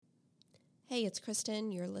Hey, it's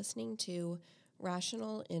Kristen. You're listening to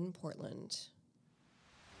Rational in Portland.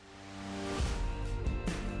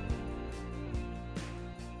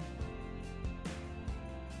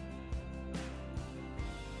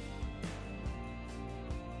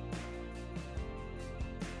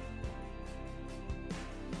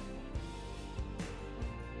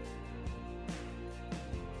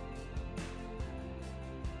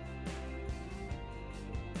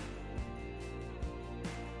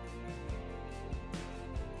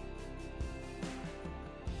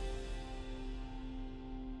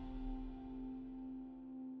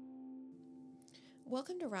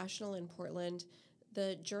 Welcome to Rational in Portland.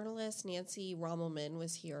 The journalist Nancy Rommelman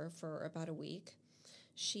was here for about a week.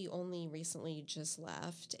 She only recently just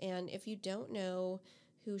left. And if you don't know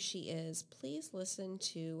who she is, please listen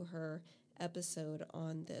to her episode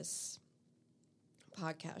on this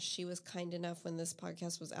podcast. She was kind enough when this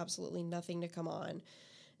podcast was absolutely nothing to come on.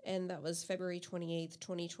 And that was February 28th,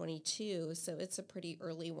 2022. So it's a pretty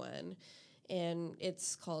early one. And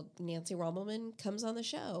it's called Nancy Rommelman Comes on the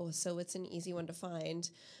Show. So it's an easy one to find.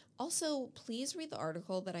 Also, please read the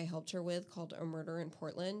article that I helped her with called A Murder in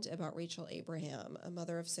Portland about Rachel Abraham, a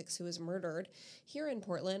mother of 6 who was murdered here in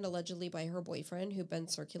Portland, allegedly by her boyfriend, who'd been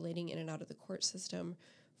circulating in and out of the court system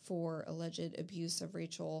for alleged abuse of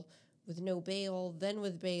Rachel with no bail, then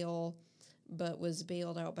with bail, but was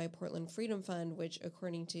bailed out by Portland Freedom Fund, which,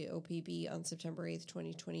 according to OPB on September 8th,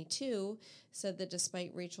 2022, said that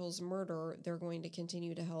despite Rachel's murder, they're going to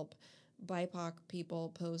continue to help BIPOC people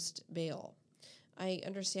post bail. I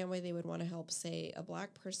understand why they would want to help, say, a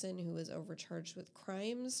Black person who is overcharged with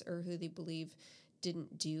crimes or who they believe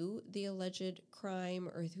didn't do the alleged crime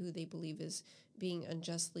or who they believe is being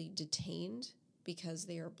unjustly detained because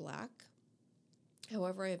they are Black.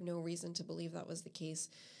 However, I have no reason to believe that was the case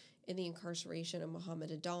in the incarceration of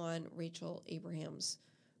Muhammad Adan, Rachel Abraham's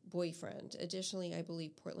boyfriend. Additionally, I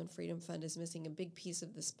believe Portland Freedom Fund is missing a big piece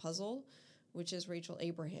of this puzzle, which is Rachel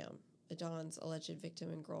Abraham, Adan's alleged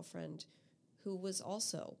victim and girlfriend, who was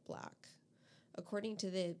also Black. According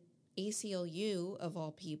to the ACLU, of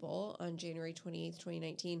all people, on January 28,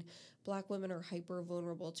 2019, Black women are hyper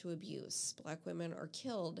vulnerable to abuse. Black women are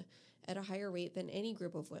killed at a higher rate than any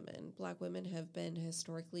group of women. Black women have been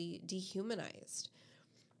historically dehumanized.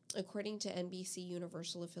 According to NBC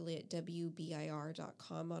Universal affiliate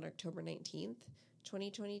WBIR.com on October 19th,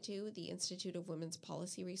 2022, the Institute of Women's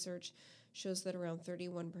Policy Research shows that around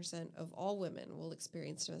 31% of all women will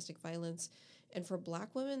experience domestic violence, and for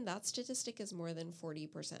Black women, that statistic is more than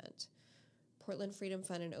 40%. Portland Freedom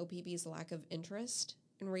Fund and OPB's lack of interest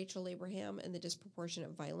in Rachel Abraham and the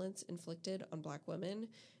disproportionate violence inflicted on Black women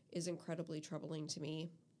is incredibly troubling to me,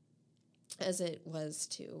 as it was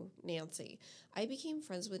to Nancy. I became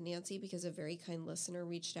friends with Nancy because a very kind listener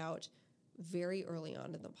reached out very early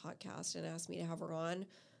on in the podcast and asked me to have her on.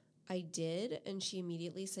 I did, and she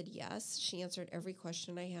immediately said yes. She answered every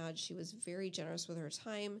question I had. She was very generous with her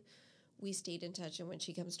time. We stayed in touch, and when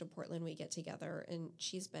she comes to Portland, we get together, and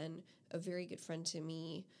she's been a very good friend to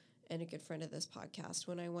me and a good friend of this podcast.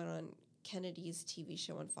 When I went on Kennedy's TV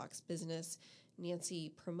show on Fox Business,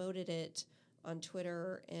 Nancy promoted it on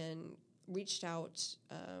Twitter and reached out,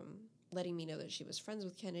 letting me know that she was friends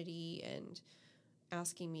with Kennedy and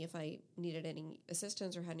asking me if I needed any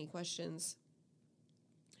assistance or had any questions.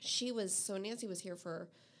 Nancy was here for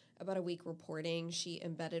about a week reporting. She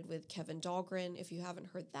embedded with Kevin Dahlgren. If you haven't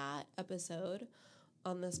heard that episode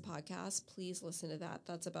on this podcast, please listen to that.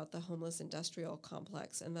 That's about the homeless industrial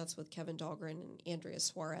complex, and that's with Kevin Dahlgren and Andrea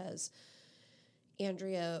Suarez.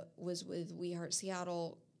 Andrea was with We Heart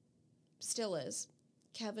Seattle, still is.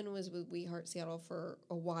 Kevin was with We Heart Seattle for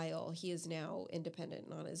a while. He is now independent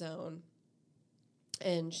and on his own.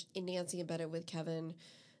 And Nancy embedded with Kevin.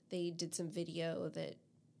 They did some video that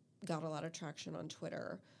got a lot of traction on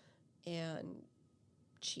Twitter. And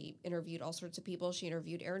she interviewed all sorts of people. She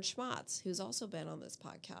interviewed Aaron Schmatz, who's also been on this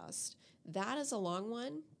podcast. That is a long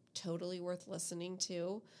one, totally worth listening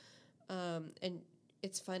to. And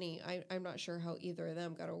it's funny, I'm not sure how either of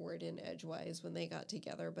them got a word in edgewise when they got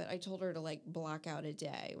together, but I told her to block out a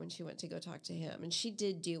day when she went to go talk to him. And she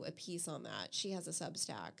did do a piece on that. She has a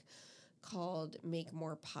Substack called Make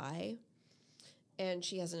More Pie. And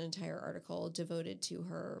she has an entire article devoted to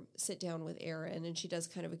her sit down with Aaron, and she does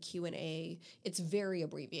kind of a Q&A. It's very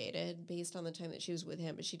abbreviated based on the time that she was with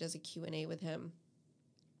him, but she does a Q&A with him.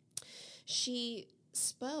 She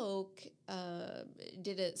spoke,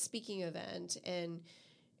 did a speaking event and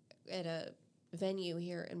at a venue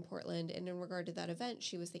here in Portland. And in regard to that event,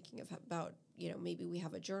 she was thinking about, maybe we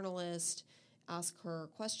have a journalist ask her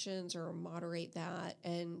questions or moderate that.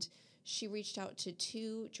 And she reached out to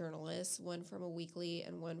two journalists, one from a weekly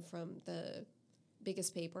and one from the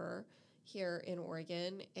biggest paper here in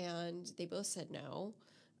Oregon, and they both said no.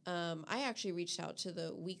 I actually reached out to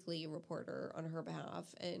the weekly reporter on her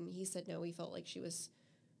behalf, and he said no. He felt like she was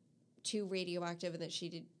too radioactive and that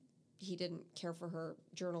he didn't care for her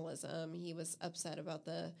journalism. He was upset about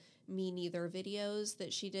the Me Neither videos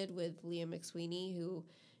that she did with Leah McSweeney, who,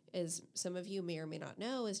 as some of you may or may not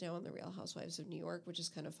know, is now on The Real Housewives of New York, which is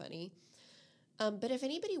kind of funny. But if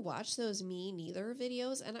anybody watched those Me Neither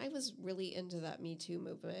videos, and I was really into that Me Too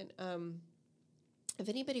movement, if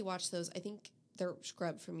anybody watched those, I think they're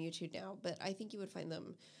scrubbed from YouTube now, but I think you would find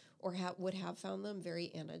them, or would have found them,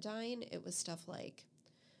 very anodyne. It was stuff like,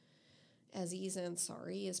 Aziz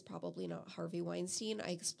Ansari is probably not Harvey Weinstein.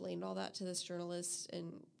 I explained all that to this journalist,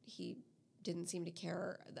 and he didn't seem to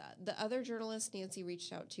care. The other journalist, Nancy,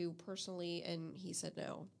 reached out to personally, and he said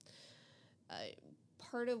no.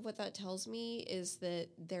 Part of what that tells me is that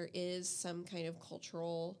there is some kind of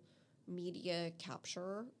cultural media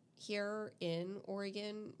capture here in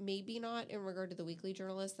Oregon. Maybe not in regard to the weekly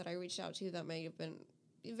journalist that I reached out to. That might have been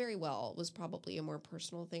very well, was probably a more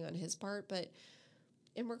personal thing on his part, but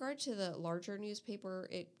in regard to the larger newspaper,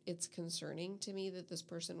 it's concerning to me that this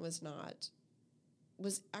person was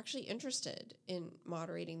actually interested in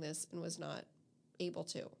moderating this and was not able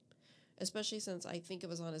to, especially since I think it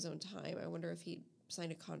was on his own time. I wonder if he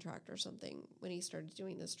signed a contract or something when he started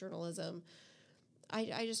doing this journalism.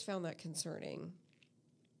 I just found that concerning.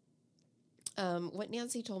 What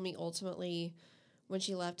Nancy told me ultimately when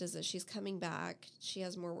she left is that she's coming back. She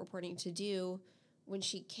has more reporting to do. When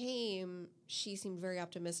she came, she seemed very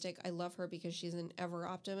optimistic. I love her because she's an ever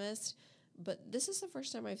optimist. But this is the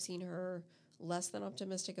first time I've seen her less than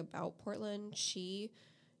optimistic about Portland. She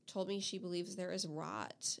told me she believes there is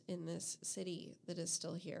rot in this city that is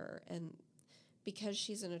still here. And because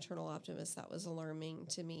she's an eternal optimist, that was alarming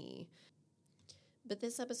to me. But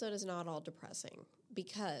this episode is not all depressing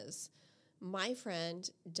because my friend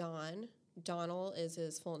Donald is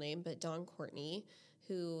his full name, but Don Courtney,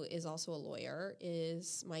 who is also a lawyer,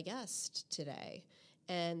 is my guest today.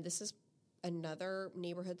 And this is another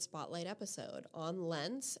Neighborhood Spotlight episode on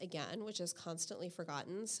Lents, again, which is constantly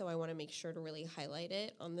forgotten. So I want to make sure to really highlight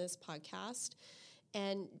it on this podcast.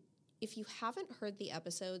 And if you haven't heard the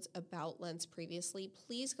episodes about Lents previously,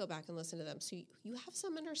 please go back and listen to them so you have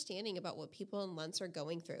some understanding about what people in Lents are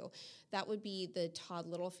going through. That would be the Todd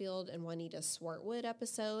Littlefield and Juanita Swartwood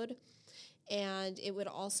episode. And it would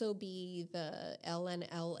also be the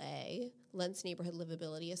LNLA, Lents Neighborhood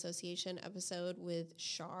Livability Association episode with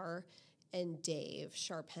Shar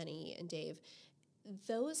Penny and Dave.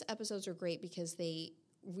 Those episodes are great because they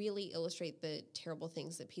really illustrate the terrible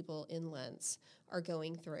things that people in Lents are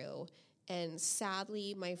going through. And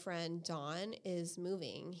sadly, my friend Don is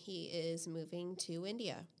moving. He is moving to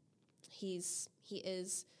India. He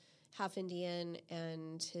is half Indian,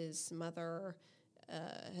 and his mother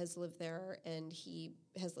has lived there, and he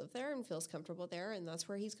has lived there and feels comfortable there, and that's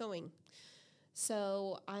where he's going.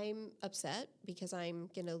 So I'm upset because I'm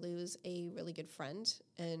going to lose a really good friend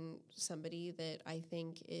and somebody that I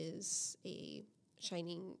think is a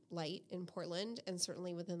shining light in Portland and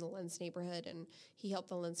certainly within the Lents neighborhood. And he helped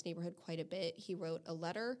the Lents neighborhood quite a bit. He wrote a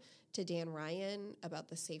letter to Dan Ryan about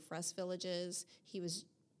the safe rest villages. He was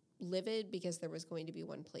livid because there was going to be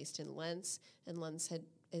one placed in Lents, and Lents had,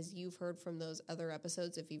 as you've heard from those other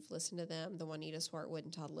episodes, if you've listened to them, the Juanita Swartwood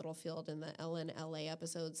and Todd Littlefield and the LNLA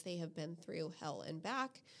episodes, they have been through hell and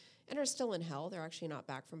back and are still in hell. They're actually not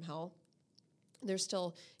back from hell. They're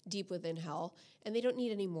still deep within hell, and they don't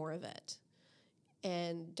need any more of it.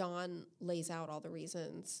 And Don lays out all the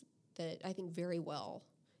reasons that I think very well.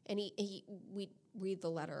 And we read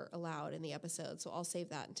the letter aloud in the episode, so I'll save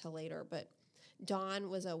that until later. But Don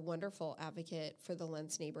was a wonderful advocate for the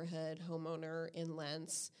Lents neighborhood, homeowner in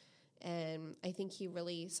Lents, and I think he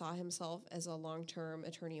really saw himself as a long-term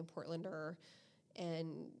attorney in Portlander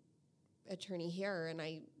and attorney here, and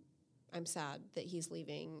I'm sad that he's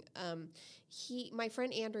leaving. My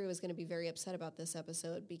friend Andrew is going to be very upset about this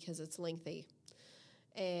episode because it's lengthy,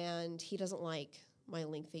 and he doesn't like my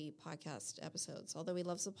lengthy podcast episodes, although he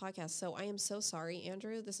loves the podcast. So I am so sorry,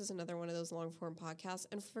 Andrew. This is another one of those long-form podcasts.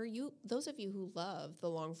 And for you, those of you who love the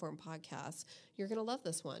long-form podcasts, you're going to love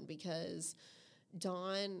this one because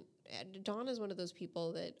Don is one of those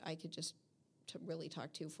people that I could just really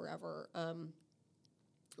talk to forever.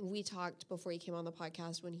 We talked before he came on the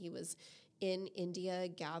podcast when he was in India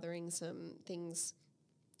gathering some things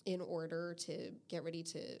in order to get ready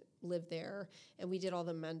to live there. And we did all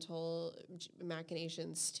the mental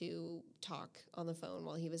machinations to talk on the phone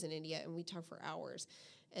while he was in India, and we talked for hours.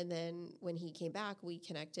 And then when he came back, we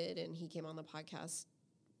connected, and he came on the podcast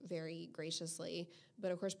very graciously.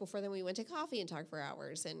 But of course, before then, we went to coffee and talked for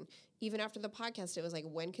hours. And even after the podcast, it was like,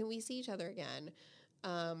 when can we see each other again?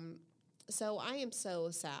 So I am so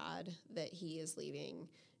sad that he is leaving,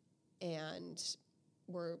 and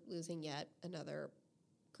we're losing yet another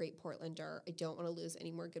great Portlander. I don't want to lose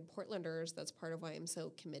any more good Portlanders. That's part of why I'm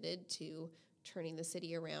so committed to turning the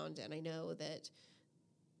city around. And I know that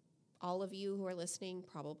all of you who are listening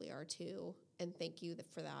probably are too. And thank you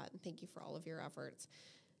for that. And thank you for all of your efforts.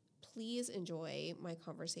 Please enjoy my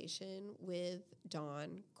conversation with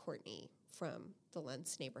Dawn Courtney from the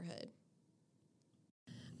Lents neighborhood.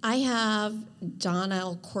 I have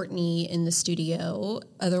Donnell Courtney in the studio,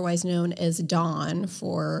 otherwise known as Dawn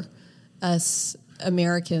for us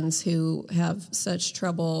Americans who have such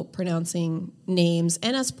trouble pronouncing names,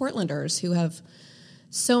 and us Portlanders who have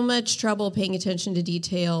so much trouble paying attention to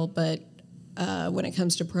detail, but when it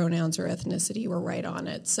comes to pronouns or ethnicity, we're right on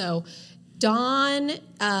it. So Dawn,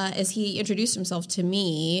 as he introduced himself to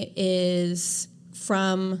me, is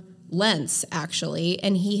from Lents, actually,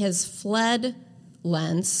 and he has fled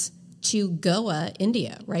Lents to Goa,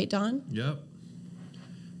 India, right, Don? Yep,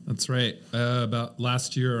 that's right. About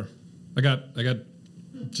last year, I got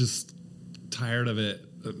just tired of it.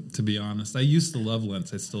 To be honest, I used to love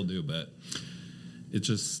Lents, I still do, but it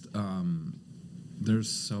just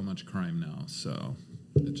there's so much crime now, so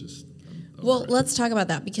it just. Well, let's talk about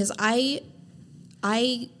that, because I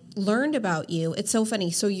learned about you. It's so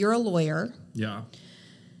funny. So you're a lawyer, yeah,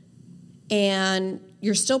 and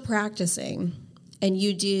you're still practicing. And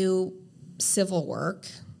you do civil work,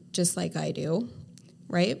 just like I do,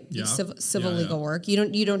 right? Yeah. Civil legal work. You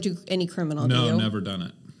don't do any criminal, do you? No, never done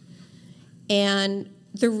it. And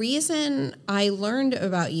the reason I learned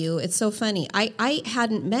about you, it's so funny. I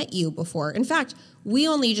hadn't met you before. In fact, we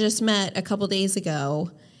only just met a couple days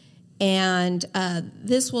ago, and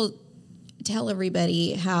this will tell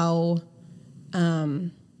everybody how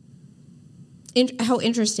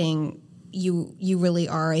interesting you really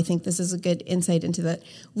are. I think this is a good insight into that.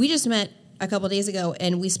 We just met a couple days ago,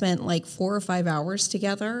 and we spent like 4 or 5 hours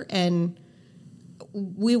together, and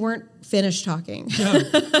we weren't finished talking. Yeah,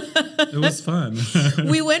 it was fun.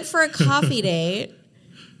 We went for a coffee date,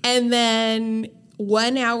 and then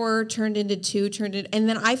 1 hour turned into 2, and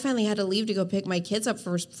then I finally had to leave to go pick my kids up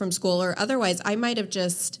from school, or otherwise I might have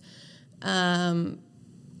just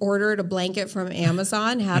ordered a blanket from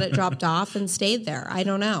Amazon, had it dropped off, and stayed there. I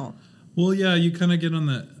don't know. Well, yeah, you kind of get on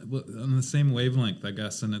the same wavelength, I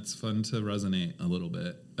guess, and it's fun to resonate a little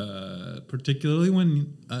bit, particularly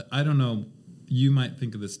when, I don't know, you might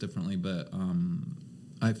think of this differently, but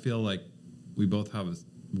I feel like we both have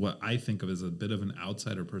what I think of as a bit of an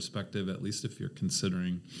outsider perspective, at least if you're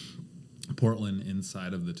considering Portland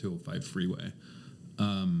inside of the 205 freeway.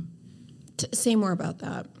 Say more about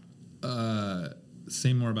that.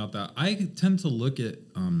 I tend to look at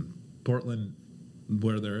Portland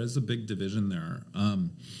where there is a big division there.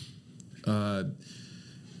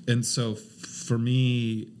 And so for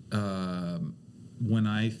me, when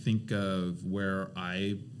I think of where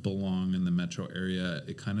I belong in the metro area,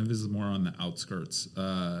 it kind of is more on the outskirts.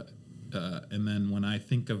 And then when I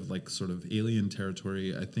think of like sort of alien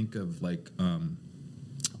territory, I think of like inside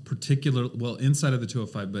of the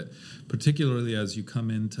 205, but particularly as you come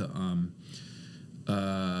into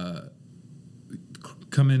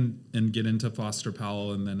come in and get into Foster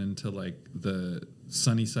Powell, and then into like the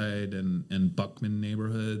Sunnyside and Buckman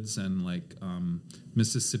neighborhoods, and like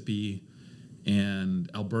Mississippi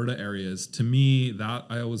and Alberta areas. To me, that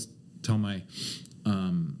I always tell my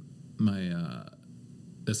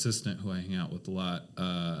assistant, who I hang out with a lot,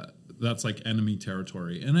 that's like enemy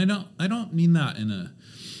territory. And I don't mean that in a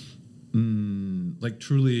like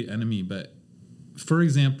truly enemy, but for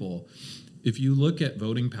example, if you look at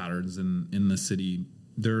voting patterns in the city,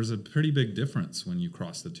 there's a pretty big difference when you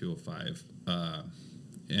cross the 205.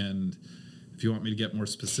 And if you want me to get more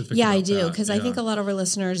specific, yeah, I do, because I think a lot of our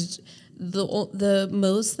listeners, the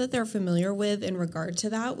most that they're familiar with in regard to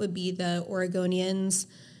that would be the Oregonians'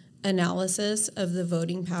 analysis of the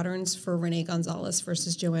voting patterns for Renee Gonzalez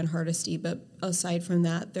versus Joanne Hardesty. But aside from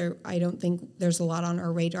that, I don't think there's a lot on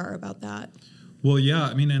our radar about that. Well, yeah,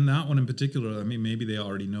 I mean, and that one in particular, I mean, maybe they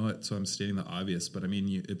already know it, so I'm stating the obvious. But I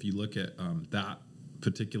mean, if you look at that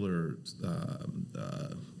particular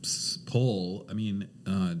poll, I mean,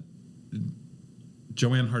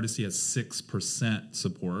 Joanne Hardesty has 6%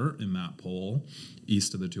 support in that poll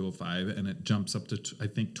east of the 205, and it jumps up to, I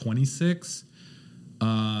think, 26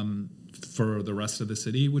 for the rest of the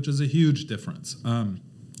city, which is a huge difference. And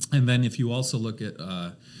then if you also look at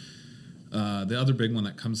The other big one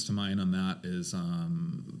that comes to mind on that is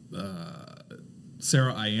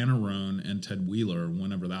Sarah Iannarone and Ted Wheeler,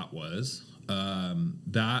 whenever that was.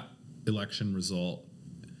 That election result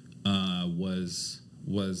was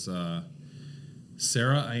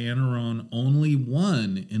Sarah Iannarone only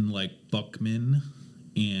won in like Buckman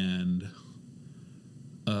and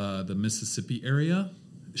the Mississippi area.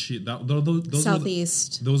 Those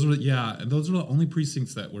Southeast. Those were the only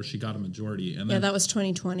precincts where she got a majority. And then, that was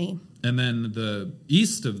 2020. And then the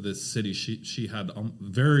east of this city, she had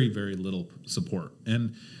very, very little support.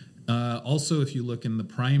 And also, if you look in the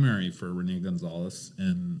primary for Renee Gonzalez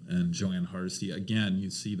and Joanne Hardesty, again, you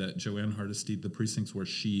see that Joanne Hardesty, the precincts where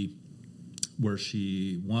she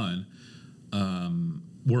won,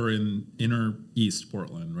 were in inner East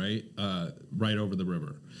Portland, right, right over the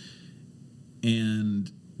river. And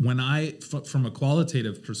when from a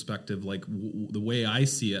qualitative perspective, like the way I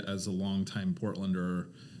see it as a longtime Portlander,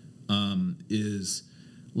 is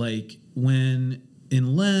like when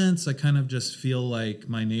in Lents, I kind of just feel like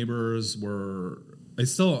my neighbors I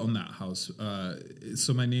still own that house.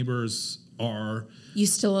 So my neighbors are. You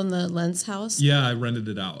still own the Lents house? Yeah, I rented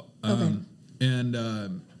it out. Okay. And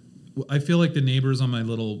I feel like the neighbors on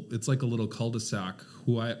it's like a little cul-de-sac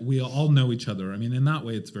we all know each other. I mean, in that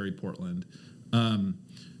way, it's very Portland.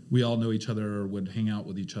 We all know each other or would hang out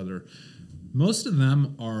with each other. Most of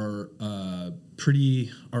them are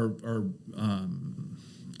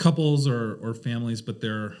couples or families, but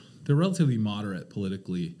they're relatively moderate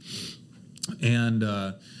politically, and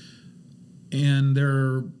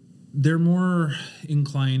they're more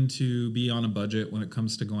inclined to be on a budget when it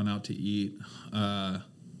comes to going out to eat.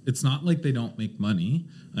 It's not like they don't make money.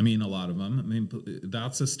 I mean, a lot of them. I mean,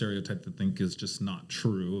 that's a stereotype that I think is just not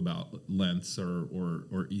true about Lents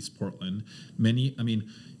or East Portland.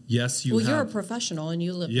 Yes, you're a professional and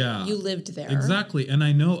you lived there. Exactly. And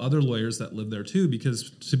I know other lawyers that live there too, because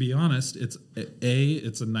to be honest, it's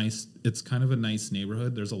kind of a nice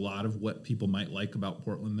neighborhood. There's a lot of what people might like about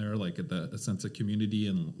Portland there, like a sense of community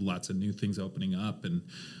and lots of new things opening up and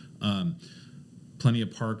plenty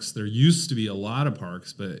of parks. There used to be a lot of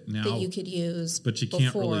parks, but now that you could use, but you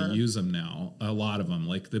can't really use them now. A lot of them,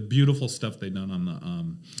 like the beautiful stuff they've done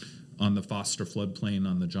on the Foster floodplain,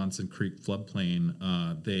 on the Johnson Creek floodplain,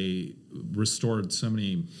 they restored so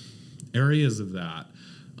many areas of that,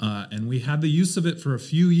 and we had the use of it for a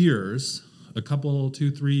few years, a couple,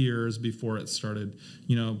 2-3 years before it started.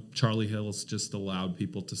 Charlie Hills just allowed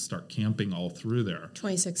people to start camping all through there.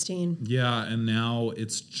 2016. Yeah, and now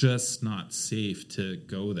it's just not safe to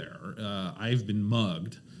go there. I've been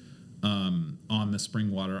mugged on the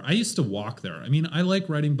Springwater. I used to walk there. I mean, I like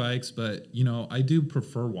riding bikes, but I do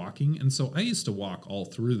prefer walking, and so I used to walk all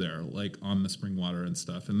through there, like on the Springwater and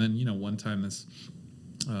stuff. And then one time this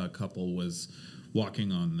couple was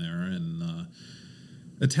walking on there and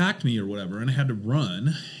attacked me or whatever, and I had to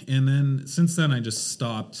run. And then since then, I just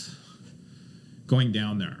stopped going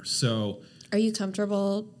down there. So, are you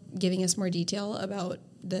comfortable giving us more detail about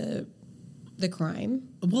the crime?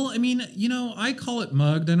 Well, I mean, I call it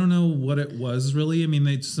mugged. I don't know what it was really. I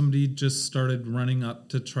mean, somebody just started running up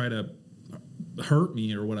to try to hurt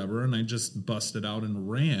me or whatever, and I just busted out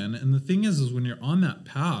and ran. And the thing is when you're on that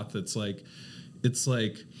path, it's like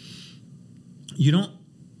you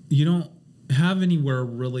don't have anywhere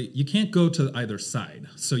really. You can't go to either side,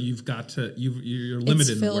 so you've got to you're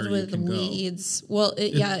limited in where you can go. It's filled with weeds. Well,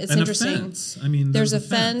 it's interesting. A fence. I mean, there's a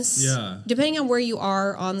fence. Yeah. Depending on where you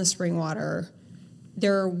are on the Springwater,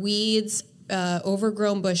 there are weeds,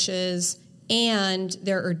 overgrown bushes, and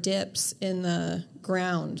there are dips in the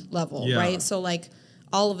ground level. Yeah. Right. So like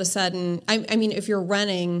all of a sudden, I mean, if you're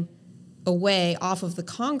running away off of the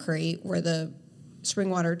concrete where the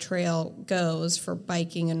Springwater Trail goes for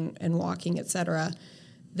biking and walking, etc.,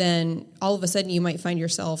 then all of a sudden you might find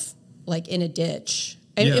yourself like in a ditch.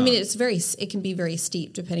 I mean, it can be very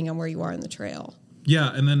steep depending on where you are in the trail.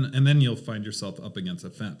 Yeah, and then you'll find yourself up against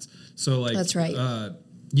a fence. So like that's right.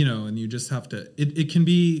 And you just have to.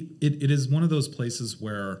 It is one of those places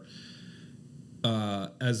where,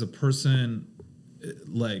 as a person,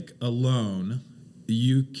 like alone,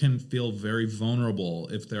 you can feel very vulnerable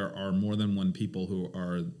if there are more than one people who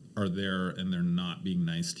are there and they're not being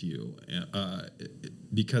nice to you,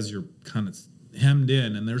 because you're kind of hemmed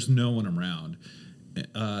in and there's no one around.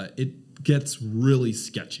 It gets really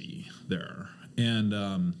sketchy there, and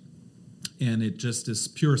and it just is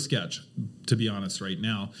pure sketch, to be honest, right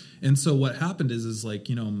now. And so what happened is like,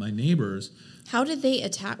 my neighbors. How did they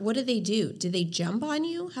attack? What did they do? Did they jump on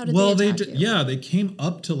you? How did they attack you? Yeah, they came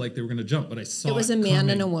up to like they were going to jump, but I saw it was a man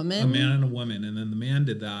and a woman. A man and a woman, and then the man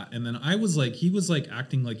did that, and then I was like, he was like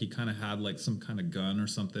acting like he kind of had like some kind of gun or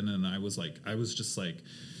something, and I was just like,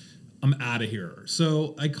 I'm out of here.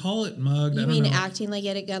 So I call it mugged. You mean acting like he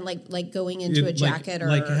had a gun, like going into a jacket or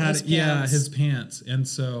his pants? Yeah, his pants. And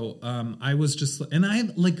so I was just, and I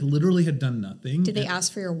like literally had done nothing. Did they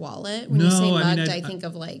ask for your wallet? When you say mugged, I think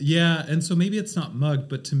of like. Yeah, and so maybe it's not mugged,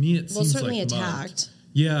 but to me it seems certainly like attacked. Mugged.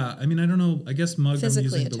 Yeah, I mean, I don't know. I guess mugged,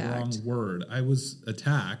 Physically I'm using attacked. the wrong word. I was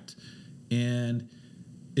attacked, and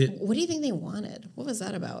what do you think they wanted? What was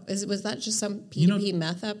that about? Was that just some P2P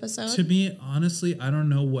meth episode? To me, honestly, I don't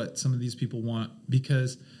know what some of these people want,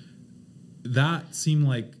 because that seemed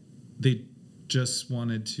like they just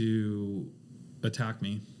wanted to attack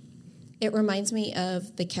me. It reminds me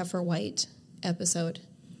of the Kefir White episode,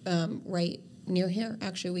 right near here.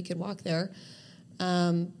 Actually, we could walk there,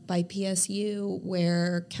 by PSU,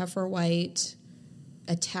 where Kefir White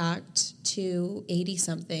attacked two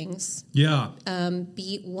 80-somethings. Yeah.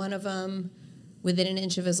 Beat one of them within an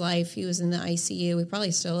inch of his life. He was in the ICU. He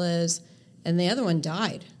probably still is. And the other one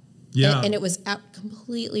died. Yeah. And it was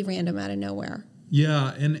completely random out of nowhere.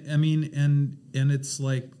 Yeah. And I mean, and it's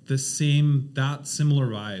like that similar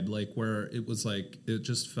vibe, like where it was like, it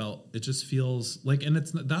just feels like, and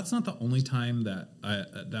that's not the only time that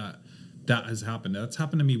that has happened. That's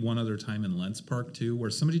happened to me one other time in Lents Park too, where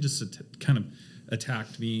somebody just kind of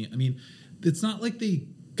attacked me. I mean, it's not like they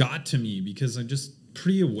got to me, because I'm just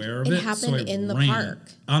pretty aware of it. It happened in the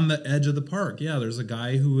park. On the edge of the park. Yeah, there's a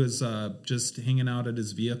guy who was just hanging out at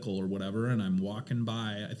his vehicle or whatever, and I'm walking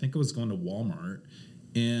by. I think I was going to Walmart,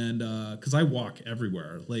 and because I walk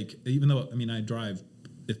everywhere. Like, even though, I mean, I drive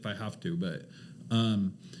if I have to, but...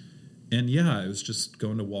 and yeah, I was just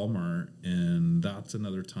going to Walmart, and that's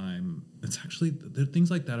another time. It's actually,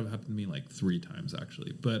 things like that have happened to me like 3 times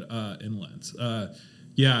actually, but in Lents.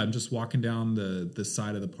 Yeah, I'm just walking down the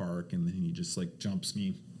side of the park, and then he just like jumps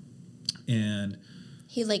me, and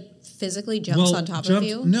he like physically jumps on top of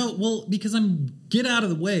you. No, well, because get out of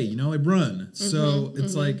the way, I run. So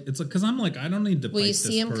it's like because I'm like, I don't need to. Well, fight you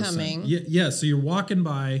see him coming. Yeah. So you're walking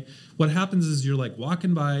by. What happens is you're like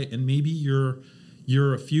walking by, and maybe you're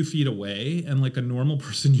a few feet away, and like a normal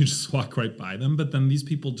person, you just walk right by them. But then these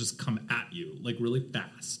people just come at you like really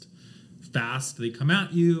fast. They come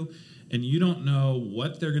at you, and you don't know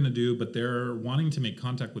what they're going to do, but they're wanting to make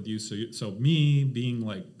contact with you. So me being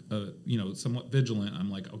like, somewhat vigilant, I'm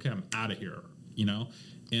like, okay, I'm out of here,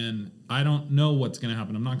 and I don't know what's going to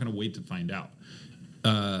happen. I'm not going to wait to find out.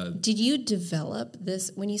 Did you develop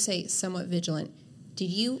this, when you say somewhat vigilant, do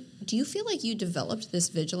you feel like you developed this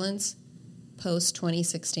vigilance post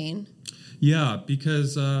 2016? Yeah,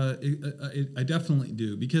 because I definitely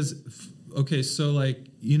do. Because, okay, so like,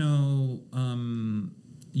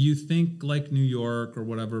 you think like New York or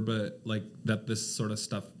whatever, but like that this sort of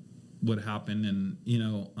stuff would happen, and,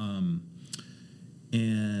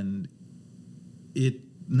 and it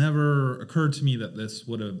never occurred to me that this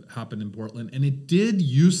would have happened in Portland. And it did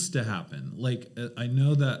used to happen. Like, I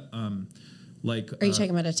know that, are you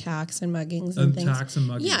talking about attacks and muggings and things? Attacks and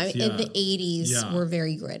muggings, yeah. In the 80s were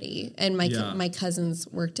very gritty. And my cousins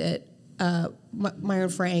worked at Myron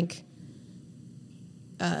Frank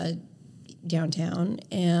downtown,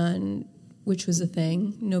 and which was a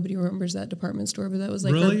thing. Nobody remembers that department store, but that was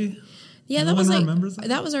like really?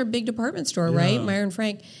 That was our big department store, right? Myron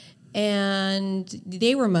Frank. And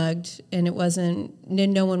they were mugged, and it wasn't,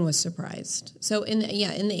 no one was surprised. So in the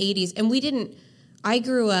 80s, and I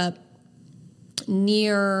grew up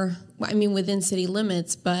within city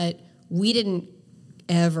limits, but we didn't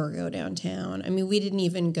ever go downtown. I mean, we didn't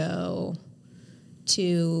even go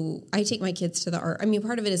I take my kids to the art. I mean,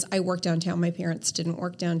 part of it is I work downtown. My parents didn't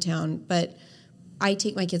work downtown, but I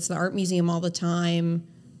take my kids to the art museum all the time.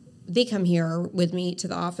 They come here with me to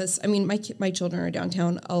the office. I mean, my children are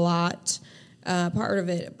downtown a lot. Part of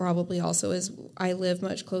it probably also is I live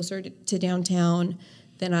much closer to downtown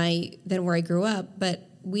than where I grew up, but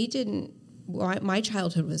we didn't. My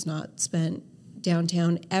childhood was not spent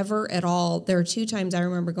downtown ever at all. There are 2 times I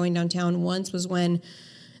remember going downtown. Once was when,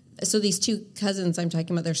 so these 2 cousins I'm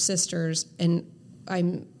talking about, they're sisters, and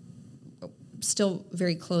I'm still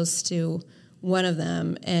very close to one of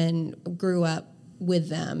them and grew up with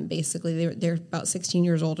them. Basically, they're about 16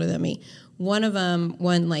 years older than me. One of them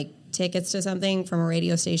won like tickets to something from a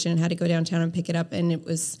radio station and had to go downtown and pick it up, and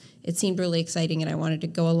it seemed really exciting, and I wanted to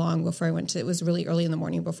go along before I went to, it was really early in the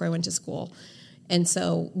morning before I went to school. And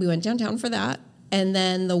so we went downtown for that, And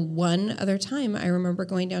then the one other time I remember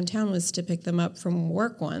going downtown was to pick them up from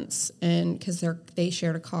work once, and because they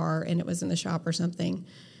shared a car and it was in the shop or something.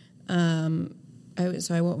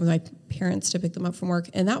 So I went with my parents to pick them up from work,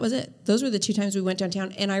 and that was it. Those were the 2 times we went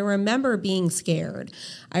downtown, and I remember being scared.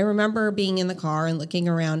 I remember being in the car and looking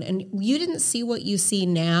around, and you didn't see what you see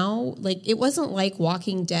now. Like, it wasn't like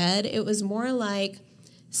Walking Dead. It was more like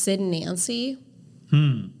Sid and Nancy.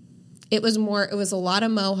 It was a lot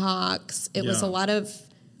of mohawks. It was a lot of,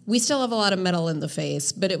 we still have a lot of metal in the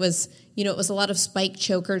face, but it was a lot of spike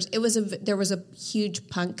chokers. There was a huge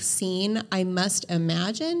punk scene, I must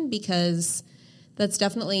imagine, because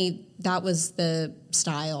that was the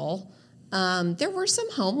style. There were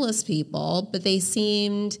some homeless people, but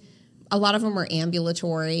a lot of them were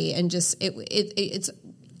ambulatory, and just,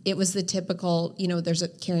 it was the typical, there's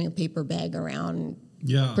carrying a paper bag around,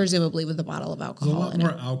 presumably with a bottle of alcohol. There's a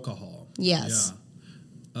lot more alcohol. Yes.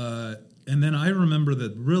 Yeah. And then I remember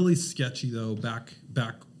that really sketchy, though, back,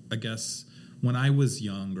 I guess, when I was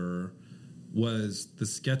younger, was the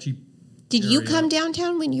sketchy. Did you come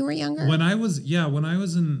downtown when you were younger? I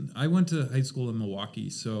went to high school in Milwaukee,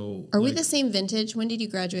 so. Are we the same vintage? When did you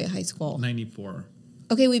graduate high school? 94.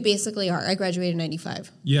 Okay, we basically are. I graduated in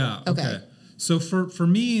 95. Yeah, okay. So for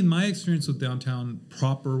me, my experience with downtown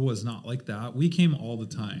proper was not like that. We came all the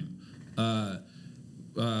time.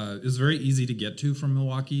 It was very easy to get to from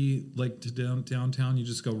Milwaukee, like to downtown. You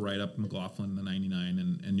just go right up McLaughlin, the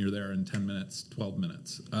 99, and you're there in 10 minutes, 12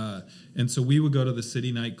 minutes. And so we would go to the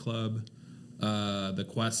City nightclub, the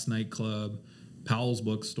Quest nightclub, Powell's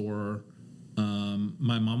bookstore.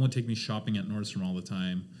 My mom would take me shopping at Nordstrom all the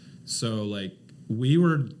time. So, like, we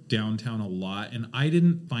were downtown a lot, and I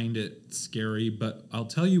didn't find it scary, but I'll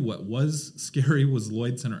tell you what was scary was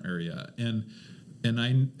Lloyd Center area.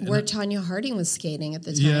 Where Tanya Harding was skating at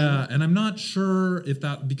the time. Yeah, and I'm not sure if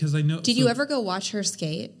that, because I know. Did you ever go watch her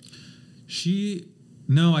skate?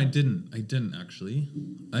 No, I didn't. I didn't actually.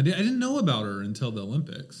 I didn't know about her until the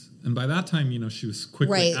Olympics, and by that time, she was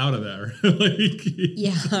quickly out of there.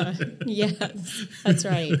 Yes, that's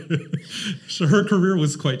right. So her career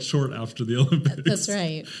was quite short after the Olympics. That's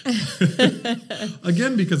right.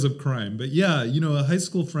 Again, because of crime, but yeah, a high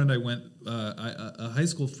school friend a high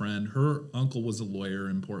school friend, her uncle was a lawyer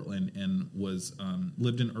in Portland and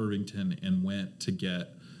lived in Irvington and went to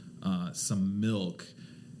get some milk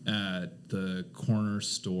at the corner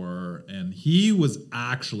store, and he was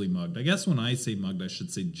actually mugged. I guess when I say mugged, I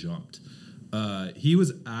should say jumped. He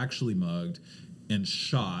was actually mugged and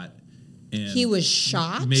shot. And he was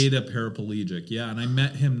shot? Made a paraplegic, yeah. And I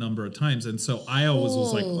met him a number of times. And so I always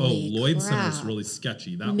was like, Lloyd Center is really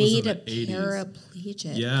sketchy. That was in the 80s. Made a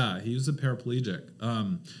paraplegic. Yeah, he was a paraplegic.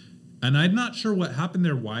 And I'm not sure what happened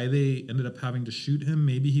there, why they ended up having to shoot him.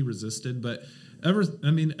 Maybe he resisted, but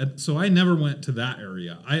so I never went to that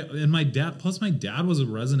area. My dad was a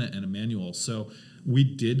resident in Emmanuel, so we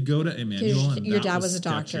did go to Emmanuel. And your dad was a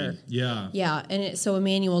doctor. Yeah. Yeah, and so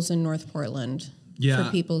Emmanuel's in North Portland. Yeah.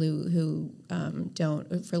 For people who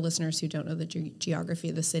for listeners who don't know the geography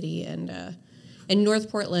of the city, and North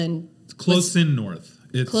Portland. It's close in north.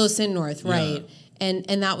 Right.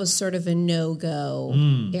 And that was sort of a no-go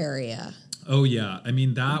area. Oh, yeah.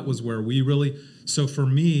 That was where we really. So for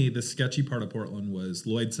me, the sketchy part of Portland was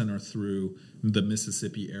Lloyd Center through the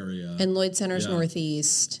Mississippi area. And Lloyd Center's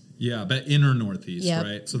northeast. Yeah, but inner northeast,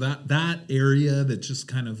 right? So that area that just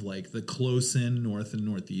kind of like the close-in north and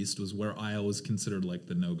northeast was where I always considered like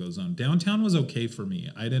the no-go zone. Downtown was okay for me.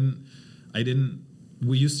 I didn't.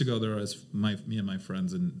 We used to go there as me and my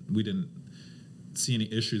friends, and we didn't see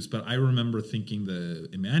any issues. But I remember thinking the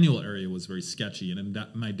Emmanuel area was very sketchy, and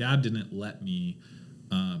my dad didn't let me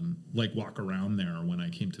walk around there when I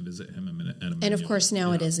came to visit him at Emmanuel. And of course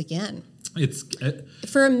now it is again. It's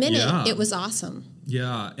for a minute it was awesome.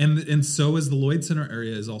 Yeah, and so is the Lloyd Center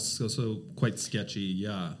area is also quite sketchy.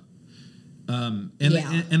 Yeah.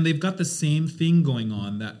 And they've got the same thing going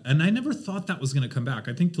on and I never thought that was going to come back.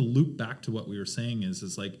 I think to loop back to what we were saying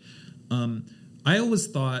is like, I always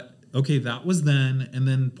thought, okay, that was then, and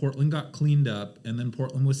then Portland got cleaned up, and then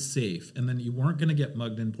Portland was safe, and then you weren't going to get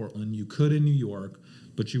mugged in Portland. You could in New York,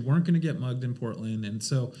 but you weren't going to get mugged in Portland, and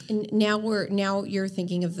so. And now you're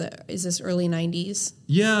thinking of is this early 90s?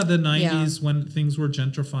 Yeah, the 90s when things were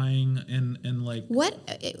gentrifying and like. What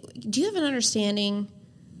do you have an understanding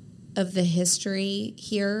of the history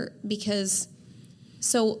here? Because.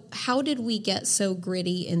 So how did we get so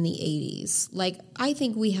gritty in the 80s? Like, I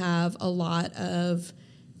think we have a lot of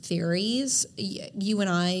theories. You and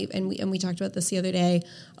I, and we talked about this the other day,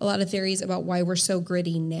 a lot of theories about why we're so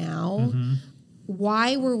gritty now. Mm-hmm.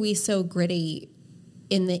 Why were we so gritty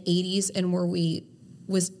in the 80s, and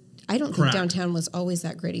I don't think downtown was always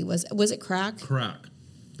that gritty. Was it crack? Crack.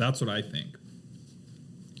 That's what I think.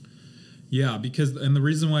 Yeah, and the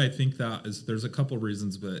reason why I think that is there's a couple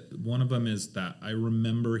reasons, but one of them is that I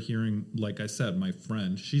remember hearing, like I said, my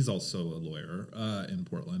friend, she's also a lawyer in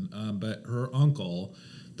Portland, but her uncle,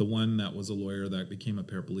 the one that was a lawyer that became a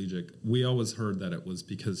paraplegic, we always heard that it was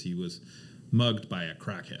because he was mugged by a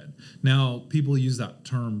crackhead. Now, people use that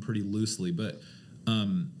term pretty loosely, but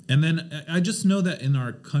and then I just know that in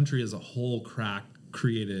our country as a whole, crack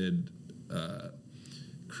created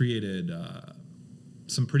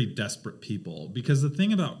some pretty desperate people, because the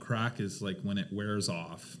thing about crack is like when it wears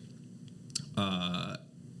off,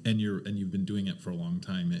 and you've been doing it for a long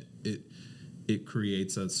time, it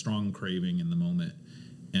creates a strong craving in the moment,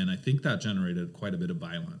 and I think that generated quite a bit of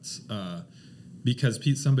violence, because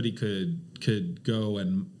somebody could go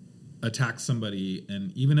and attack somebody,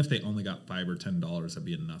 and even if they only got $5 or $10, that'd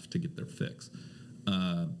be enough to get their fix.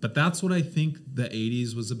 But that's what I think the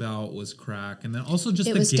 80s was about, was crack. And then also just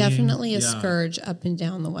it was definitely a scourge up and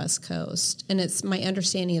down the West Coast. And it's my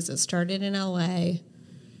understanding is it started in LA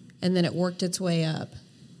and then it worked its way up.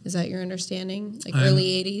 Is that your understanding? Like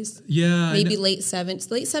early 80s? Yeah. Maybe late 70s.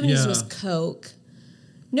 Late 70s was Coke.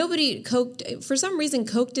 For some reason,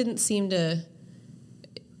 Coke didn't seem to...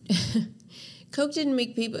 Coke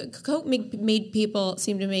made people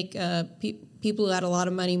seem to make people who had a lot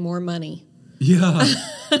of money more money. Yeah.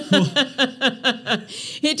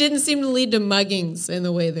 It didn't seem to lead to muggings in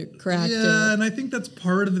the way that crack did. Yeah, and I think that's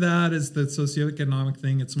part of that is the socioeconomic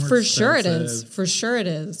thing. It's more For expensive. sure it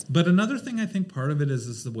is. But another thing I think part of it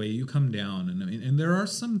is the way you come down. And I mean, and there are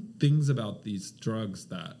some things about these drugs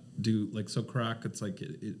that do, like, so crack, it's like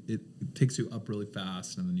it takes you up really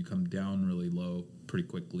fast and then you come down really low pretty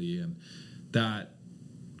quickly, and that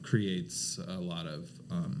creates a lot of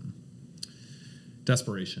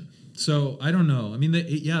desperation. So I don't know. I mean, the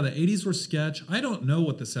 80s were sketch. I don't know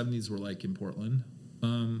what the 70s were like in Portland.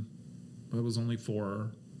 I was only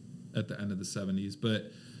 4 at the end of the 70s,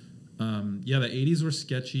 but the 80s were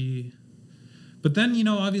sketchy. But then,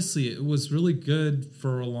 obviously it was really good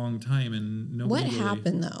for a long time, and nobody. What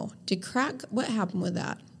happened though? What happened with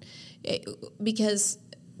that? Because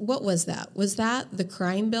what was that? Was that the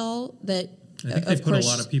crime bill that? I think they put a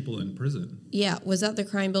lot of people in prison. Yeah. Was that the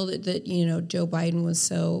crime bill that Joe Biden was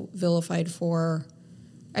so vilified for?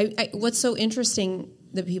 What's so interesting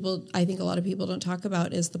that I think a lot of people don't talk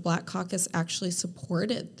about is the Black Caucus actually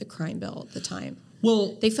supported the crime bill at the time.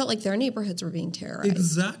 Well, they felt like their neighborhoods were being terrorized.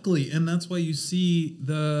 Exactly, and that's why you see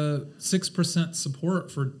the 6%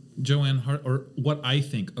 support for Joanne Hart, or what I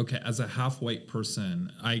think. Okay, as a half-white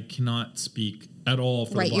person, I cannot speak at all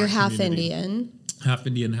for the Black you're half community. Indian. Half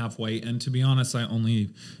Indian, half white, and to be honest, I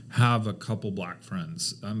only have a couple Black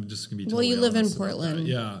friends. I'm just gonna be totally you live in honest about Portland, that.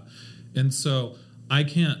 Yeah, and so I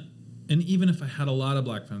can't. And even if I had a lot of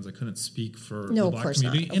Black friends, I couldn't speak for the Black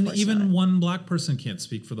community. And even one Black person can't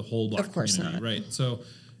speak for the whole Black community, right? So,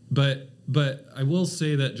 but I will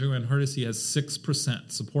say that Joanne Hardesty has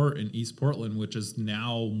 6% support in East Portland, which is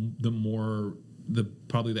now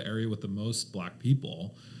probably the area with the most Black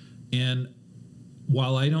people, and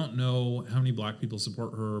while I don't know how many Black people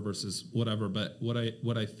support her versus whatever, but what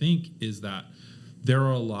I think is that there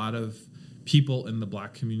are a lot of people in the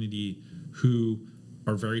Black community who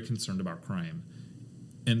are very concerned about crime.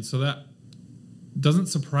 And so that doesn't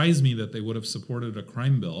surprise me that they would have supported a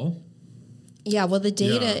crime bill. Yeah, well, the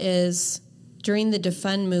data is, during the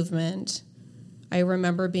defund movement, I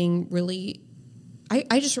remember being really,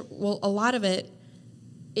 a lot of it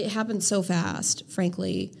happened so fast,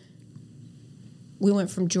 frankly. We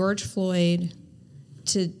went from George Floyd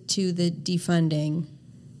to the defunding,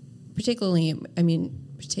 particularly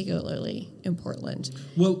in Portland.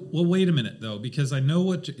 Well, wait a minute though, because I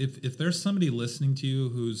know if there's somebody listening to you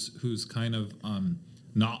who's kind of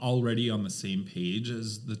not already on the same page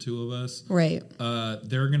as the two of us, right?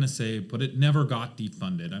 They're gonna say, but it never got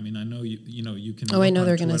defunded. I mean, I know you can. Oh, I know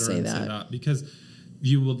they're gonna say that because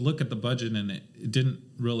you would look at the budget and it didn't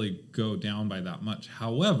really go down by that much.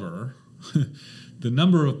 However. The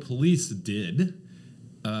number of police did.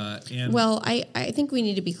 I think we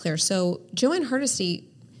need to be clear. So Joanne Hardesty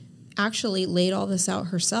actually laid all this out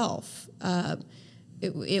herself.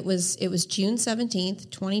 It was June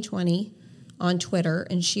 17th, 2020 on Twitter,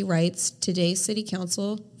 and she writes, today's city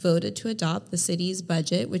council voted to adopt the city's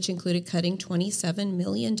budget, which included cutting $27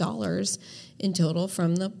 million in total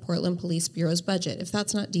from the Portland Police Bureau's budget. If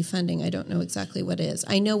that's not defunding, I don't know exactly what is.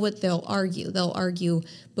 I know what they'll argue. They'll argue,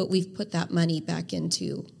 but we've put that money back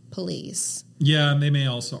into police. Yeah, and they may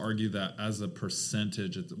also argue that as a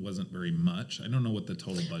percentage, it wasn't very much. I don't know what the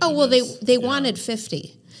total budget Oh, well, is. they wanted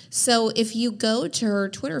 50. So if you go to her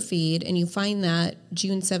Twitter feed and you find that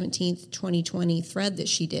June 17th, 2020 thread that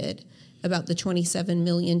she did about the $27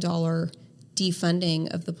 million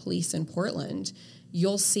defunding of the police in Portland,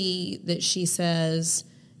 you'll see that she says,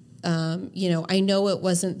 I know it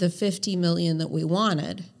wasn't the 50 million that we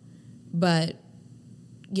wanted, but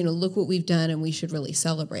look what we've done, and we should really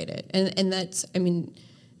celebrate it. And that's,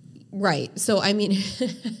 right. So and we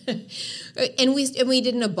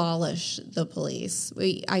didn't abolish the police.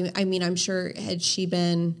 I'm sure had she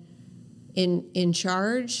been in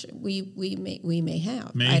charge, we may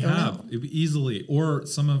have. I don't know. Easily, or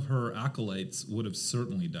some of her acolytes would have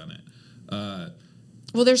certainly done it.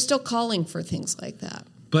 Well, they're still calling for things like that.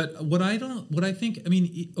 But I can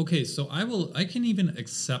even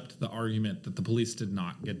accept the argument that the police did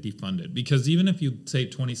not get defunded, because even if you say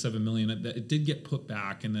 27 million, it did get put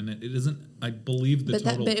back, and then it isn't. I believe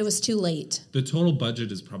but it was too late. The total budget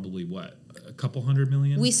is probably what, a couple $100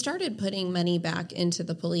 million. We started putting money back into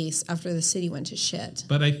the police after the city went to shit.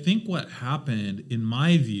 But I think what happened, in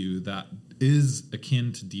my view, that is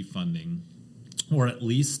akin to defunding, or at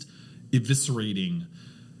least eviscerating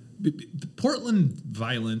the Portland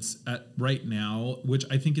violence right now, which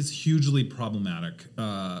I think is hugely problematic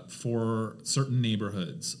for certain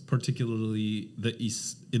neighborhoods, particularly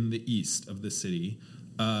in the east of the city.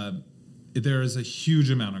 There is a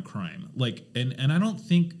huge amount of crime. And I don't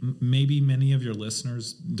think maybe many of your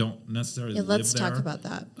listeners don't necessarily live there. Let's talk about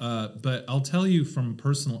that. But I'll tell you from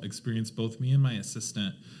personal experience, both me and my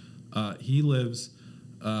assistant, he lives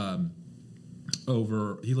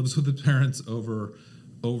with his parents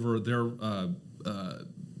over their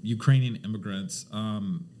Ukrainian immigrants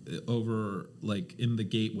over in the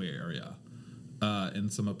Gateway area in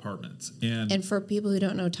some apartments. And for people who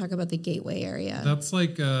don't know, talk about the Gateway area. That's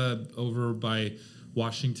over by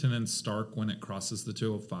Washington and Stark when it crosses the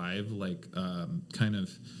 205,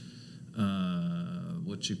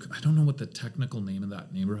 I don't know what the technical name of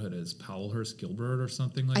that neighborhood is, Powellhurst, Gilbert, or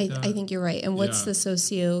something like that. I think you're right. And what's the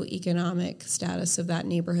socioeconomic status of that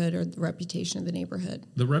neighborhood, or the reputation of the neighborhood?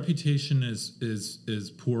 The reputation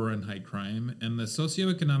is poor and high crime, and the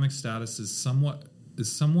socioeconomic status is somewhat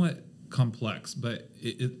complex. But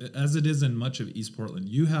as it is in much of East Portland,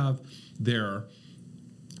 you have there.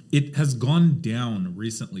 It has gone down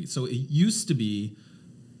recently. So it used to be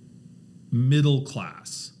middle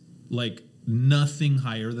class, nothing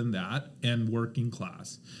higher than that, and working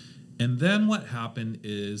class. And then what happened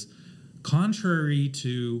is, contrary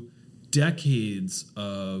to decades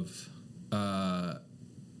of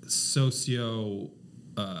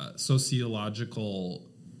sociological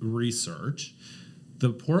research,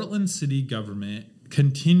 the Portland city government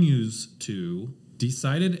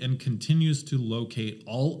decided and continues to locate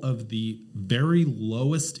all of the very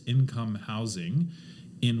lowest income housing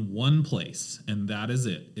in one place, and that is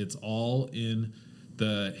it. It's all in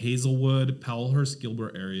the Hazelwood, Powellhurst,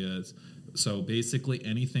 Gilbert areas. So basically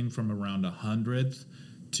anything from around 100th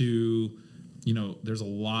to, there's a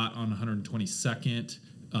lot on 122nd,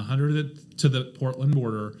 100th to the Portland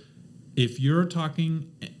border. If you're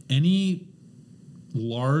talking any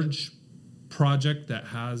large project that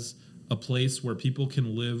has a place where people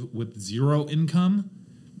can live with zero income,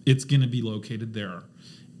 it's going to be located there.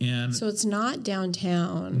 And so it's not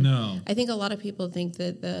downtown. No. I think a lot of people think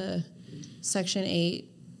that the Section 8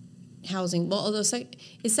 housing, does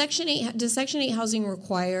Section 8 housing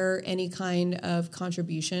require any kind of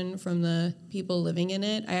contribution from the people living in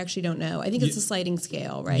it? I actually don't know. I think it's a sliding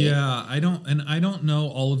scale, right? Yeah, I don't know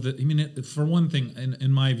all of it. For one thing,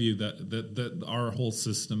 in my view, that our whole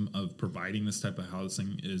system of providing this type of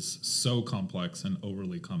housing is so complex and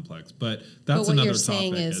overly complex. But that's what another you're topic.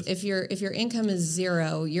 Saying is if your income is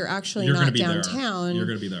zero, you're actually not downtown. There. You're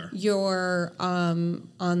going to be there. You're on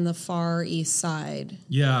the far east side.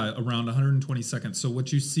 Yeah, around 122nd. So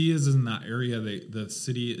what you see is in that area, the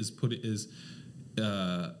city is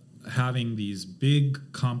having these big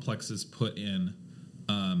complexes put in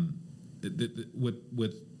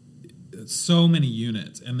with so many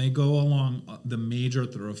units, and they go along the major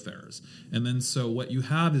thoroughfares. And then so what you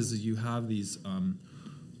have is you have these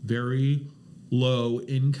very low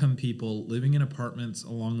income people living in apartments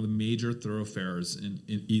along the major thoroughfares in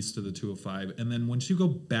east of the 205. And then once you go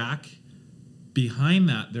back behind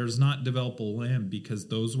that, there's not developable land, because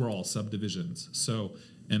those were all subdivisions. So,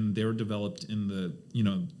 and they were developed in the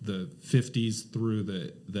 50s through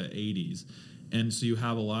the 80s. And so you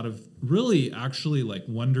have a lot of really actually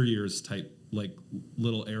Wonder Years type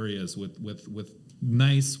little areas with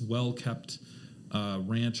nice, well-kept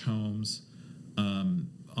ranch homes,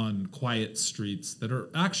 on quiet streets that are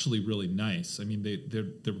actually really nice. I mean,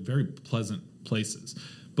 they're very pleasant places.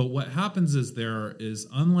 But what happens is there is,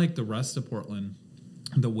 unlike the rest of Portland,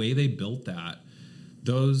 the way they built that,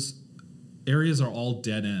 those areas are all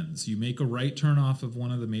dead ends. You make a right turn off of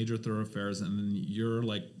one of the major thoroughfares, and then you're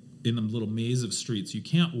like in a little maze of streets. You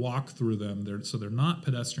can't walk through them. They're not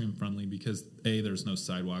pedestrian friendly because A, there's no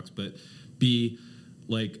sidewalks, but B,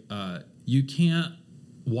 like you can't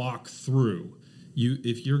walk through.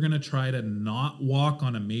 If you're going to try to not walk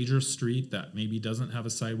on a major street that maybe doesn't have a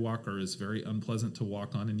sidewalk or is very unpleasant to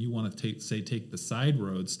walk on, and you want to take the side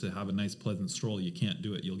roads to have a nice pleasant stroll, you can't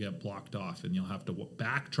do it. You'll get blocked off, and you'll have to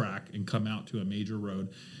backtrack and come out to a major road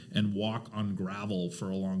and walk on gravel for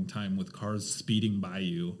a long time with cars speeding by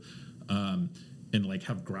you, and like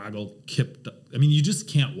have gravel kipped up. I mean, you just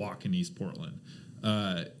can't walk in East Portland.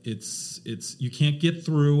 It's you can't get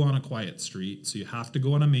through on a quiet street, so you have to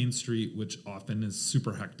go on a main street, which often is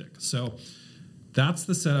super hectic. So that's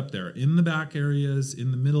the setup there. In the back areas,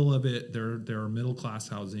 in the middle of it, there are middle class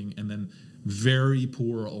housing, and then very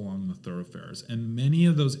poor along the thoroughfares. And many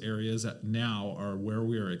of those areas now are where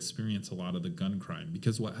we are experiencing a lot of the gun crime,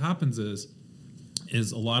 because what happens is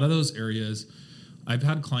a lot of those areas. I've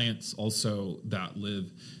had clients also that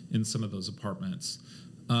live in some of those apartments.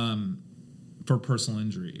 For personal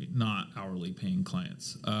injury, not hourly paying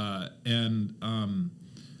clients.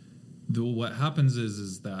 What happens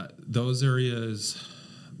is that those areas,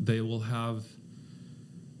 they will have,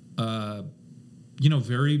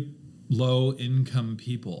 very low income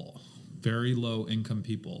people.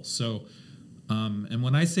 So, and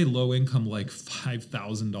when I say low income, like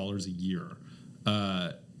 $5,000 a year,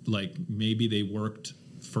 like maybe they worked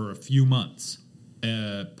for a few months,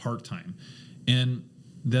 part-time. And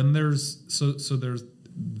then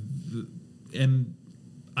and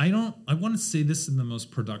I want to say this in the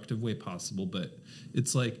most productive way possible, but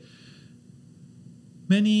it's like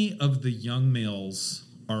many of the young males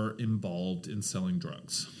are involved in selling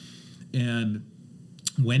drugs. And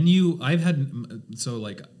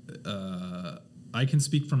I can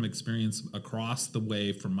speak from experience. Across the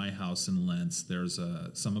way from my house in Lents, there's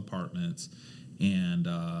some apartments, and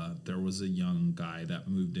there was a young guy that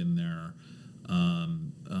moved in there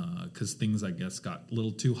because things, I guess, got a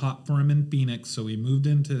little too hot for him in Phoenix. So he moved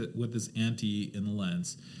with his auntie in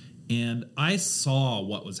Lents, and I saw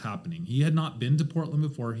what was happening. He had not been to Portland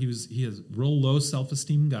before. He has real low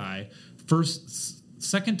self-esteem guy.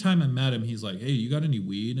 Second time I met him, he's like, "Hey, you got any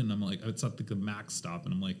weed?" And I'm like, "It's at the Max stop."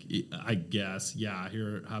 And I'm like, "I guess, yeah,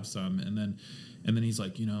 here, have some." And then he's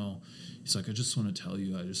like, I just want to tell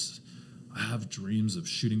you, I have dreams of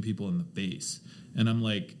shooting people in the face. And I'm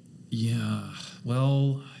like, yeah,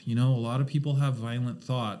 well, a lot of people have violent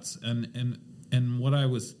thoughts. And what I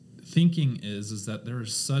was thinking is that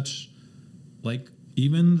there's such, like,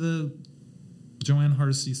 even the Joanne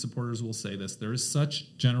Hardesty supporters will say this, there is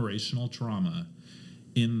such generational trauma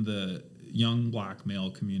in the young black male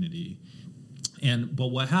community. But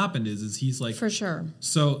what happened is he's like, for sure.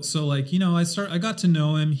 So like, I got to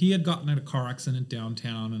know him. He had gotten in a car accident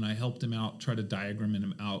downtown, and I helped him out, try to diagram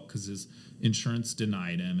him out because his insurance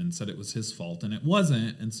denied him and said it was his fault, and it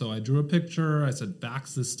wasn't. And so I drew a picture. I said,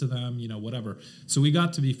 fax this to them, whatever. So we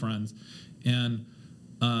got to be friends, and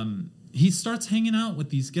he starts hanging out with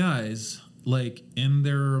these guys, like, and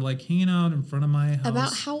they're like hanging out in front of my house.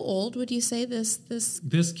 About how old would you say this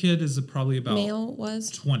kid is probably about male was?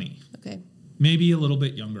 20. Okay. Maybe a little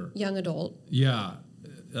bit younger. Young adult. Yeah.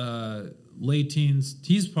 Late teens.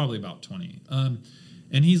 He's probably about 20.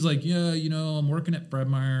 And he's like, yeah, I'm working at Fred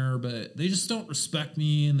Meyer, but they just don't respect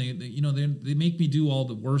me. And they make me do all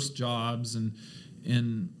the worst jobs. And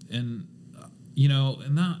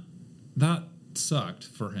that sucked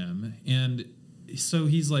for him. And so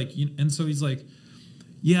he's like,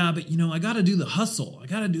 yeah, but I got to do the hustle.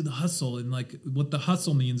 And like, what the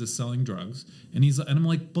hustle means is selling drugs. And I'm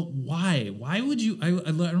like, but why? Why would you?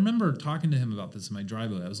 I remember talking to him about this in my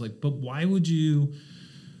driveway. I was like, but why would you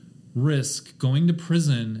risk going to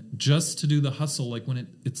prison just to do the hustle? Like, when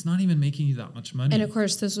it's not even making you that much money. And of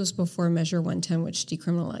course, this was before Measure 110, which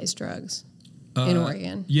decriminalized drugs in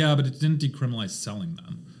Oregon. Yeah, but it didn't decriminalize selling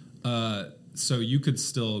them. So you could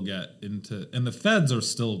still get into, and the feds are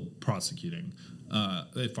still prosecuting.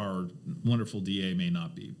 If our wonderful DA may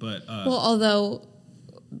not be, but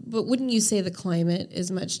but wouldn't you say the climate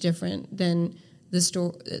is much different than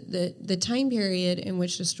the time period in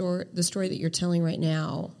which the story that you're telling right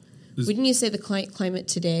now? Wouldn't you say the climate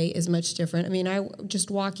today is much different? I mean, I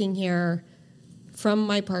just walking here from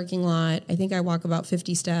my parking lot, I think I walk about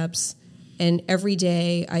 50 steps, and every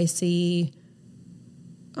day I see,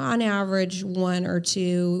 on average, 1 or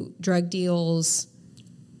 2 drug deals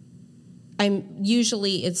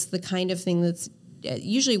it's the kind of thing that's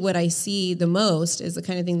usually what I see the most is the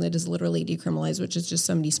kind of thing that is literally decriminalized, which is just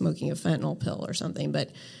somebody smoking a fentanyl pill or something.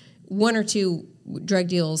 But one or two drug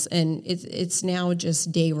deals, and it's now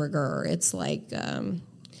just de rigueur. It's like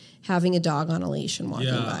having a dog on a leash and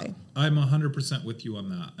walking by. I'm 100% with you on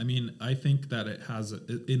that. I mean, I think that it has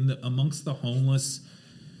amongst the homeless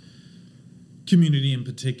community in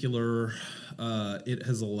particular, it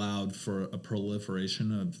has allowed for a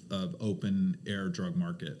proliferation of open air drug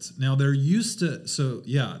markets. Now they're used to,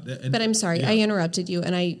 but I'm sorry, I interrupted you,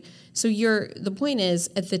 and the point is,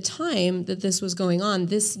 at the time that this was going on,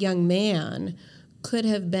 this young man could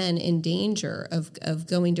have been in danger of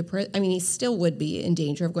going to prison. I mean, he still would be in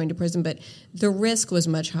danger of going to prison, but the risk was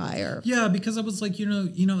much higher. Yeah, because I was like,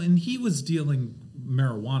 and he was dealing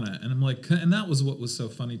marijuana, and I'm like, and that was what was so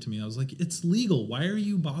funny to me. I was like, it's legal. Why are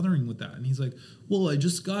you bothering with that? And he's like, well, I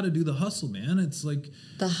just got to do the hustle, man. It's like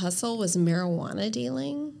the hustle was marijuana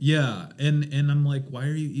dealing. Yeah, and I'm like, why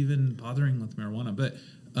are you even bothering with marijuana? But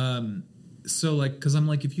so like, because I'm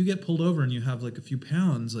like, if you get pulled over and you have like a few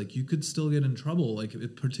pounds, like you could still get in trouble, like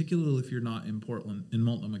particularly if you're not in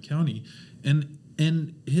Multnomah County,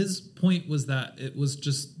 and his point was that it was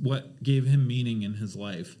just what gave him meaning in his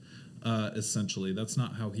life. Essentially, that's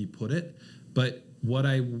not how he put it, but what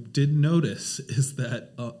I did notice is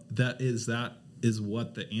that that is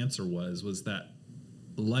what the answer was that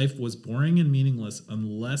life was boring and meaningless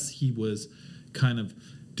unless he was kind of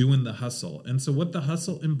doing the hustle. And so what the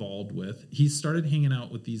hustle involved with, he started hanging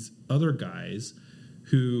out with these other guys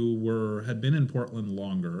who had been in Portland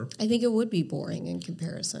longer. I think it would be boring in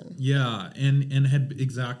comparison. Yeah, and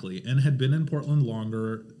had been in Portland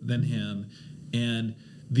longer than him, and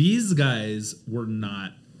these guys were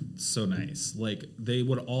not so nice. Like, they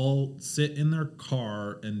would all sit in their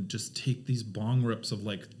car and just take these bong rips of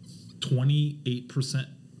like 28%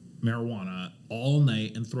 marijuana all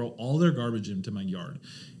night and throw all their garbage into my yard.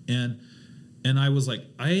 And I was like,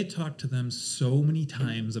 I talked to them so many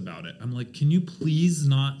times about it. I'm like, can you please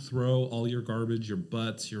not throw all your garbage, your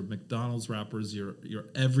butts, your McDonald's wrappers, your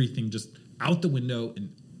everything just out the window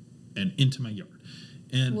and into my yard?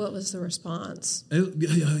 And what was the response?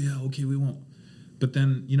 Yeah, okay, we won't. But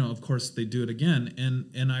then, of course, they do it again, and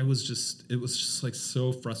it was just like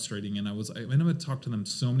so frustrating. And I ended up talking to them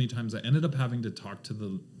so many times. I ended up having to talk to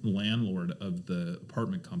the landlord of the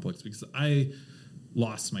apartment complex because I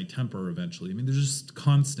lost my temper eventually. I mean, they're just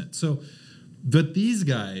constant. So, but these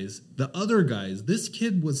guys, the other guys, this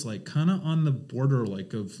kid was like kind of on the border,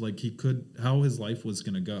 like of like how his life was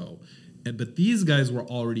gonna go. But these guys were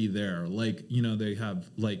already there. Like, they have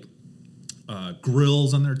like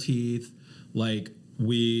grills on their teeth. Like,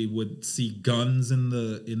 we would see guns in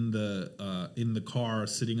the car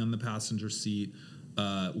sitting on the passenger seat.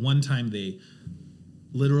 One time they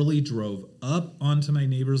literally drove up onto my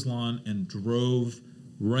neighbor's lawn and drove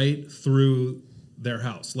right through their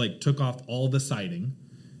house. Like, took off all the siding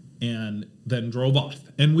and then drove off.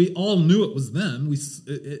 And we all knew it was them.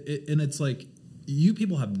 And it's like, you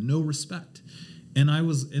people have no respect. And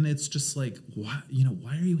it's just like, why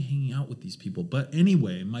are you hanging out with these people? But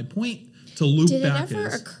anyway, my point to loop back is, did it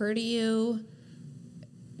ever occur to you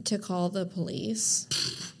to call the police?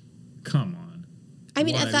 Come on. I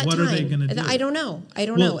mean, at that what time, are they going to do? I don't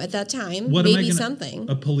know. At that time, maybe something.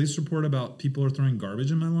 A police report about people are throwing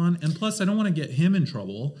garbage in my lawn, and plus, I don't want to get him in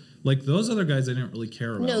trouble. Like, those other guys, I didn't really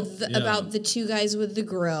care about. No, about the two guys with the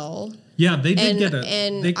grill. Yeah, they did get it.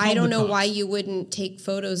 And I don't know why you wouldn't take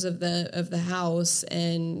photos of the house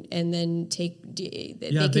and then they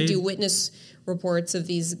could do witness reports of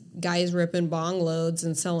these guys ripping bong loads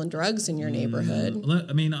and selling drugs in your neighborhood.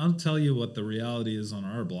 I mean, I'll tell you what the reality is on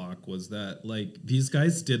our block was that, like, these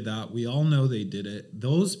guys did that. We all know they did it.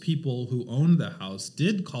 Those people who owned the house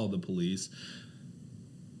did call the police.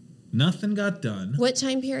 Nothing got done. What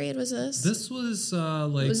time period was this? This was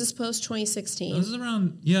was this post 2016? It was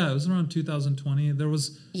around 2020. There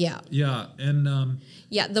was and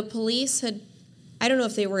the police had. I don't know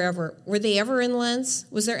if were they ever in Lents?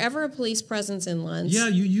 Was there ever a police presence in Lents? Yeah,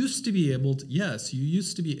 you used to be able to. Yes, you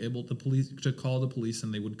used to be able to call the police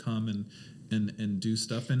and they would come and do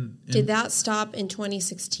stuff. And did that stop in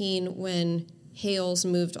 2016 when Hales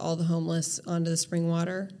moved all the homeless onto the spring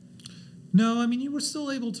water? No, I mean, you were still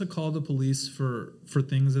able to call the police for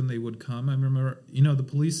things and they would come. I remember, the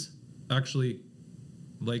police actually,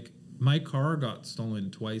 like, my car got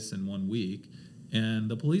stolen twice in 1 week and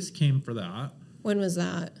the police came for that. When was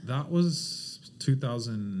that? That was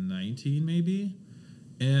 2019 maybe.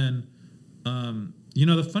 And,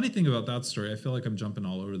 the funny thing about that story, I feel like I'm jumping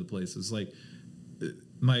all over the place, is like,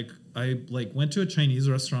 I went to a Chinese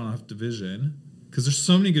restaurant off Division because there's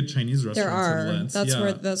so many good Chinese There restaurants in are.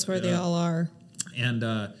 Lents. That's where they all are. And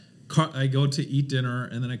I go to eat dinner,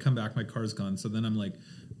 and then I come back, my car's gone. So then I'm like,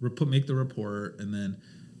 make the report, and then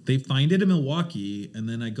they find it in Milwaukee, and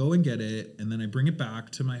then I go and get it, and then I bring it back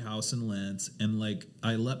to my house in Lents, and like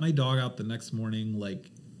I let my dog out the next morning, like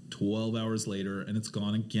 12 hours later, and it's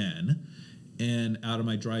gone again, and out of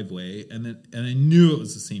my driveway, and I knew it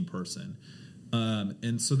was the same person.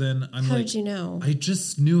 And so then I'm How like, did you know? I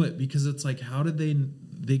just knew it, because it's like, how did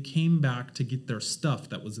they came back to get their stuff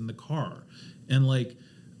that was in the car, and like,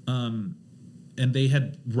 and they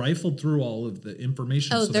had rifled through all of the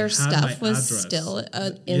information. Oh, so their they had stuff my was address. still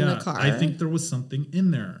in the car. I think there was something in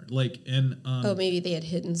there, like, and maybe they had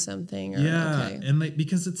hidden something. Or, okay. And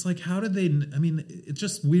because it's like, how did they? I mean, it's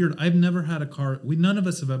just weird. I've never had a car. None of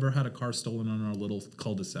us have ever had a car stolen on our little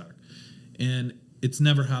cul-de-sac, and it's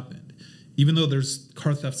never happened. Even though there's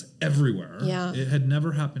car thefts everywhere, it had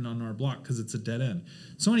never happened on our block because it's a dead end.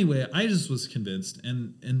 So anyway, I just was convinced,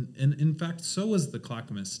 and in fact, so was the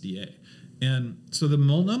Clackamas DA. And so the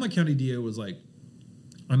Multnomah County DA was like,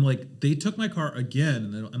 I'm like, they took my car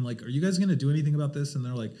again, and I'm like, are you guys going to do anything about this? And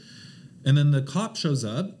they're like, and then the cop shows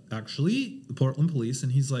up, actually, the Portland police,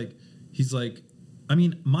 and he's like, I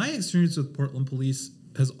mean, my experience with Portland police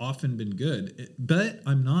has often been good, but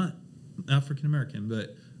I'm not African American,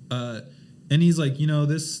 but and he's like,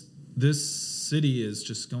 this city is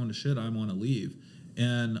just going to shit. I want to leave.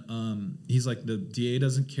 And he's like, the DA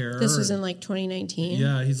doesn't care. This was in like 2019.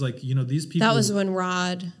 Yeah, he's like, these people. That was when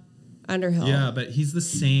Rod Underhill. Yeah, but he's the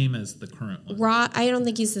same as the current one. Rod, I don't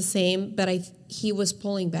think he's the same, but he was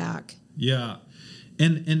pulling back. Yeah,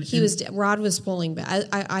 Rod was pulling back.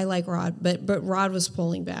 I like Rod, but Rod was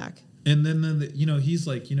pulling back. And then he's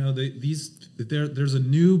like, there's a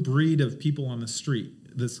new breed of people on the street.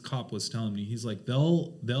 This cop was telling me, he's like,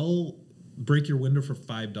 they'll break your window for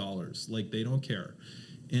 $5, like they don't care.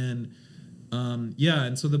 And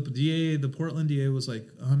and so the Portland DA was like,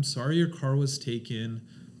 I'm sorry your car was taken,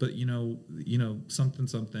 but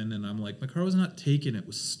something, and I'm like, my car was not taken, it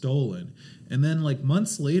was stolen. And then like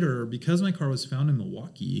months later, because my car was found in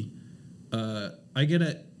Milwaukee, I get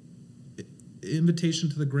an invitation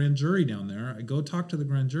to the grand jury down there. I go talk to the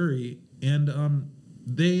grand jury, and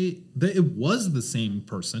it was the same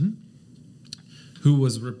person who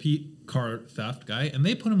was repeat car theft guy, and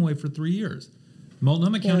they put him away for 3 years.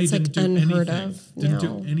 Multnomah County didn't do anything.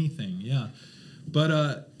 Do anything. Yeah.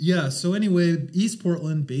 But so anyway, East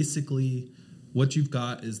Portland, basically what you've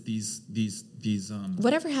got is these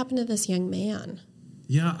whatever happened to this young man?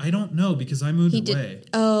 Yeah, I don't know, because I moved away.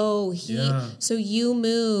 So you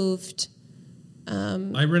moved.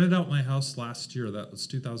 I rented out my house last year. That was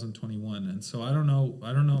 2021, and so I don't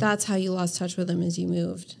know. That's how you lost touch with him, as you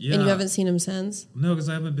moved. Yeah. And you haven't seen him since? No, because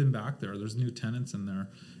I haven't been back there. There's new tenants in there,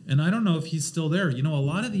 and I don't know if he's still there. A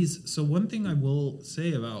lot of these. So one thing I will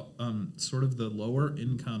say about sort of the lower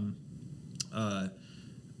income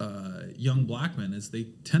young black men is they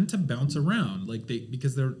tend to bounce around,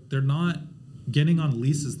 because they're not getting on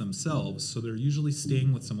leases themselves, so they're usually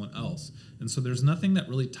staying with someone else. And so there's nothing that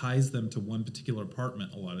really ties them to one particular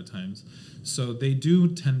apartment a lot of times. So they do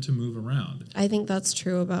tend to move around. I think that's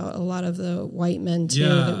true about a lot of the white men, too,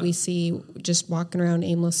 that we see just walking around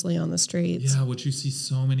aimlessly on the streets. Yeah, which you see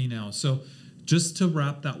so many now. So just to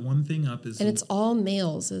wrap that one thing up is... And it's all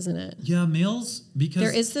males, isn't it? Yeah, males, because...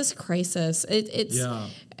 There is this crisis. It's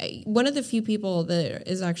one of the few people that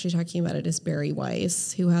is actually talking about it is Barry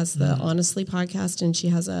Weiss, who has the Honestly podcast, and she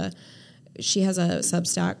has a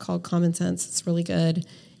Substack called Common Sense. It's really good.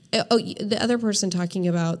 The other person talking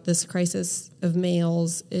about this crisis of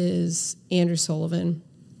males is Andrew Sullivan.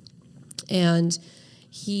 And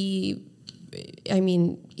he's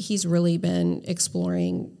really been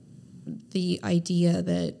exploring the idea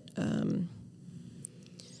that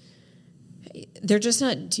they're just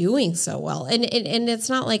not doing so well. And it's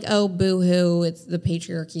not like, oh, boo-hoo, it's the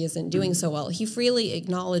patriarchy isn't doing so well. He freely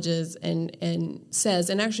acknowledges and says,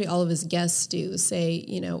 and actually all of his guests do say,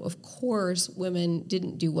 of course women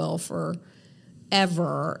didn't do well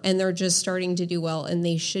forever, and they're just starting to do well, and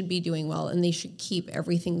they should be doing well, and they should keep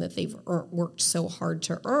everything that they've worked so hard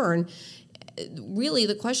to earn. Really,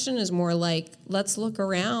 the question is more like, let's look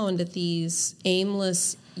around at these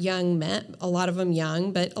aimless young men, a lot of them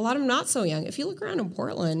young, but a lot of them not so young. If you look around in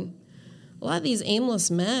Portland, a lot of these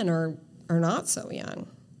aimless men are not so young.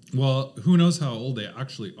 Well, who knows how old they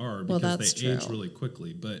actually are, because they true. Age really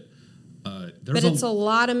quickly. But it's a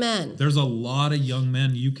lot of men. There's a lot of young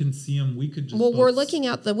men. You can see them. We could just... Well, we're looking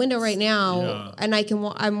out the window right now, and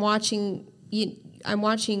I'm watching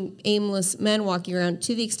aimless men walking around.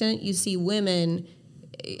 To the extent you see women,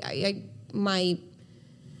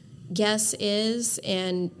 guess is,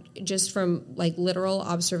 and just from like literal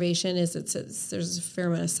observation, is there's a fair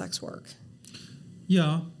amount of sex work.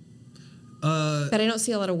 Yeah. But I don't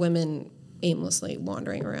see a lot of women aimlessly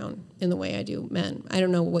wandering around in the way I do men. I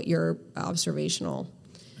don't know what your observational.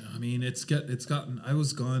 I mean, it's gotten. I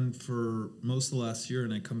was gone for most of the last year,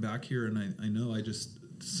 and I come back here, and I know I just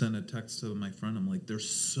sent a text to my friend. I'm like, there's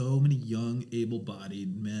so many young,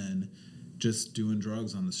 able-bodied men just doing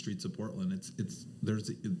drugs on the streets of Portland.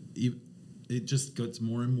 It just gets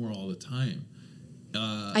more and more all the time.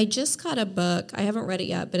 I just got a book. I haven't read it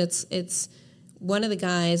yet, but it's one of the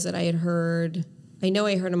guys that I had heard. I know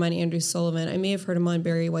I heard him on Andrew Sullivan. I may have heard him on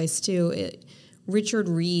Barry Weiss too. Richard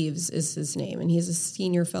Reeves is his name, and he's a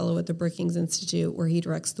senior fellow at the Brookings Institute, where he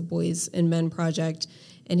directs the Boys and Men Project.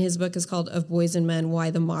 And his book is called Of Boys and Men, Why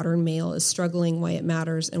the Modern Male is Struggling, Why It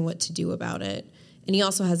Matters, and What to Do About It. And he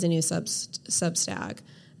also has a new Substack.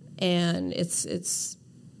 And it's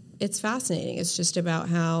fascinating. It's just about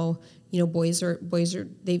how, boys are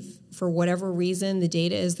they've, for whatever reason, the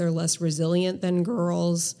data is they're less resilient than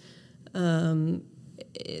girls.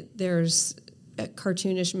 There's a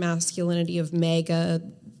cartoonish masculinity of MAGA.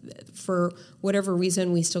 For whatever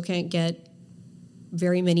reason, we still can't get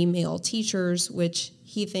very many male teachers, which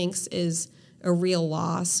he thinks is a real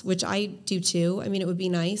loss, which I do too. I mean, it would be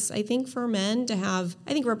nice, I think, for men to have,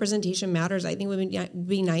 I think representation matters. I think it would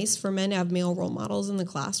be nice for men to have male role models in the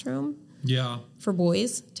classroom. Yeah. For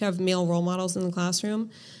boys to have male role models in the classroom.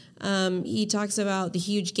 He talks about the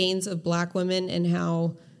huge gains of black women and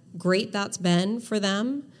how great that's been for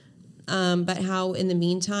them. But how in the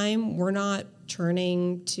meantime, we're not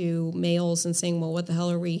turning to males and saying, well, what the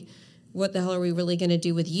hell are we really going to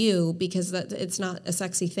do with you? Because it's not a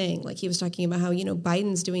sexy thing. Like he was talking about how,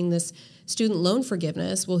 Biden's doing this student loan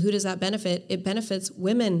forgiveness. Well, who does that benefit? It benefits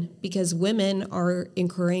women, because women are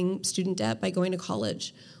incurring student debt by going to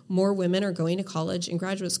college. More women are going to college and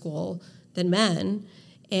graduate school than men.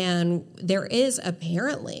 And there is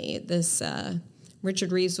apparently this,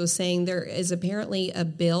 Richard Reeves was saying, there is apparently a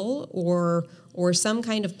bill or some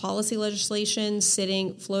kind of policy legislation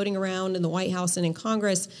floating around in the White House and in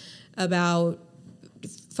Congress about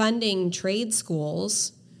funding trade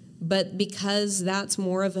schools, but because that's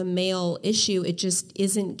more of a male issue, it just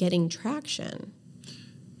isn't getting traction.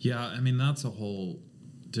 Yeah, I mean, that's a whole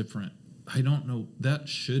different, I don't know, that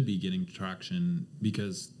should be getting traction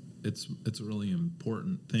because it's a really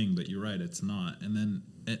important thing, but you're right, it's not. And then,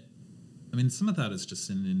 some of that is just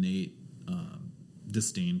an innate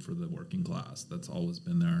disdain for the working class that's always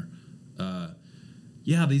been there. The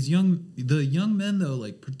young men though,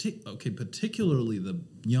 like particularly the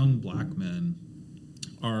young black men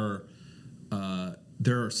are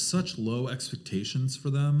there are such low expectations for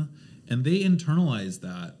them, and they internalize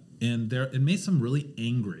that, and it makes them really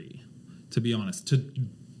angry, to be honest, to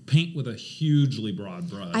paint with a hugely broad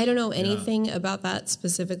brush. I don't know anything about that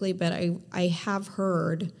specifically, but I have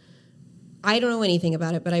heard, I don't know anything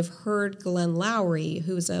about it, but I've heard Glenn Lowry,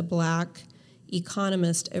 who's a black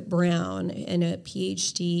economist at Brown and a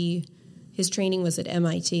PhD, his training was at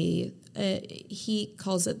MIT. He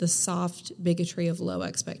calls it the soft bigotry of low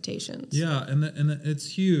expectations. Yeah, and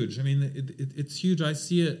it's huge. I mean, it's huge. I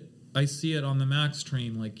see it on the Max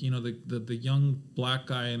train. Like, the young black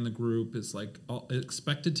guy in the group is like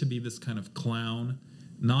expected to be this kind of clown,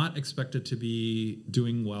 not expected to be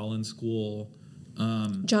doing well in school.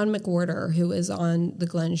 John McWhorter, who is on the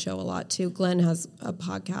Glenn show a lot too. Glenn has a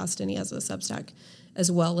podcast and he has a Substack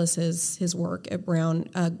as well as his work at Brown.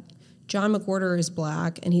 John McWhorter is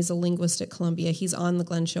black and he's a linguist at Columbia. He's on the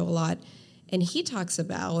Glenn show a lot, and he talks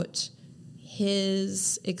about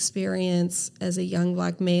his experience as a young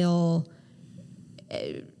black male,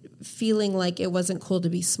 feeling like it wasn't cool to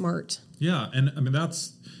be smart. Yeah, and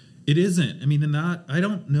it isn't. I mean, in that, I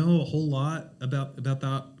don't know a whole lot about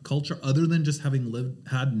that culture other than just having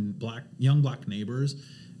had young black neighbors.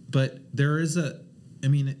 But there is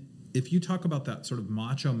if you talk about that sort of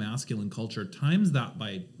macho masculine culture, times that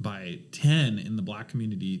by 10 in the black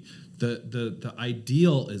community, the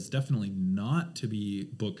ideal is definitely not to be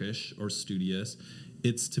bookish or studious.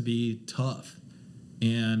 It's to be tough.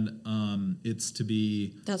 And it's to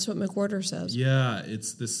be... That's what McWhorter says. Yeah,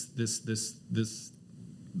 it's this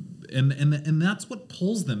and that's what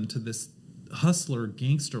pulls them to this hustler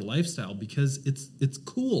gangster lifestyle, because it's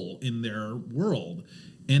cool in their world,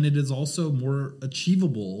 and it is also more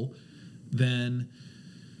achievable than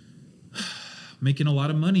making a lot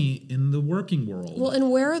of money in the working world. Well, and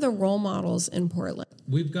where are the role models in Portland?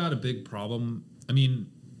 We've got a big problem. I mean,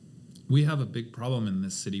 we have a big problem in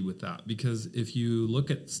this city with that, because if you look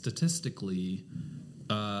at statistically,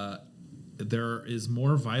 there is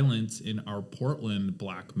more violence in our Portland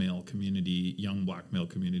black male community, young black male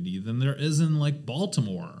community, than there is in like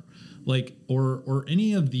Baltimore, like or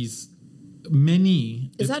any of these. Many.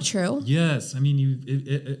 Is that true? Yes. I mean,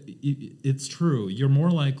 it's true. You're more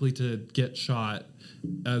likely to get shot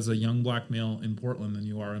as a young black male in Portland than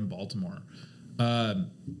you are in Baltimore.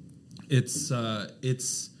 It's. I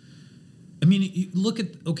mean, look at.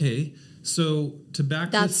 Okay, so to back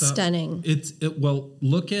that's this up, stunning. Well,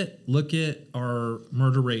 look at our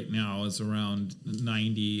murder rate now is around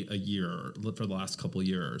 90 a year for the last couple of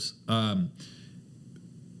years.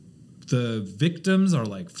 The victims are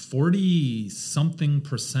like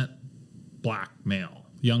 40-something% black male,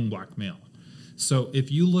 young black male. So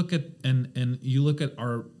if you look at and you look at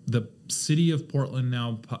the city of Portland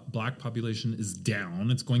now, black population is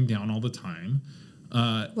down. It's going down all the time.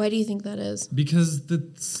 Why do you think that is? Because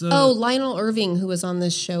that's Lionel Irving, who was on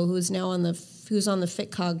this show, who's on the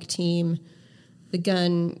FitCog team, the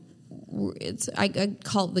gun. I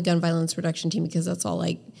call it the gun violence reduction team because that's all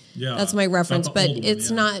like. Yeah, that's my reference, but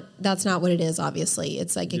it's not. That's not what it is. Obviously,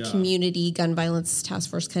 it's like a community gun violence task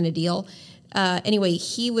force kind of deal. Anyway,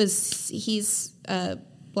 he's a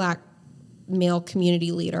black male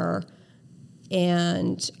community leader,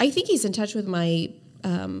 and I think he's in touch with my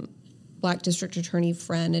black district attorney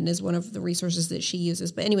friend, and is one of the resources that she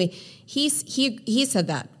uses. But anyway, he said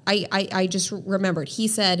that. I just remembered. He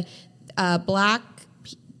said black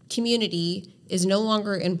community is no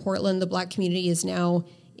longer in Portland. The black community is now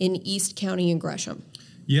in East County and Gresham.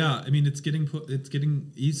 Yeah, I mean it's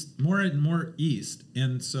getting east, more and more east,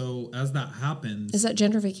 and so as that happens, is that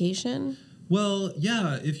gentrification? Well,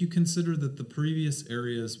 yeah, if you consider that the previous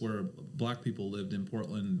areas where black people lived in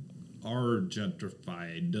Portland are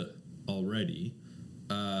gentrified already,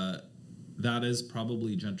 that is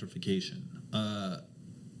probably gentrification.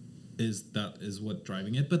 Is what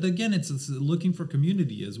driving it? But again, it's looking for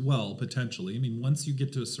community as well potentially. I mean, once you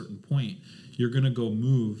get to a certain point, you're going to go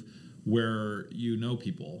move where you know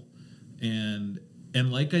people, and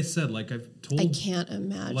like I said, like I've told, I can't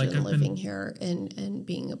imagine living here and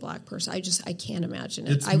being a black person. I can't imagine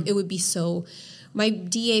it. It would be so. My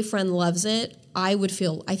DA friend loves it. I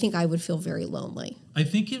think I would feel very lonely. I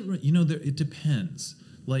think it depends.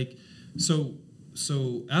 Like So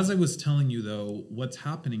as I was telling you, though, what's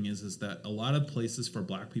happening is that a lot of places for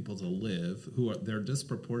black people to live, they're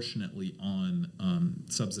disproportionately on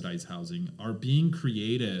subsidized housing, are being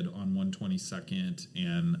created on 122nd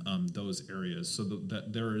and those areas. So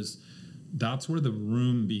that's where the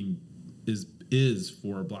room is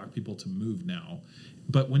for black people to move now.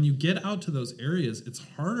 But when you get out to those areas, it's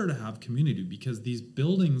harder to have community because these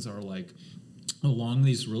buildings are like along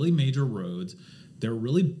these really major roads. They're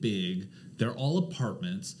really big. They're all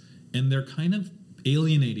apartments, and they're kind of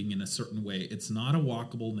alienating in a certain way. It's not a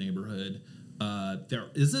walkable neighborhood. There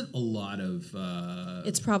isn't a lot of...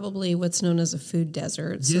 it's probably what's known as a food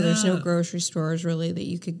desert. So there's no grocery stores really that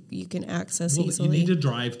you can access easily. You need to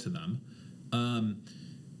drive to them, and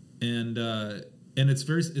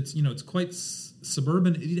it's quite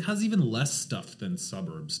suburban. It has even less stuff than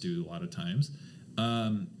suburbs do a lot of times.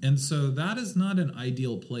 And so that is not an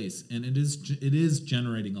ideal place, and it is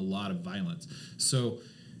generating a lot of violence. So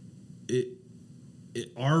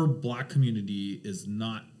our black community is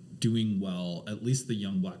not doing well, at least the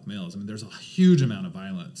young black males. I mean, there's a huge amount of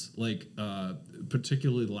violence, like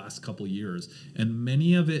particularly the last couple of years, and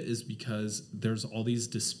many of it is because there's all these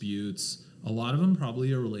disputes. A lot of them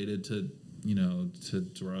probably are related to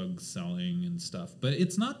drug selling and stuff, but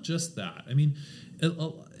it's not just that. I mean,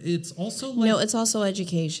 it's also it's also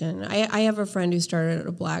education. I have a friend who started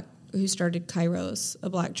Kairos, a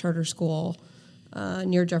black charter school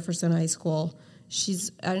near Jefferson High School.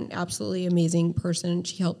 She's an absolutely amazing person.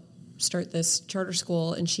 She helped start this charter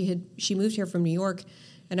school, and she moved here from New York.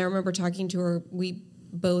 And I remember talking to her. We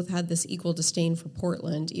both had this equal disdain for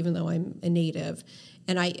Portland, even though I'm a native.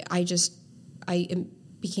 And I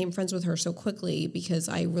became friends with her so quickly because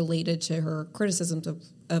I related to her criticisms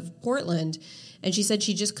of Portland. And she said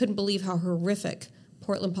she just couldn't believe how horrific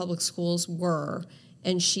Portland public schools were.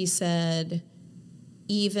 And she said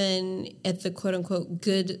even at the quote-unquote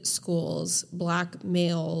good schools, black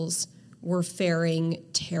males were faring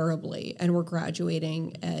terribly and were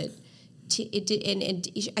graduating at... And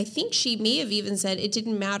I think she may have even said it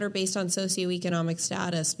didn't matter based on socioeconomic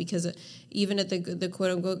status, because even at the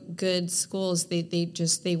quote unquote good schools,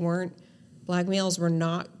 they weren't, black males were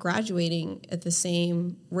not graduating at the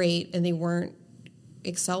same rate, and they weren't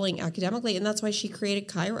excelling academically, and that's why she created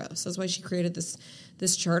Kairos. That's why she created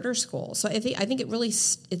this charter school. So I think it really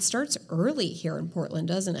starts early here in Portland,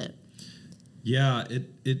 doesn't it? Yeah,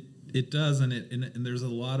 It does, and there's a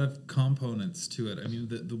lot of components to it. I mean,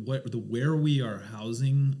 the where we are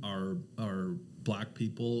housing our Black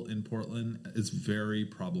people in Portland is very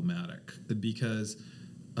problematic because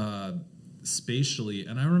spatially,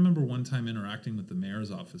 and I remember one time interacting with the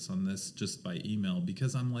mayor's office on this just by email,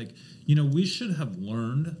 because I'm like, we should have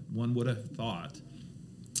learned, one would have thought,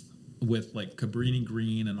 with like Cabrini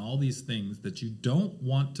Green and all these things, that you don't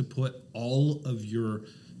want to put all of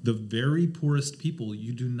the very poorest people,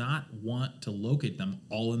 you do not want to locate them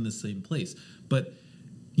all in the same place. But,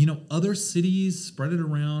 other cities spread it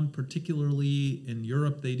around, particularly in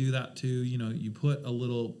Europe, they do that too. You put a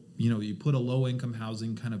little, you put a low income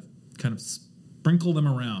housing kind of sprinkle them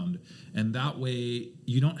around. And that way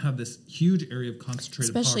you don't have this huge area of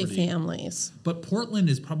concentrated especially poverty. Families. But Portland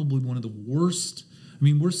is probably one of the worst. I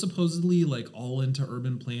mean, we're supposedly like all into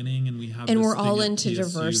urban planning, and we're all into PSU.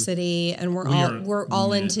 Diversity, and we're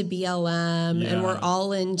all into BLM, and we're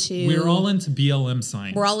all into BLM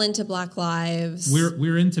signs. We're all into Black Lives.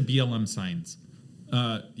 We're into BLM signs.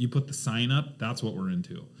 You put the sign up, that's what we're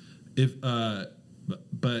into.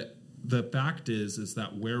 But the fact is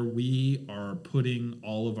that where we are putting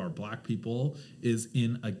all of our Black people is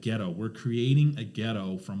in a ghetto. We're creating a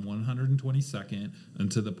ghetto from 122nd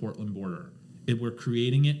into the Portland border. We're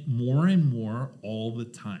creating it more and more all the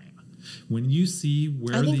time. When you see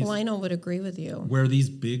where I think Lionel would agree with you. Where these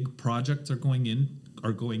big projects are going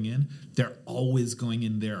in, they're always going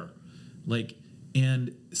in there. Like,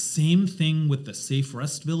 and same thing with the safe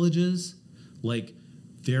rest villages. Like,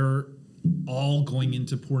 they're all going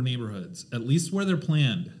into poor neighborhoods, at least where they're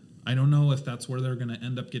planned. I don't know if that's where they're going to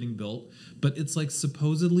end up getting built, but it's like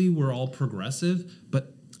supposedly we're all progressive,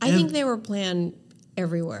 but I think they were planned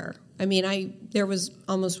everywhere. I mean, there was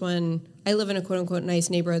almost one. I live in a quote unquote nice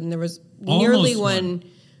neighborhood, and there was nearly one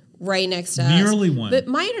right next to us. Nearly one. But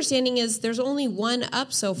my understanding is there's only one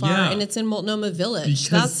up so far, and it's in Multnomah Village.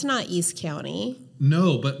 That's not East County.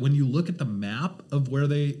 No, but when you look at the map of where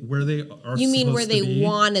they are, you mean where they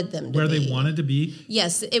wanted them to be? Where they wanted to be?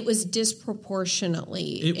 Yes, it was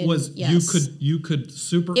disproportionately. It was. Yes. You could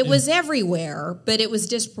super. It was everywhere, but it was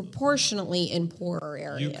disproportionately in poorer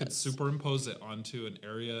areas. You could superimpose it onto an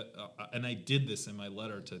area, and I did this in my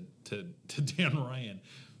letter to Dan Ryan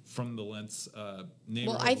from the Lents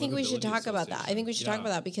neighborhood. Well, I think we should talk about that. I think we should talk about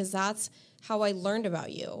that because that's how I learned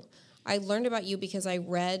about you. I learned about you because I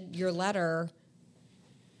read your letter.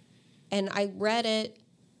 And I read it.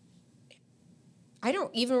 I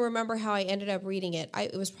don't even remember how I ended up reading it.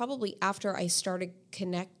 It was probably after I started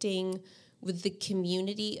connecting with the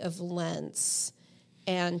community of Lents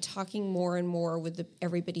and talking more and more with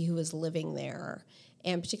everybody who was living there,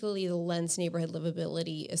 and particularly the Lents Neighborhood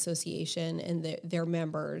Livability Association and their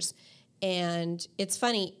members. And it's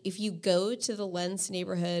funny, if you go to the Lents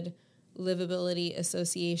Neighborhood Livability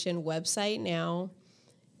Association website now,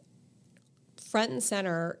 front and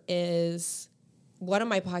center is one of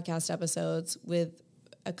my podcast episodes with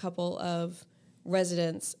a couple of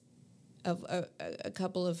residents of a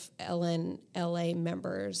couple of LA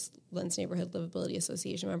members, Lents Neighborhood Livability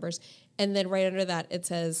Association members. And then right under that, it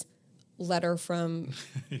says letter from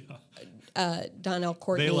Donnell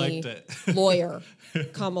Courtney, they liked it. lawyer,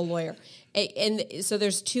 lawyer. And so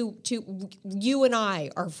there's two, you and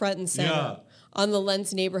I are front and center on the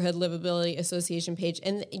Lents Neighborhood Livability Association page.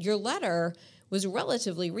 And your letter was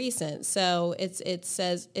relatively recent. So it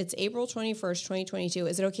says it's April 21st, 2022.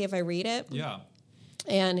 Is it okay if I read it? Yeah.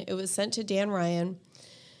 And it was sent to Dan Ryan.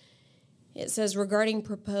 It says, regarding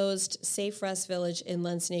proposed Safe Rest Village in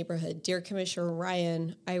Lents neighborhood, Dear Commissioner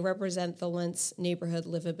Ryan, I represent the Lents Neighborhood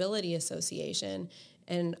Livability Association,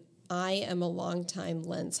 and I am a longtime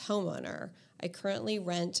Lents homeowner. I currently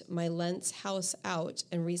rent my Lents house out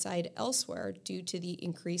and reside elsewhere due to the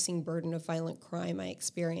increasing burden of violent crime I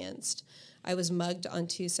experienced. I was mugged on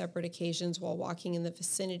 2 separate occasions while walking in the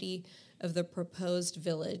vicinity of the proposed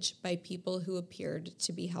village by people who appeared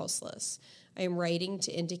to be houseless. I am writing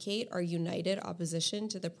to indicate our united opposition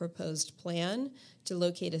to the proposed plan to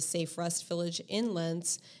locate a safe rest village in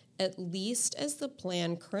Lents, at least as the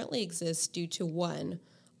plan currently exists due to 1,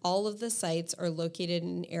 all of the sites are located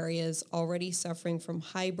in areas already suffering from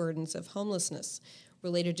high burdens of homelessness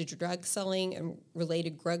related to drug selling and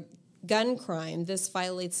related gun crime. This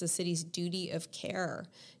violates the city's duty of care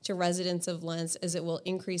to residents of Lents, as it will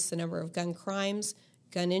increase the number of gun crimes,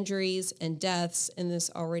 gun injuries, and deaths in this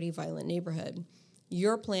already violent neighborhood.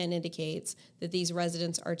 Your plan indicates that these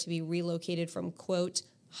residents are to be relocated from, quote,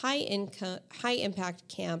 high impact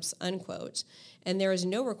camps, unquote. And there is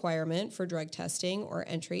no requirement for drug testing or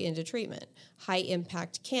entry into treatment. High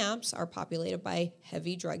impact camps are populated by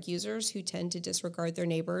heavy drug users who tend to disregard their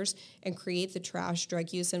neighbors and create the trash,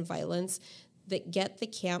 drug use, and violence that get the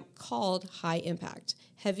camp called high impact.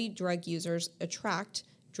 Heavy drug users attract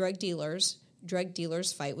drug dealers. Drug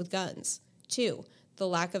dealers fight with guns. 2, the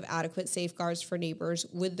lack of adequate safeguards for neighbors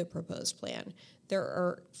with the proposed plan. There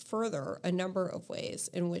are further a number of ways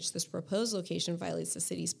in which this proposed location violates the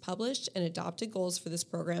city's published and adopted goals for this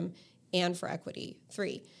program and for equity.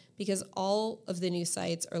 3, because all of the new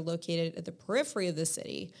sites are located at the periphery of the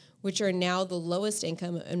city, which are now the lowest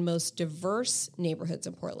income and most diverse neighborhoods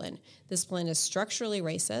in Portland. This plan is structurally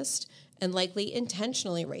racist and likely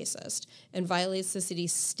intentionally racist and violates the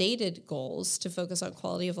city's stated goals to focus on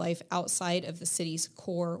quality of life outside of the city's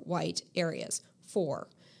core white areas. 4,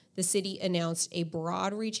 the city announced a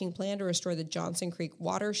broad-reaching plan to restore the Johnson Creek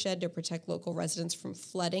watershed to protect local residents from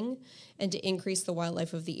flooding and to increase the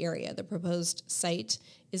wildlife of the area. The proposed site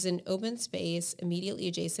is an open space immediately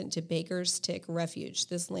adjacent to Baker's Tick Refuge.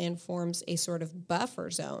 This land forms a sort of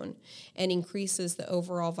buffer zone and increases the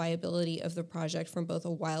overall viability of the project from both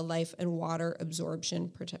a wildlife and water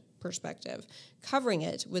absorption perspective. Covering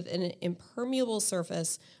it with an impermeable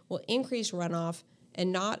surface will increase runoff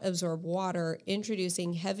and not absorb water.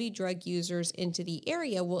 Introducing heavy drug users into the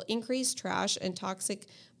area will increase trash and toxic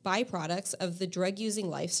byproducts of the drug-using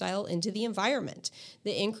lifestyle into the environment.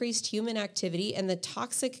 The increased human activity and the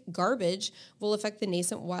toxic garbage will affect the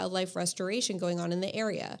nascent wildlife restoration going on in the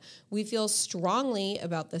area. We feel strongly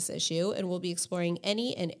about this issue and will be exploring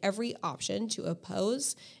any and every option to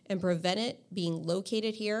oppose and prevent it being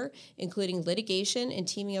located here, including litigation and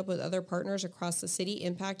teaming up with other partners across the city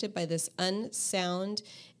impacted by this unsound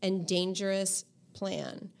and dangerous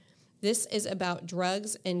plan. This is about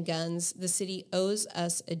drugs and guns. The city owes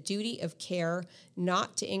us a duty of care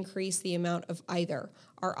not to increase the amount of either.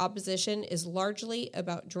 Our opposition is largely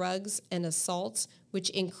about drugs and assaults, which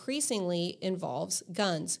increasingly involves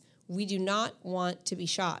guns. We do not want to be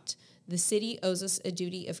shot. The city owes us a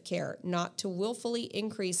duty of care not to willfully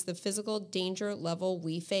increase the physical danger level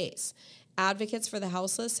we face. Advocates for the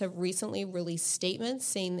houseless have recently released statements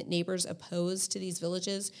saying that neighbors opposed to these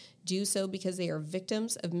villages do so because they are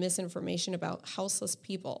victims of misinformation about houseless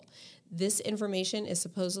people. This information is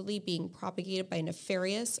supposedly being propagated by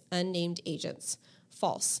nefarious, unnamed agents.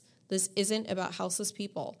 False. This isn't about houseless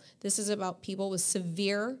people. This is about people with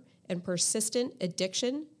severe and persistent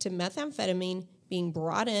addiction to methamphetamine being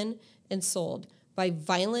brought in and sold by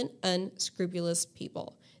violent, unscrupulous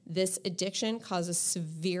people. This addiction causes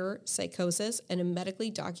severe psychosis and a medically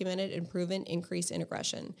documented and proven increase in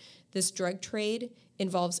aggression. This drug trade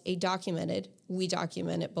involves a documented, we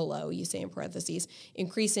document it below, you say in parentheses,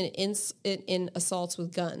 increase in assaults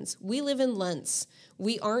with guns. We live in Lents.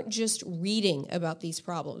 We aren't just reading about these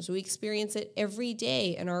problems. We experience it every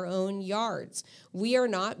day in our own yards. We are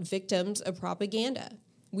not victims of propaganda.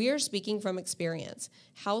 We are speaking from experience.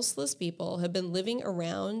 Houseless people have been living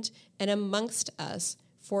around and amongst us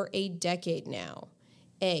for a decade now.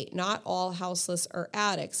 Not all houseless are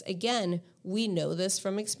addicts. Again, we know this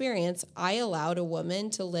from experience. I allowed a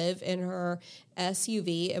woman to live in her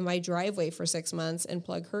SUV in my driveway for 6 months and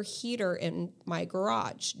plug her heater in my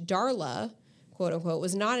garage. Darla, quote unquote,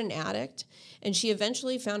 was not an addict, and she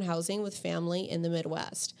eventually found housing with family in the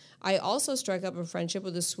Midwest. I also struck up a friendship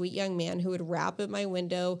with a sweet young man who would rap at my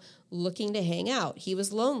window looking to hang out. He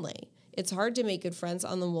was lonely. It's hard to make good friends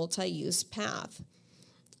on the multi-use path.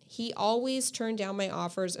 He always turned down my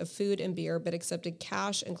offers of food and beer, but accepted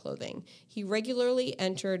cash and clothing. He regularly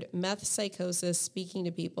entered meth psychosis, speaking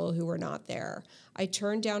to people who were not there. I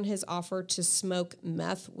turned down his offer to smoke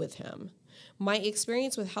meth with him. My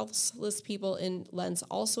experience with houseless people in Lents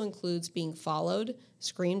also includes being followed,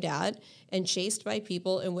 screamed at, and chased by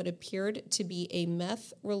people in what appeared to be a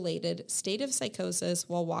meth-related state of psychosis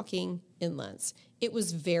while walking in Lents. It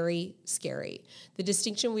was very scary. The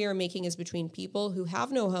distinction we are making is between people who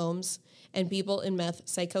have no homes and people in meth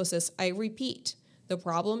psychosis. I repeat, the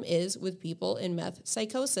problem is with people in meth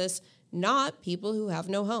psychosis, not people who have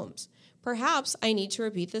no homes. Perhaps I need to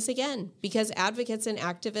repeat this again because advocates and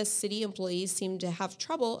activist city employees seem to have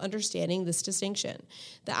trouble understanding this distinction.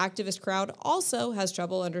 The activist crowd also has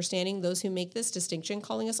trouble understanding those who make this distinction,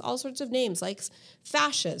 calling us all sorts of names like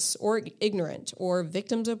fascists or ignorant or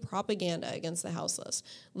victims of propaganda against the houseless.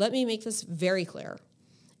 Let me make this very clear.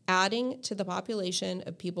 Adding to the population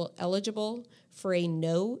of people eligible for a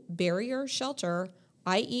no-barrier shelter,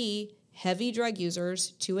 i.e., heavy drug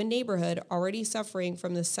users to a neighborhood already suffering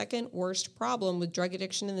from the second worst problem with drug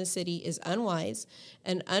addiction in the city is unwise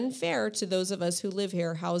and unfair to those of us who live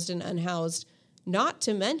here, housed and unhoused. Not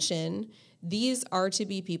to mention, these are to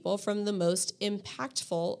be people from the most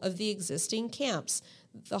impactful of the existing camps,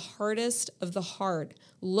 the hardest of the hard.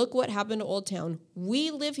 Look what happened to Old Town.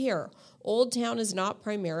 We live here. Old Town is not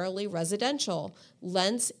primarily residential.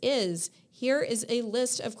 Lents is. Here is a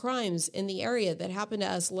list of crimes in the area that happened to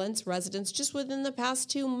us Lents residents just within the past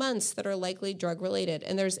 2 months that are likely drug-related.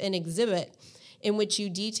 And there's an exhibit in which you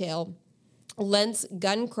detail Lents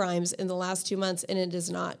gun crimes in the last 2 months, and it is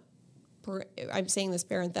not, I'm saying this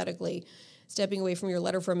parenthetically, stepping away from your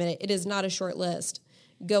letter for a minute, it is not a short list.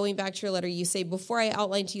 Going back to your letter, you say, before I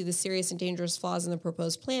outline to you the serious and dangerous flaws in the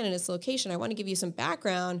proposed plan and its location, I want to give you some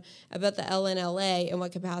background about the LNLA and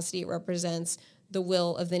what capacity it represents the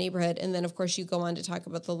will of the neighborhood. And then, of course, you go on to talk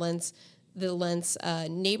about the Lents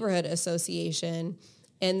Neighborhood Association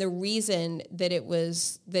and the reason that it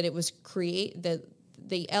was created, that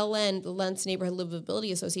the Lents Neighborhood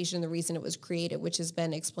Livability Association, the reason it was created, which has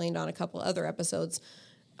been explained on a couple other episodes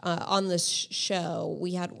on this show.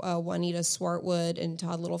 We had Juanita Swartwood and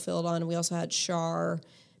Todd Littlefield on, and we also had Shar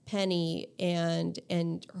Penny and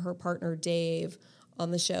her partner Dave on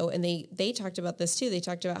the show, and they talked about this too. They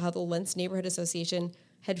talked about how the Lents Neighborhood Association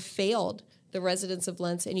had failed the residents of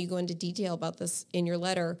Lents, and you go into detail about this in your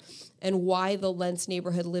letter, and why the Lents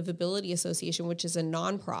Neighborhood Livability Association, which is a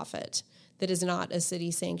nonprofit that is not a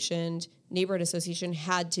city-sanctioned neighborhood association,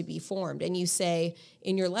 had to be formed. And you say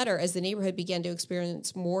in your letter, as the neighborhood began to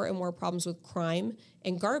experience more and more problems with crime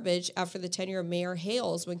and garbage after the tenure of Mayor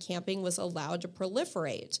Hales, when camping was allowed to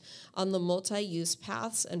proliferate on the multi-use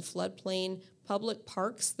paths and floodplain public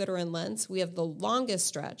parks that are in Lents, we have the longest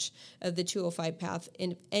stretch of the 205 path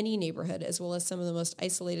in any neighborhood, as well as some of the most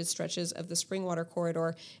isolated stretches of the Springwater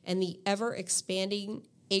Corridor and the ever-expanding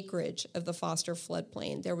acreage of the Foster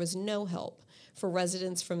floodplain. There was no help for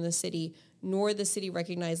residents from the city, nor the city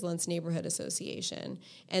recognized Lents Neighborhood Association.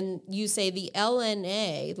 And you say the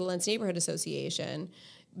LNA, the Lents Neighborhood Association,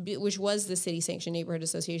 which was the city-sanctioned neighborhood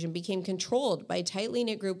association, became controlled by a tightly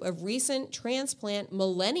knit group of recent transplant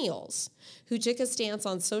millennials who took a stance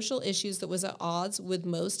on social issues that was at odds with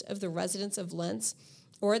most of the residents of Lents,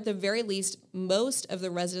 or at the very least, most of the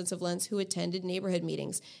residents of Lents who attended neighborhood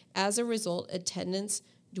meetings. As a result, attendance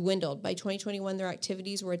dwindled. By 2021, their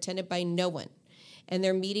activities were attended by no one, and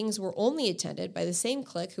their meetings were only attended by the same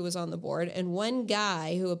clique who was on the board and one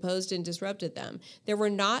guy who opposed and disrupted them. There were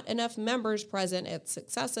not enough members present at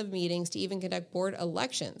successive meetings to even conduct board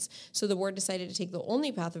elections, so the board decided to take the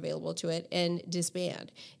only path available to it and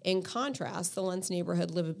disband. In contrast, the Lents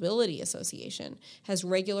Neighborhood Livability Association has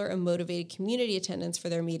regular and motivated community attendance for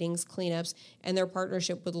their meetings, cleanups, and their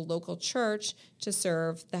partnership with a local church to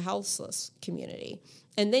serve the houseless community.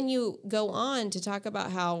 And then you go on to talk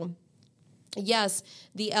about how, yes,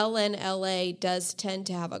 the LNLA does tend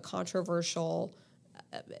to have a controversial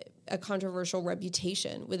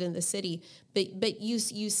reputation within the city, but you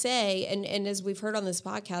say, and as we've heard on this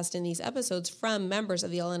podcast in these episodes from members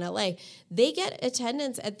of the LNLA, they get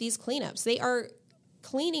attendance at these cleanups. They are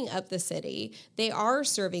cleaning up the city. They are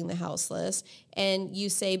serving the houseless. And you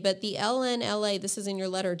say, but the LNLA, this is in your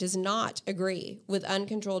letter, does not agree with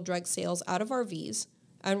uncontrolled drug sales out of RVs,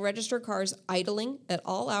 unregistered cars idling at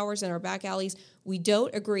all hours in our back alleys. We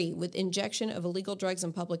don't agree with injection of illegal drugs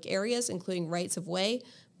in public areas, including rights of way,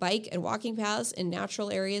 bike and walking paths in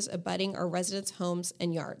natural areas abutting our residents' homes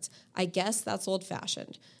and yards. I guess that's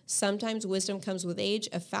old-fashioned. Sometimes wisdom comes with age,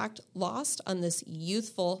 a fact lost on this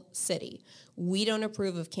youthful city. We don't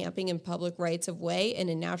approve of camping in public rights of way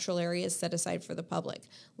and in natural areas set aside for the public.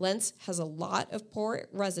 Lents has a lot of poor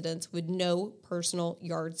residents with no personal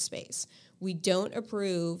yard space. We don't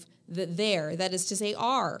approve that is to say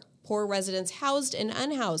our poor residents, housed and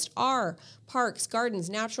unhoused, our parks, gardens,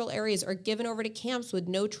 natural areas are given over to camps with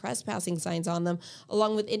no trespassing signs on them,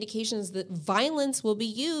 along with indications that violence will be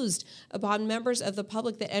used upon members of the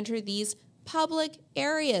public that enter these public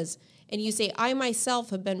areas. And you say, I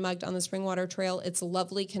myself have been mugged on the Springwater Trail. It's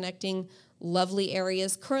lovely, connecting lovely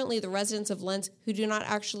areas. Currently, the residents of Lents who do not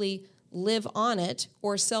actually live on it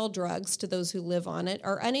or sell drugs to those who live on it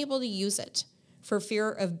are unable to use it for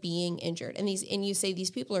fear of being injured. And you say these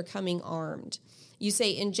people are coming armed. You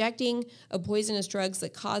say injecting of poisonous drugs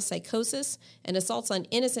that cause psychosis and assaults on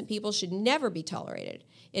innocent people should never be tolerated.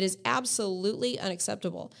 It is absolutely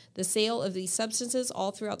unacceptable. The sale of these substances all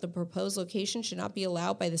throughout the proposed location should not be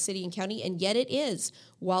allowed by the city and county, and yet it is.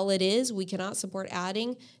 While it is, we cannot support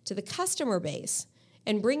adding to the customer base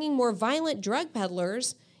and bringing more violent drug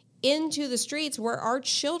peddlers into the streets where our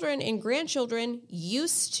children and grandchildren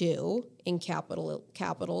used to, in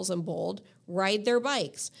capitals and bold, ride their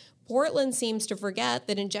bikes. Portland seems to forget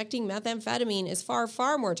that injecting methamphetamine is far,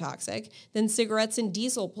 far more toxic than cigarettes and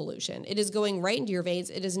diesel pollution. It is going right into your veins.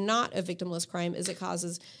 It is not a victimless crime as it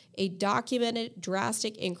causes a documented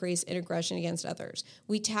drastic increase in aggression against others.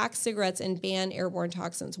 We tax cigarettes and ban airborne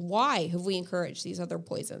toxins. Why have we encouraged these other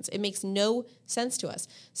poisons? It makes no sense to us.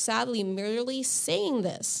 Sadly, merely saying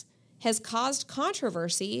this has caused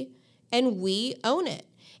controversy, and we own it.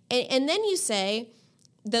 And then you say,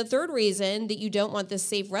 the third reason that you don't want this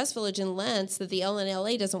safe rest village in Lents, that the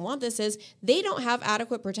LNLA doesn't want this, is they don't have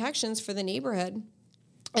adequate protections for the neighborhood.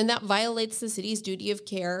 And that violates the city's duty of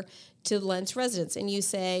care to Lents residents. And you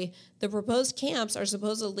say the proposed camps are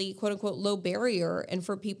supposedly, quote unquote, low barrier and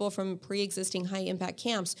for people from pre-existing high impact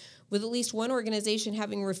camps, with at least one organization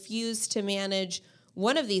having refused to manage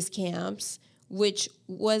one of these camps, which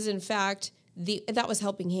was in fact, that was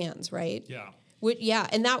Helping Hands, right? Yeah.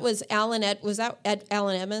 And that was Alan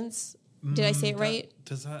Emmons? Did I say it right?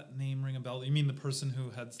 Does that name ring a bell? You mean the person who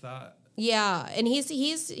heads that? Yeah, and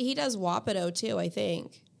he does Wapato too, I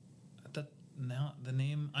think. The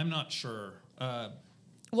name, I'm not sure.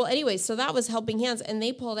 Well, anyway, so that was Helping Hands, and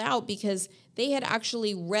they pulled out because they had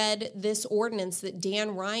actually read this ordinance that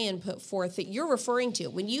Dan Ryan put forth that you're referring to.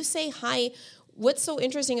 When you say what's so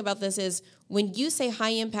interesting about this is when you say high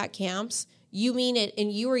impact camps, you mean it,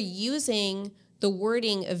 and you are using the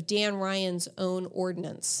wording of Dan Ryan's own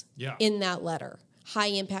ordinance in that letter. High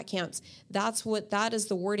impact camps. That is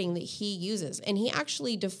the wording that he uses. And he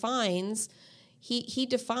actually defines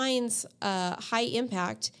high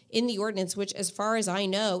impact in the ordinance, which as far as I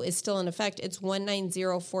know is still in effect. It's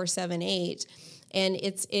 190478. And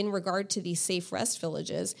it's in regard to these safe rest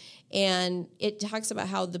villages. And it talks about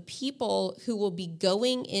how the people who will be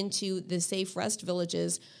going into the safe rest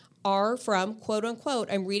villages are from, quote unquote,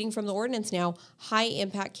 I'm reading from the ordinance now, high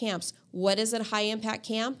impact camps. What is a high impact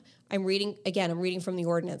camp? I'm reading from the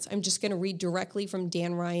ordinance. I'm just going to read directly from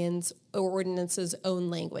Dan Ryan's ordinance's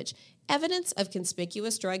own language. Evidence of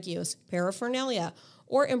conspicuous drug use, paraphernalia,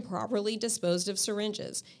 or improperly disposed of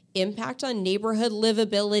syringes. Impact on neighborhood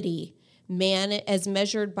livability, as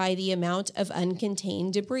measured by the amount of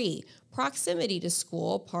uncontained debris. Proximity to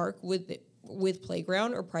school, park with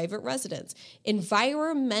playground or private residence.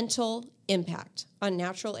 Environmental impact on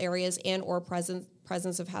natural areas and or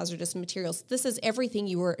presence of hazardous materials. This is everything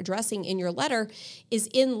you were addressing in your letter is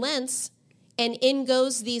in Lents, and in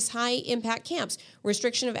goes these high impact camps.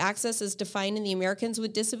 Restriction of access is defined in the Americans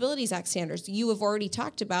with Disabilities Act standards. You have already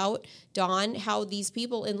talked about, Dawn, how these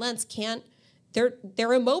people in Lents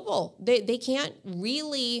they're immobile. They can't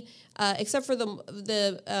really, except for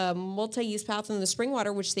the multi-use path in the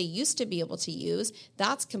Springwater, which they used to be able to use.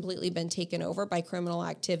 That's completely been taken over by criminal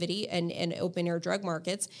activity and open air drug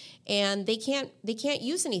markets, and they can't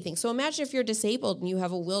use anything. So imagine if you're disabled and you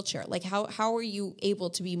have a wheelchair. Like how are you able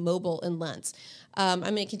to be mobile in Lents? I'm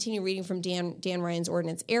going to continue reading from Dan Ryan's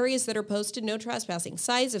ordinance. Areas that are posted no trespassing.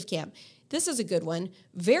 Size of camp. This is a good one.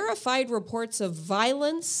 Verified reports of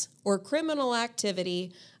violence or criminal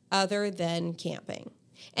activity other than camping.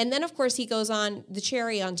 And then, of course, he goes on, the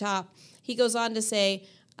cherry on top, he goes on to say,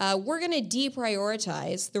 we're going to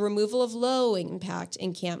deprioritize the removal of low-impact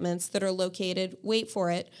encampments that are located, wait for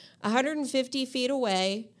it, 150 feet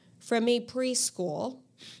away from a preschool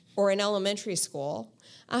or an elementary school,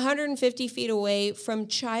 150 feet away from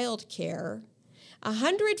childcare,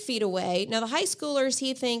 100 feet away. Now, the high schoolers,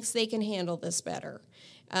 he thinks they can handle this better.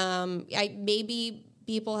 Maybe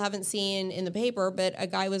people haven't seen in the paper, but a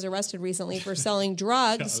guy was arrested recently for selling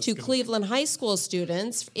drugs to Cleveland high school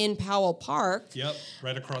students in Powell Park. Yep,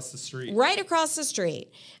 right across the street. Right across the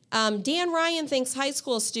street. Dan Ryan thinks high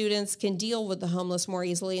school students can deal with the homeless more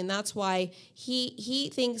easily, and that's why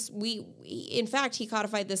he thinks in fact, he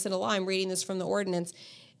codified this in a law. I'm reading this from the ordinance.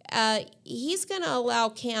 He's going to allow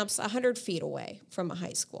camps 100 feet away from a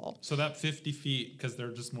high school. So that 50 feet, because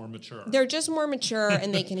they're just more mature. They're just more mature,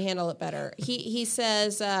 and they can handle it better. He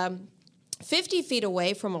says 50 feet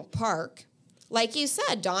away from a park. Like you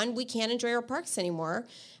said, Dawn, we can't enjoy our parks anymore.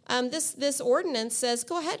 This ordinance says,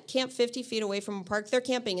 go ahead, camp 50 feet away from a park. They're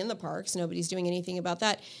camping in the parks. Nobody's doing anything about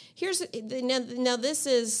that. Now this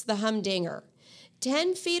is the humdinger.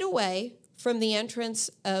 10 feet away from the entrance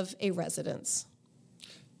of a residence.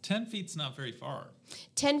 10 feet's not very far.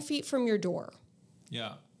 10 feet from your door.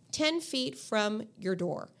 Yeah. 10 feet from your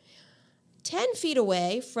door. 10 feet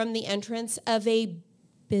away from the entrance of a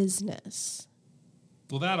business.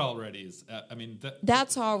 Well, that already is.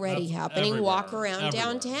 That's already happening. Everywhere, Walk around everywhere.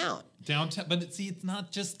 downtown. Downtown, but it's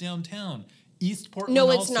not just downtown. East Portland. No,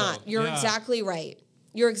 it's also. not. You're exactly right.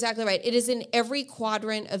 You're exactly right. It is in every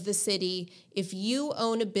quadrant of the city. If you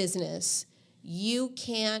own a business, you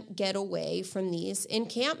can't get away from these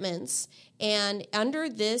encampments. And under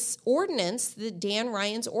this ordinance, the Dan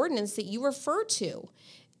Ryan's ordinance that you refer to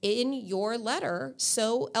in your letter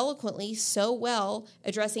so eloquently, so well,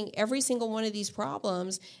 addressing every single one of these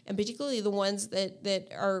problems, and particularly the ones that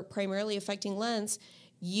are primarily affecting Lents,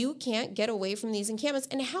 you can't get away from these encampments.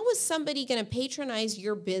 And how is somebody going to patronize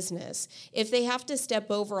your business if they have to step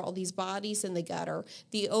over all these bodies in the gutter,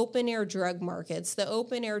 the open-air drug markets, the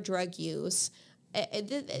open-air drug use?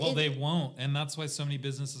 Well, they won't, and that's why so many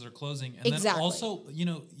businesses are closing. And exactly. then also,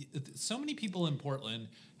 so many people in Portland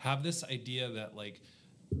have this idea that, like,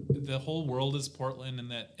 the whole world is Portland,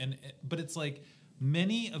 but it's like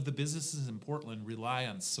many of the businesses in Portland rely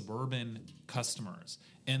on suburban customers,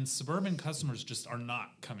 and suburban customers just are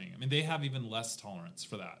not coming. I mean, they have even less tolerance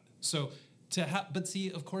for that. So but see,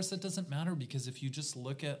 of course, that doesn't matter, because if you just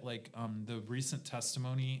look at like the recent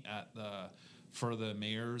testimony for the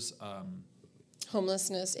mayor's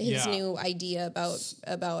homelessness, his new idea about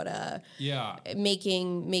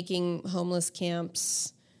making homeless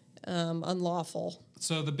camps unlawful.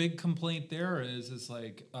 So the big complaint there is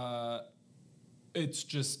like it's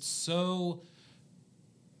just so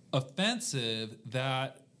offensive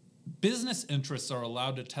that business interests are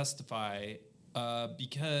allowed to testify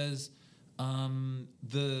because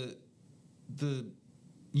they're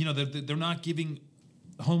not giving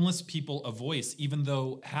homeless people a voice, even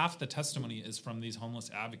though half the testimony is from these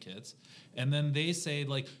homeless advocates. And then they say,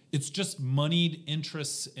 like, it's just moneyed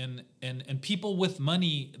interests and people with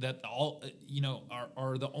money that all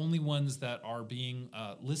are the only ones that are being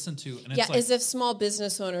listened to. And it's as if small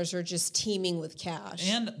business owners are just teeming with cash.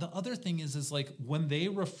 And the other thing is like when they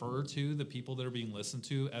refer to the people that are being listened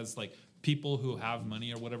to as like people who have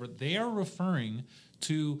money or whatever, they are referring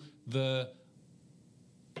to the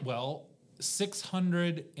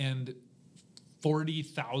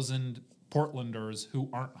 640,000 Portlanders who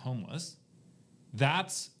aren't homeless.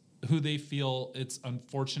 That's who they feel it's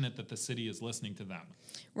unfortunate that the city is listening to them.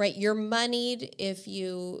 Right. You're moneyed if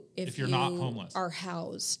you're not homeless, are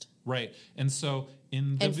housed. Right. And so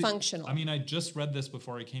functional. I mean, I just read this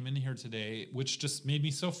before I came in here today, which just made me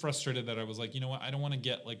so frustrated that I was like, you know what? I don't want to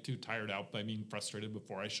get like too tired out by being frustrated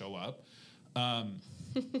before I show up.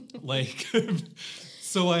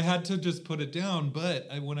 So I had to just put it down. But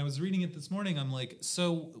when I was reading it this morning, I'm like,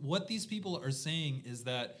 so what these people are saying is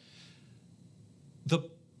that the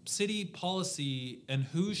city policy and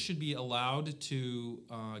who should be allowed to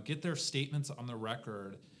get their statements on the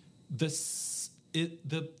record, that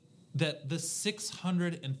the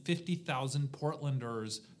 650,000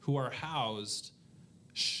 Portlanders who are housed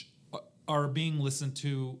are being listened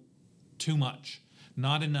to too much,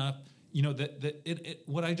 not enough.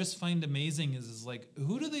 What I just find amazing is like,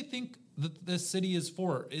 who do they think that the city is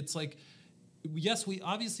for? It's like, yes, we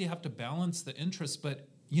obviously have to balance the interests, but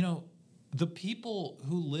the people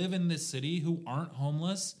who live in this city who aren't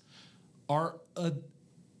homeless are a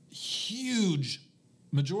huge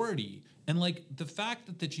majority. And like the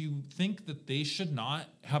fact that you think that they should not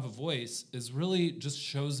have a voice is really just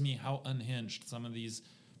shows me how unhinged some of these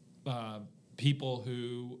people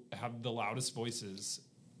who have the loudest voices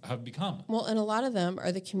have become. Well, and a lot of them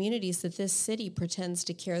are the communities that this city pretends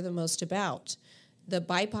to care the most about. The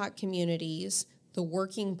BIPOC communities, the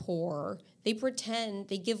working poor, they pretend,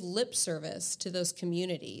 they give lip service to those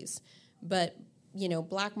communities. But,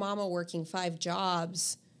 Black mama working 5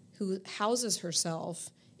 jobs who houses herself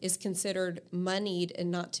is considered moneyed and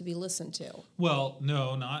not to be listened to. Well,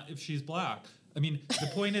 no, not if she's Black. I mean, the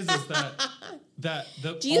point is that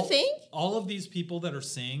do you think all of these people that are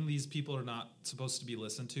saying these people are not supposed to be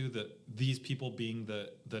listened to, that these people being the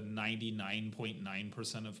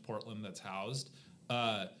 99.9% of Portland that's housed,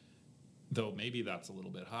 though maybe that's a little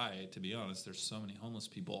bit high, to be honest. There's so many homeless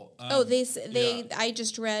people. I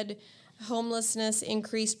just read homelessness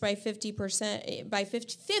increased by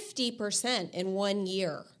 50% in 1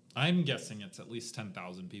 year. I'm guessing it's at least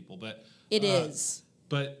 10,000 people, but it is.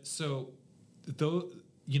 But so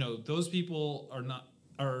those people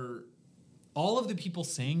are all of the people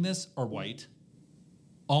saying this are white,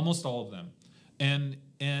 almost all of them, and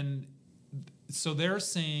so they're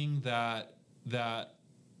saying that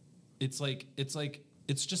it's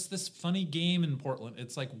just this funny game in Portland.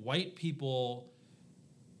 It's like white people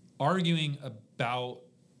arguing about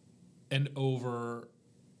and over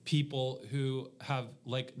people who have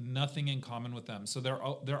like nothing in common with them. So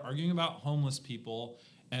they're arguing about homeless people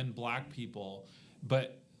and Black people,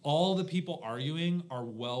 but all the people arguing are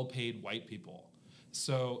well-paid white people.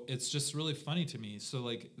 So it's just really funny to me. So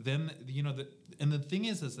like then and the thing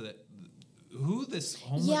is that who this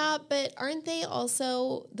homeless... Yeah, but aren't they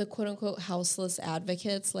also the quote-unquote houseless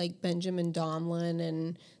advocates like Benjamin Donlin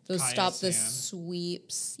and those Kaya Stop the Sand.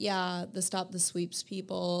 Sweeps? Yeah, the Stop the Sweeps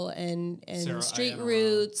people and Sarah Street Iannarone.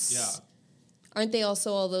 Roots. Yeah. Aren't they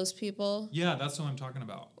also all those people? Yeah, that's what I'm talking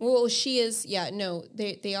about. Well, she is. Yeah, no,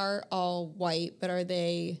 they are all white, but are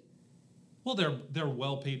they? Well, they're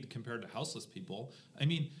well paid compared to houseless people. I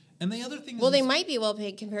mean, and the other thing is... Well, they might be well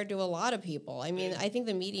paid compared to a lot of people. I mean, I think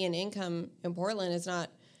the median income in Portland is not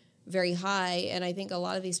very high, and I think a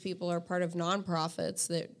lot of these people are part of nonprofits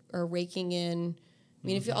that are raking in. I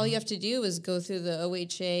mean, if all you have to do is go through the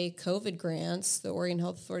OHA COVID grants, the Oregon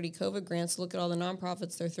Health Authority COVID grants, look at all the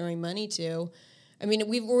nonprofits they're throwing money to. I mean,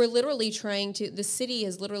 we're literally trying to... The city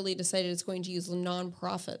has literally decided it's going to use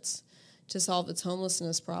nonprofits to solve its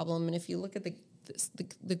homelessness problem. And if you look at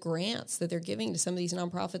the grants that they're giving to some of these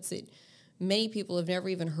nonprofits that many people have never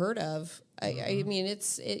even heard of, I mean,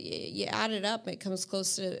 you add it up, it comes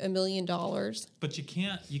close to $1 million. But you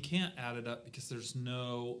can't add it up because there's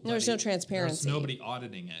no transparency. There's nobody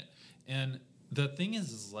auditing it. And the thing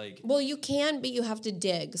is like... Well, you can, but you have to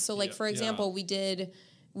dig. So, like, for example,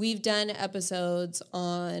 we've done episodes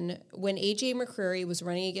on when AJ McCreary was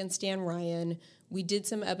running against Dan Ryan. We did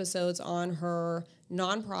some episodes on her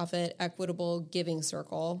nonprofit Equitable Giving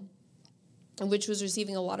Circle, which was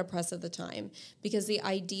receiving a lot of press at the time because the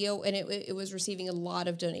idea, and it was receiving a lot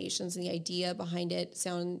of donations, and the idea behind it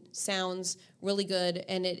sounds really good,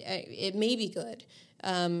 and it may be good.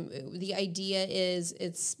 The idea is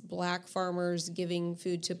it's Black farmers giving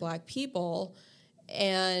food to Black people,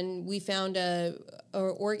 and we found a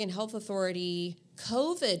Oregon Health Authority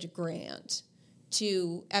COVID grant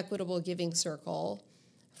to Equitable Giving Circle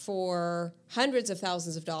for hundreds of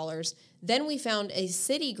thousands of dollars. Then we found a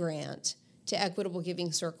city grant to Equitable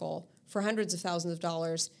Giving Circle for hundreds of thousands of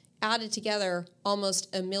dollars, added together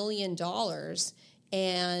almost $1 million.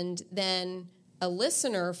 And then a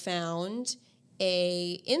listener found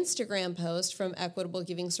a Instagram post from Equitable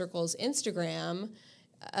Giving Circle's Instagram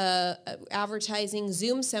advertising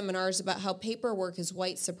Zoom seminars about how paperwork is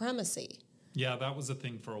white supremacy. Yeah, that was a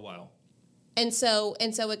thing for a while. And so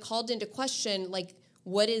it called into question, like,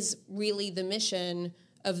 what is really the mission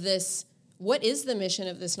of this? What is the mission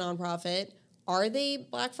of this nonprofit? Are they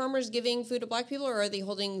Black farmers giving food to Black people, or are they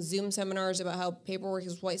holding Zoom seminars about how paperwork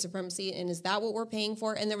is white supremacy? And is that what we're paying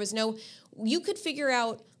for? And there was no, you could figure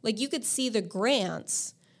out, like, you could see the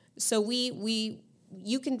grants. So you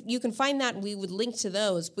can find that, and we would link to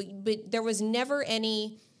those. But there was never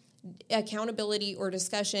any accountability or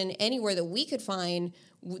discussion anywhere that we could find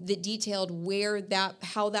that detailed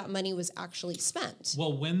how that money was actually spent.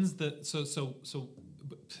 Well, when's the so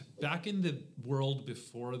back in the world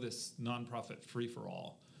before this nonprofit free for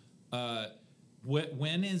all,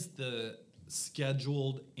 when is the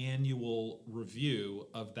scheduled annual review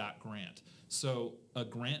of that grant? So a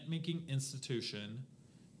grant making institution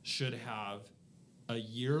should have a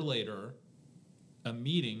year later a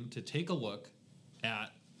meeting to take a look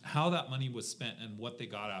at how that money was spent and what they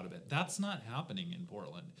got out of it. That's not happening in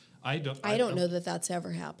Portland. I don't know that that's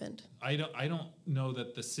ever happened. I don't know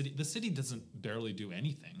that the city doesn't barely do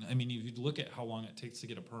anything. I mean, if you look at how long it takes to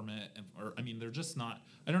get a permit, they're just not.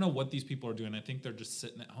 I don't know what these people are doing. I think they're just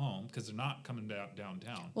sitting at home because they're not coming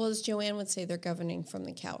downtown. Well, as Joanne would say, they're governing from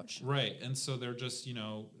the couch. Right, and so they're just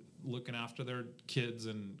looking after their kids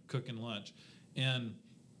and cooking lunch, and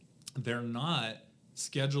they're not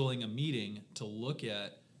scheduling a meeting to look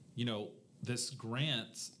at this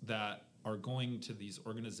grants that are going to these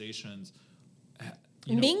organizations.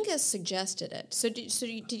 Mingus suggested it. So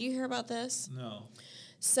did you hear about this? No.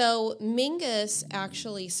 So Mingus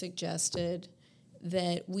actually suggested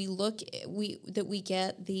that we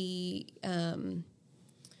get the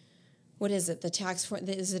what is it? The tax form?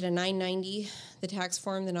 Is it a 990? The tax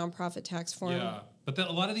form, the nonprofit tax form. Yeah. But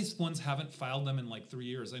a lot of these ones haven't filed them in like 3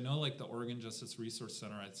 years. I know like the Oregon Justice Resource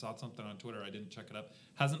Center, I saw something on Twitter, I didn't check it up,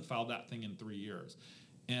 hasn't filed that thing in 3 years.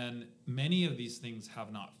 And many of these things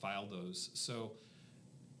have not filed those. So,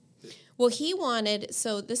 well,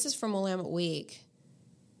 so this is from Willamette Week,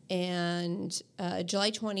 and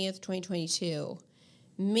July 20th, 2022.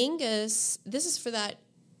 Mingus, this is for that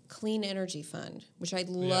Clean Energy Fund, which I'd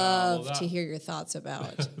love to hear your thoughts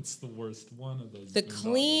about. It's the worst one of those. The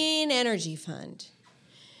Clean Energy Fund.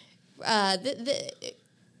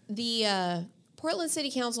 The Portland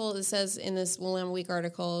City Council, it says in this Willamette Week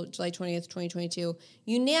article, July 20th, 2022,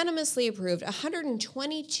 unanimously approved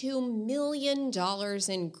 $122 million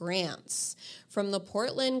in grants from the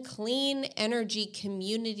Portland Clean Energy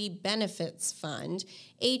Community Benefits Fund,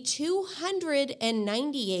 a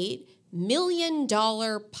 $298 million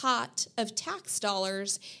pot of tax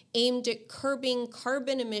dollars aimed at curbing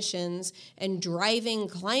carbon emissions and driving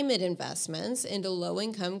climate investments into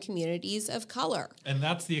low-income communities of color. And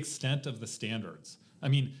that's the extent of the standards. I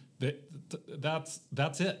mean, that's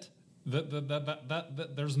it.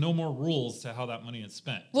 There's no more rules to how that money is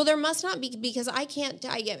spent. Well, there must not be, because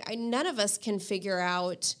none of us can figure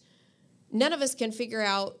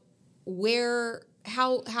out where,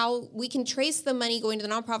 how we can trace the money going to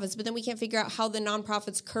the nonprofits, but then we can't figure out how the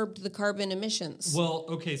nonprofits curbed the carbon emissions. Well,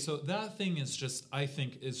 okay, so that thing is just, I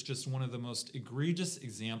think, is just one of the most egregious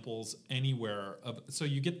examples anywhere of. So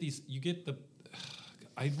you get the.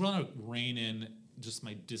 I want to rein in just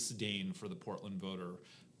my disdain for the Portland voter,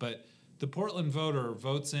 but the Portland voter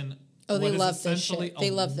votes in. Oh, they love this shit.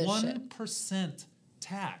 They love this 1%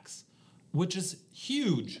 tax, which is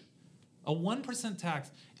huge. A 1%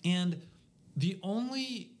 tax. And the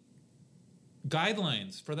only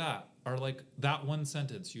guidelines for that are like that one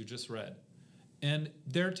sentence you just read. And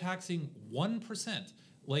they're taxing 1%.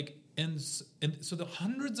 Like, and so the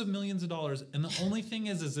hundreds of millions of dollars, and the only thing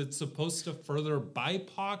is it's supposed to further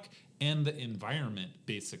BIPOC and the environment,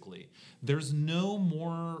 basically. There's no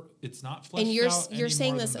more, it's not fleshed out. And you're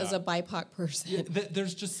saying this as a BIPOC person. Yeah,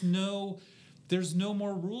 there's no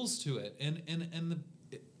more rules to it. And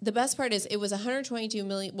the best part is it was 122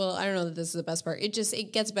 million. Well, I don't know that this is the best part.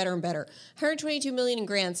 It gets better and better. 122 million in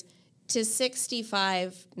grants to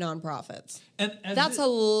 65 nonprofits. And that's a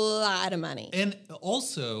lot of money. And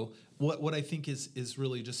also, what I think is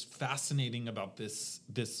really just fascinating about this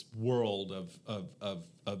world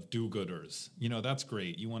of do-gooders. You know, that's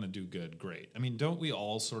great. You want to do good, great. I mean, don't we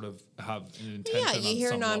all sort of have an intention? Yeah, you hear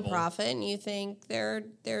some nonprofit level? and you think they're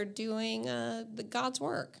doing the God's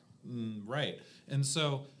work. Right. And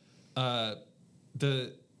so that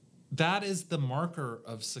is the marker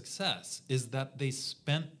of success, is that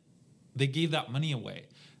they gave that money away.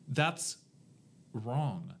 That's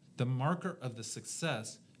wrong. The marker of the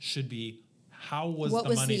success should be what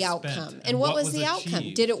was the outcome? spent and what was the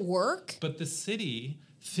outcome? Did it work? But the city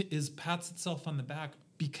pats itself on the back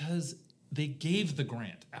because they gave the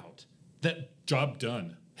grant out. That job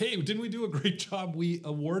done. Hey, didn't we do a great job? We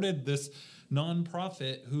awarded this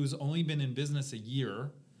nonprofit who's only been in business a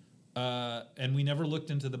year, and we never looked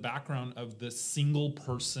into the background of the single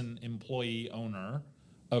person employee owner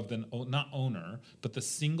of not owner, but the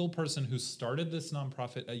single person who started this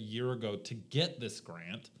nonprofit a year ago to get this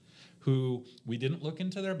grant, who we didn't look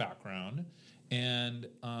into their background. And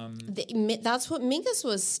that's what Mingus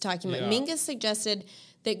was talking about. Mingus suggested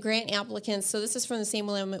that grant applicants, so this is from the same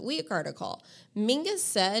Willamette Week article, Mingus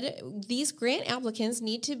said these grant applicants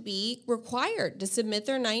need to be required to submit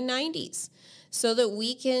their 990s so that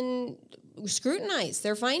we can scrutinize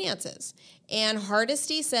their finances. And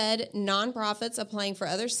Hardesty said nonprofits applying for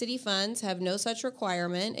other city funds have no such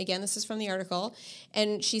requirement. Again, this is from the article.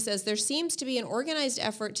 And she says there seems to be an organized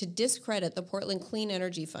effort to discredit the Portland Clean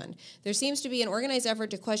Energy Fund. There seems to be an organized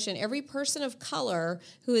effort to question every person of color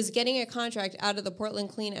who is getting a contract out of the Portland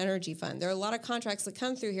Clean Energy Fund. There are a lot of contracts that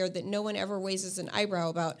come through here that no one ever raises an eyebrow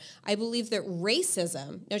about. I believe that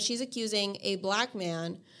racism, now she's accusing a black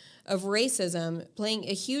man of racism playing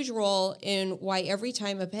a huge role in why every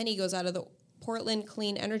time a penny goes out of the Portland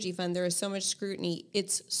Clean Energy Fund, there is so much scrutiny.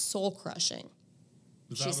 It's soul-crushing.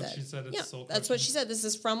 Is that what she said? It's soul-crushing? That's what she said. This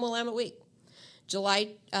is from Willamette Week,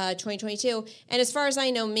 July 2022. And as far as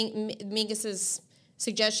I know, Mingus's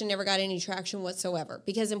suggestion never got any traction whatsoever.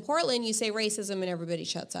 Because in Portland, you say racism and everybody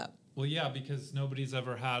shuts up. Well, yeah, because nobody's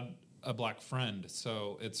ever had a black friend,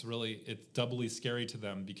 so it's doubly scary to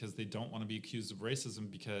them because they don't want to be accused of racism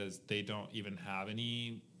because they don't even have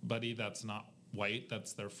anybody that's not white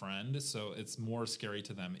that's their friend, so it's more scary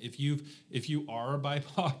to them. If you are a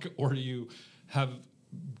BIPOC or you have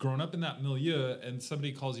grown up in that milieu and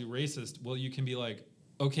somebody calls you racist, well, you can be like,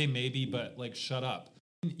 okay, maybe, but like, shut up.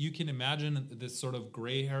 You can imagine this sort of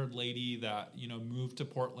gray-haired lady that, you know, moved to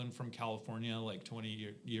Portland from California like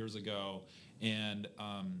 20 years ago, and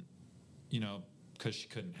you know, because she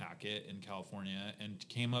couldn't hack it in California, and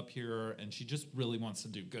came up here, and she just really wants to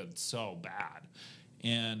do good so bad.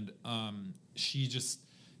 And she just,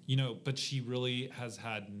 you know, but she really has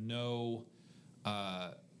had no,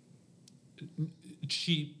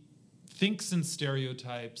 she thinks in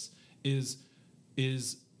stereotypes, is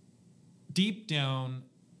deep down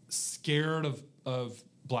scared of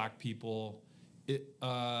black people,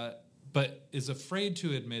 but is afraid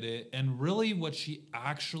to admit it. And really what she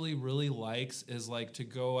actually really likes is like to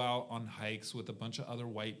go out on hikes with a bunch of other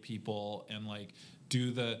white people and like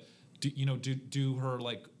do her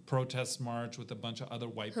like protest march with a bunch of other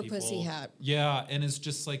white people. Her pussy hat. Yeah, and it's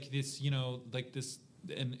just like this, you know, like this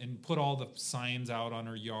and put all the signs out on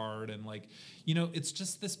her yard, and like, it's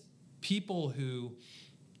just this people who,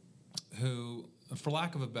 for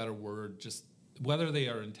lack of a better word, just whether they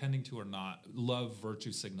are intending to or not, love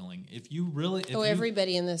virtue signaling.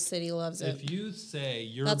 Everybody in this city loves it. If you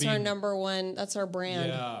say that's our number one, that's our brand.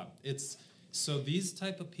 Yeah, so these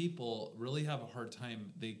type of people really have a hard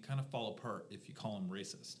time. They kind of fall apart if you call them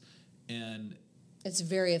racist, and it's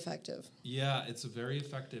very effective. Yeah, it's very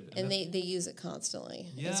effective, and they use it constantly.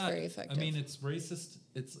 Yeah, it's very effective. I mean, it's racist.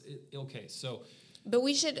 Okay, so. But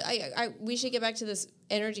we should get back to this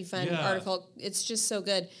Energy Fund article. It's just so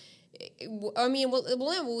good. I mean,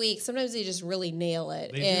 we'll have a week. Sometimes they just really nail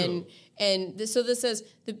it. So this says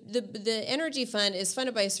the Energy Fund is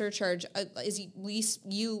funded by a surcharge, as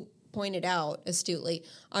you pointed out astutely,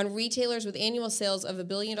 on retailers with annual sales of $1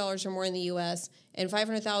 billion or more in the U.S. and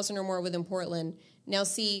 500,000 or more within Portland. Now,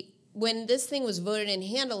 see, when this thing was voted in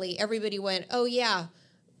handily, everybody went, "Oh yeah,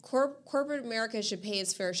 corporate America should pay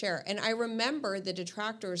its fair share." And I remember the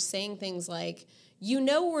detractors saying things like,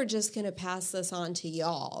 we're just going to pass this on to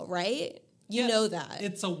y'all, right? You know that.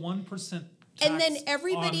 It's a 1% tax and then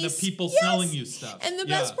everybody's, on the people selling you stuff. And the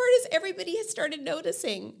best part is everybody has started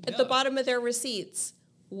noticing at the bottom of their receipts,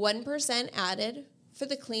 1% added for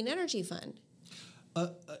the Clean Energy Fund.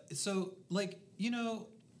 So, like,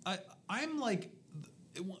 I'm like,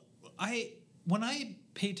 when I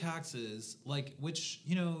pay taxes, like, which,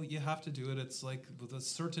 you have to do it. It's like with a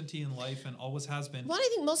certainty in life and always has been. Well, I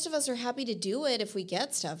think most of us are happy to do it if we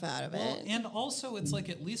get stuff out of it. And also it's like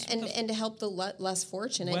at least. And to help the less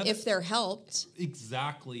fortunate if they're helped.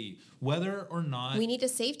 Exactly. Whether or not. We need a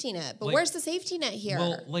safety net. But where's the safety net here?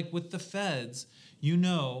 Well, like with the feds,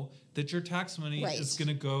 that your tax money is going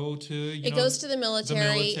to go to, it goes to the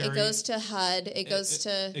military, it goes to HUD, it goes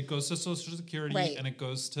to Social Security, and it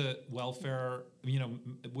goes to welfare,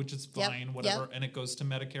 which is fine, whatever, and it goes to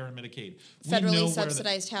Medicare and Medicaid. Federally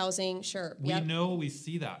subsidized housing, sure. We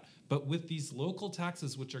see that. But with these local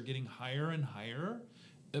taxes, which are getting higher and higher,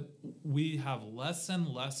 we have less and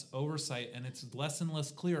less oversight, and it's less and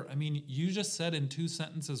less clear. I mean, you just said in 2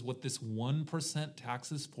 sentences what this 1%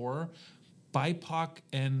 tax is for. BIPOC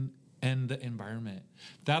and the environment.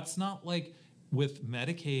 That's not like with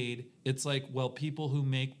Medicaid. It's like, well, people who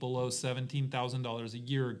make below $17,000 a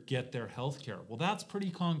year get their health care. Well, that's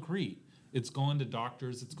pretty concrete. It's going to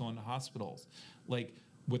doctors. It's going to hospitals. Like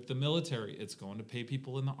with the military, it's going to pay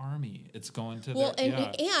people in the Army. It's going to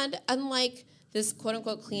and unlike this quote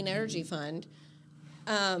unquote Clean Energy Fund,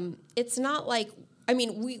 it's not like. I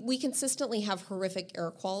mean, we consistently have horrific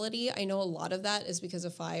air quality. I know a lot of that is because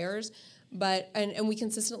of fires. But and we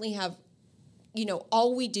consistently have,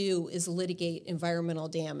 all we do is litigate environmental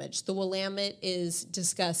damage. The Willamette is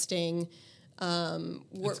disgusting.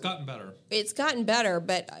 It's gotten better. It's gotten better,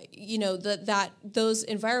 but those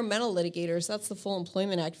environmental litigators, that's the Full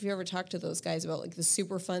Employment Act. If you ever talk to those guys about like the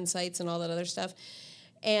Superfund sites and all that other stuff,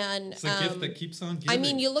 and it's a gift that keeps on giving. I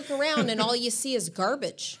mean, you look around and all you see is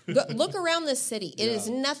garbage. Look around this city; it is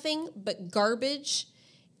nothing but garbage.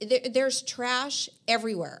 There's trash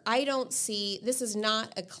everywhere. This is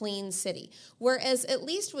not a clean city. Whereas at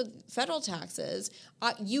least with federal taxes,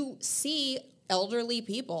 you see elderly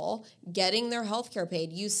people getting their health care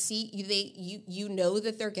paid. You see, you know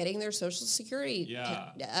that they're getting their Social Security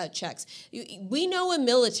checks. We know a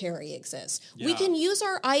military exists. Yeah. We can use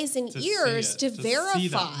our eyes and ears to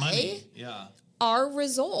verify our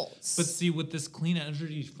results. But see, with this Clean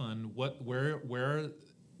Energy Fund, where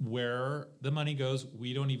the money goes,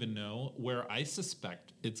 we don't even know. Where I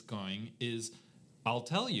suspect it's going is, I'll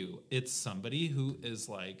tell you, it's somebody who is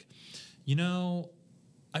like,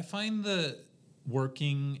 I find the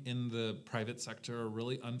working in the private sector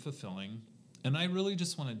really unfulfilling, and I really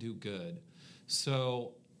just want to do good.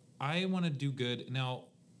 So I want to do good. Now,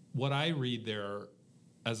 what I read there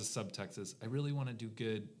as a subtext is, I really want to do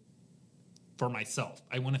good for myself.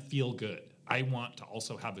 I want to feel good. I want to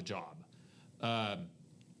also have a job.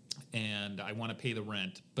 And I want to pay the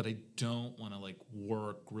rent, but I don't want to like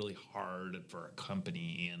work really hard for a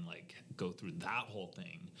company and like go through that whole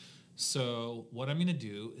thing. So what I'm going to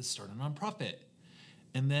do is start a nonprofit.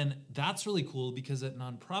 And then that's really cool because at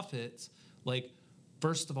nonprofits, like,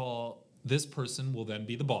 first of all, this person will then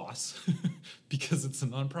be the boss because it's a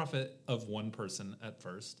nonprofit of one person at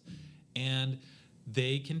first. And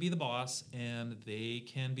they can be the boss and they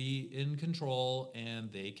can be in control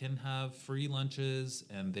and they can have free lunches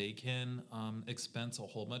and they can expense a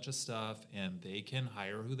whole bunch of stuff and they can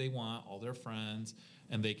hire who they want, all their friends,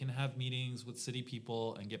 and they can have meetings with city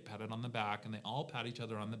people and get patted on the back, and they all pat each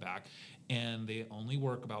other on the back, and they only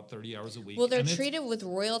work about 30 hours a week. Well, they're treated with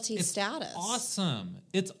royalty status. Awesome.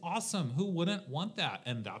 It's awesome. Who wouldn't want that?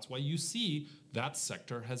 And that's why you see that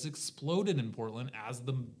sector has exploded in Portland as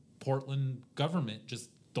the Portland government just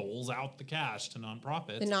doles out the cash to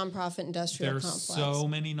nonprofits. The nonprofit industrial complex. There's so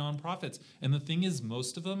many nonprofits. And the thing is,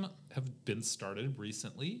 most of them have been started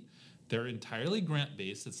recently. They're entirely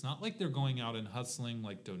grant-based. It's not like they're going out and hustling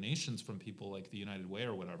like donations from people like the United Way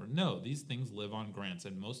or whatever. No, these things live on grants,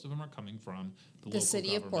 and most of them are coming from the local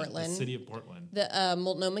city of Portland, the city of Portland, the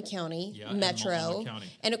Multnomah County, Metro, and Multnomah County.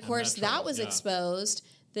 And of course Metro, that was exposed.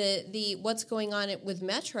 The what's going on with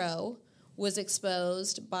Metro was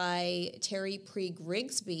exposed by Terry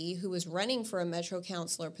Prieg-Rigsby, who was running for a Metro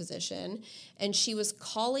councilor position, and she was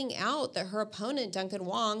calling out that her opponent, Duncan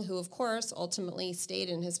Wong, who of course ultimately stayed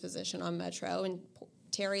in his position on Metro, and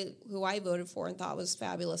Terry, who I voted for and thought was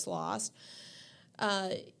fabulous, lost.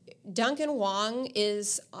 Duncan Wong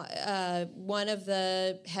is one of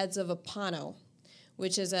the heads of Apano,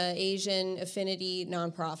 which is an Asian affinity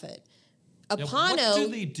nonprofit. Apano, what do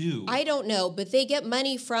they do? I don't know, but they get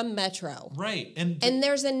money from Metro. Right. And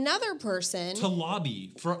there's another person to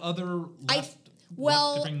lobby for other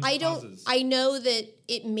causes. I know that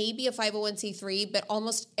it may be a 501c3, but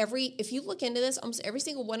if you look into this, almost every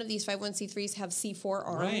single one of these 501c3s have C4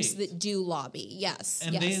 arms that do lobby. Yes.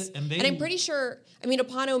 And I'm pretty sure,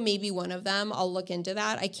 Apano may be one of them. I'll look into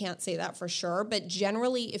that. I can't say that for sure. But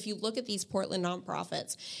generally, if you look at these Portland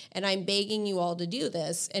nonprofits, and I'm begging you all to do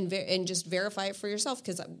this and just verify it for yourself,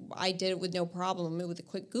 because I did it with no problem with a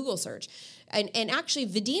quick Google search. And actually,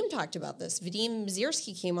 Vadim talked about this. Vadim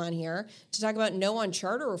Ziersky came on here to talk about no on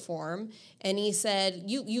charter reform, and he said,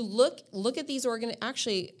 you look at these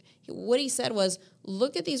actually, what he said was,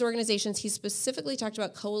 look at these organizations. He specifically talked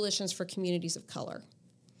about coalitions for communities of color.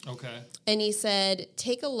 Okay. And he said,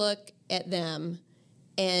 take a look at them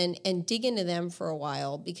and dig into them for a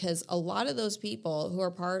while, because a lot of those people who are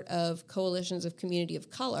part of coalitions of community of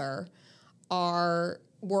color were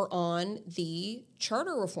on the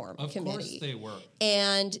charter reform committee. Of course they were.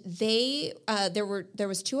 And they there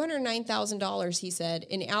was $209,000, he said,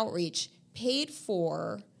 in outreach paid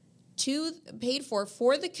for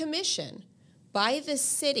the commission by the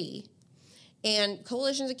city, and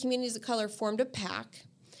coalitions of communities of color formed a PAC,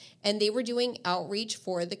 and they were doing outreach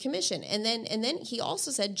for the commission. And then he also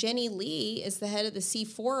said Jenny Lee is the head of the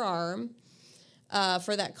C4 arm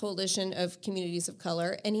for that coalition of communities of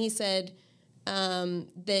color, and he said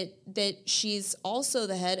that she's also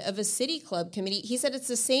the head of a city club committee. He said it's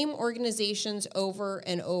the same organizations over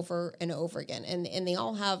and over and over again, and they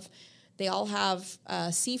all have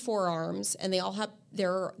C4 arms, and they all have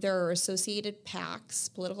their associated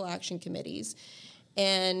PACs, political action committees.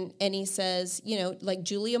 And he says, like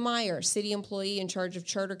Julia Meyer, city employee in charge of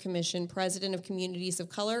Charter Commission, president of Communities of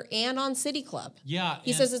Color, and on City Club. Yeah.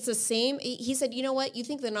 He says it's the same. He said, you know what? You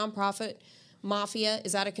think the nonprofit mafia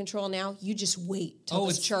is out of control now? You just wait till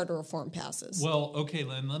this charter reform passes. Well, okay,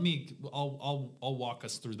 then I'll walk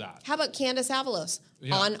us through that. How about Candace Avalos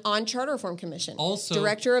on Charter Reform Commission? Also,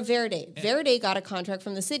 director of Verde. Verde got a contract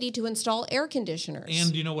from the city to install air conditioners.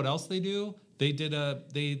 And you know what else they do? They did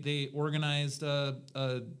they organized one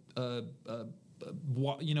of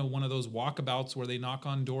those walkabouts where they knock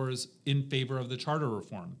on doors in favor of the charter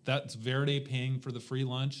reform. That's Verde paying for the free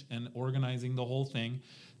lunch and organizing the whole thing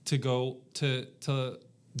to go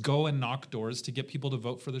and knock doors to get people to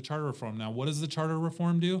vote for the charter reform. Now, what does the charter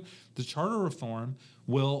reform do? The charter reform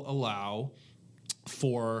will allow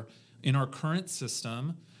for, in our current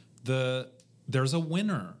system, there's a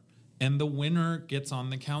winner, and the winner gets on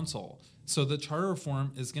the council. So the charter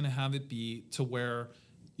reform is going to have it be to where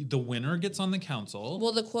the winner gets on the council.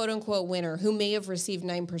 Well, the quote-unquote winner, who may have received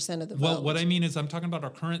 9% of the vote. Well, what I mean is I'm talking about our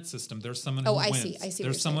current system. There's someone who wins. I see.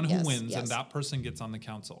 There's someone who wins, and that person gets on the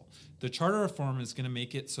council. The charter reform is going to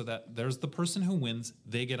make it so that there's the person who wins,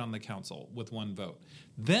 they get on the council with one vote.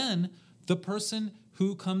 Then the person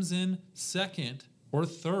who comes in second or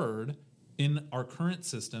third in our current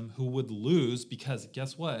system who would lose because,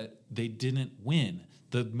 guess what? They didn't win.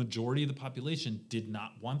 The majority of the population did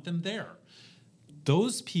not want them there.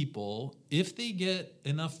 Those people, if they get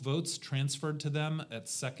enough votes transferred to them at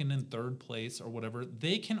second and third place or whatever,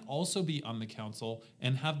 they can also be on the council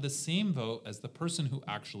and have the same vote as the person who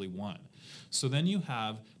actually won. So then you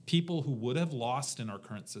have people who would have lost in our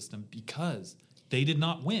current system because They did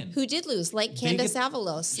not win. Who did lose? Like Candace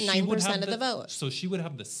Avalos, 9% of the vote. So she would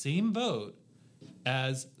have the same vote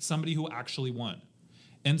as somebody who actually won.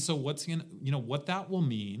 And so what that will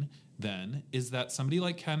mean then is that somebody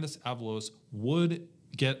like Candace Avalos would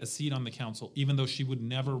get a seat on the council, even though she would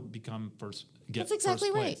never get That's exactly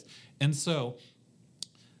first place. right. And so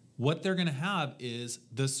what they're going to have is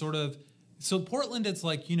the sort of, so Portland, it's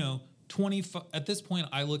like, 25, at this point,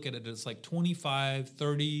 I look at it as like 25,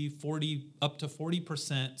 30, 40, up to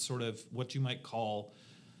 40% sort of what you might call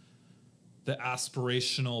the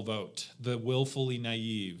aspirational vote, the willfully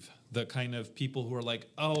naive, the kind of people who are like,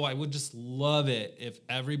 oh, I would just love it if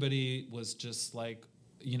everybody was just like,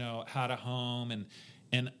 had a home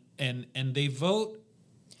and they vote.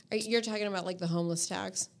 You're talking about like the homeless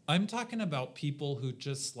tax? I'm talking about people who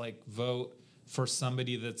just like vote for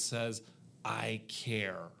somebody that says, I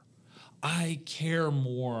care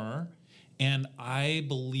more, and I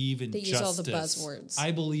believe in justice. They use all the buzzwords.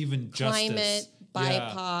 I believe in justice. Climate,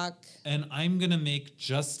 BIPOC. And I'm going to make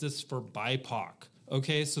justice for BIPOC.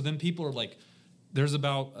 Okay, so then people are like, there's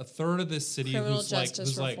about a third of this city who's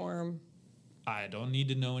reform. I don't need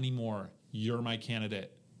to know anymore. You're my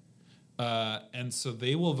candidate. And so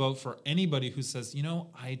they will vote for anybody who says,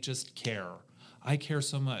 I just care. I care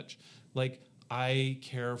so much. Like, I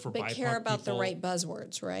care for BIPOC people. But care about the right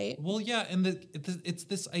buzzwords, right? Well, yeah, and it's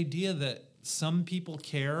this idea that some people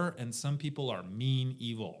care and some people are mean,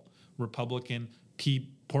 evil, Republican,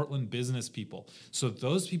 Portland business people. So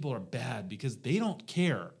those people are bad because they don't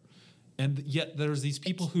care. And yet there's these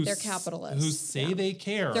people they're capitalists. who say they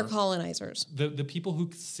care. They're colonizers. The people who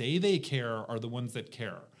say they care are the ones that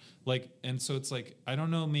care. Like, and so it's like, I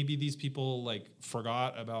don't know, maybe these people like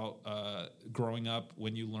forgot about growing up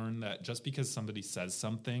when you learn that just because somebody says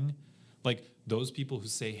something, like those people who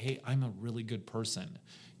say, hey, I'm a really good person.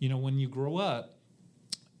 When you grow up,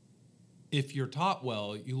 if you're taught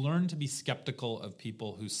well, you learn to be skeptical of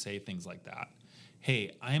people who say things like that.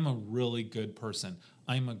 Hey, I'm a really good person.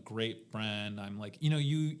 I'm a great friend. I'm like,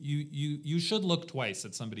 you should look twice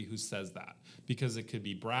at somebody who says that, because it could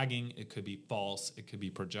be bragging, it could be false, it could be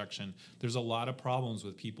projection. There's a lot of problems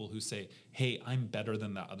with people who say, hey, I'm better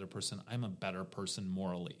than that other person. I'm a better person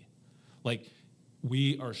morally. Like,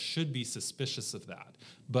 should be suspicious of that.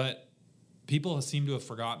 But people seem to have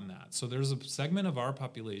forgotten that. So there's a segment of our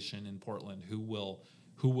population in Portland who will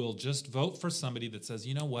just vote for somebody that says,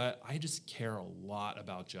 you know what, I just care a lot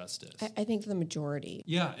about justice. I think the majority.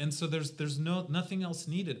 Yeah, and so there's nothing else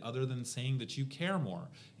needed other than saying that you care more.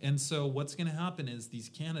 And so what's going to happen is these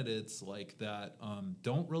candidates like that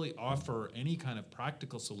don't really offer any kind of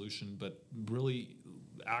practical solution, but really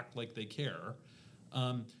act like they care,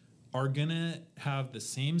 are going to have the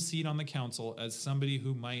same seat on the council as somebody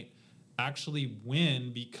who might actually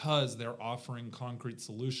win because they're offering concrete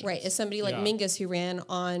solutions. Right, as somebody like Mingus who ran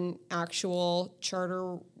on actual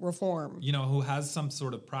charter reform. Who has some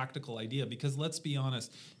sort of practical idea. Because let's be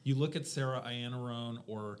honest, you look at Sarah Iannarone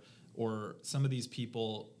or some of these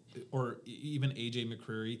people, or even AJ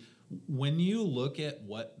McCreary, when you look at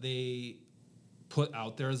what they put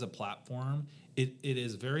out there as a platform, it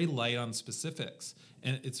is very light on specifics.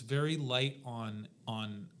 And it's very light on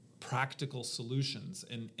practical solutions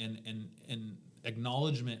and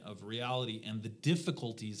acknowledgement of reality and the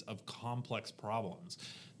difficulties of complex problems.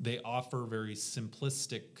 They offer very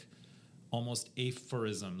simplistic, almost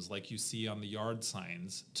aphorisms like you see on the yard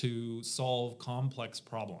signs to solve complex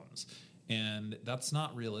problems. And that's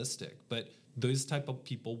not realistic, but those type of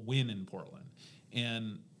people win in Portland.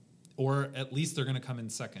 Or at least they're going to come in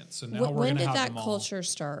second. So now we're going to have them all. When did that culture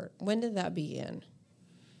start? When did that begin?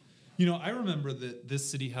 I remember that this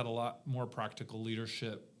city had a lot more practical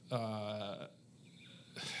leadership. It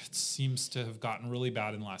seems to have gotten really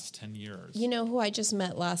bad in the last 10 years. You know who I just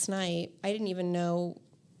met last night? I didn't even know.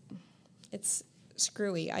 It's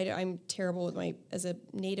screwy. I'm terrible with as a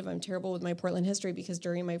native, I'm terrible with my Portland history because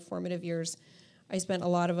during my formative years, I spent a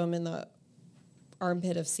lot of them in the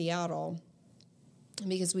armpit of Seattle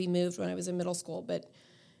because we moved when I was in middle school. But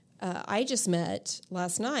I just met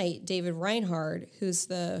last night David Reinhard, who's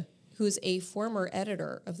a former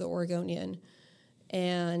editor of the Oregonian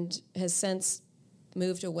and has since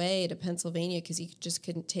moved away to Pennsylvania because he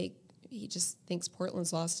just thinks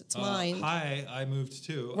Portland's lost its mind. I moved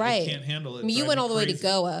too. Right. I can't handle it. I mean, you went all the way to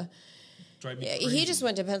Goa. Drive me crazy. He just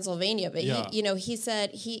went to Pennsylvania, but he said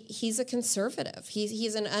he's a conservative.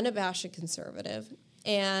 He's an unabashed conservative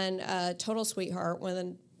and a total sweetheart, one of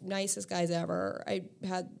the nicest guys ever. I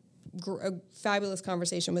had a fabulous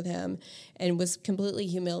conversation with him and was completely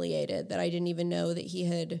humiliated that I didn't even know that he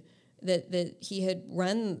had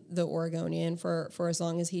run the Oregonian for as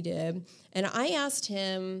long as he did. And I asked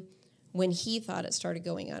him when he thought it started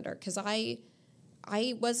going under. Because I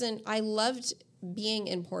loved being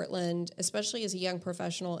in Portland, especially as a young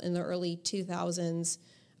professional in the early 2000s.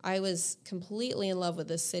 I was completely in love with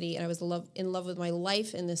this city, and I was in love with my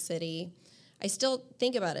life in this city. I still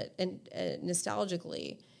think about it and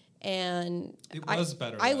nostalgically. And it was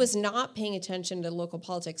better. I was not paying attention to local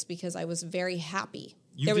politics because I was very happy.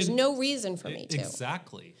 There was no reason for me to.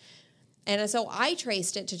 Exactly. And so I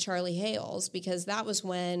traced it to Charlie Hales because that was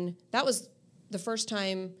the first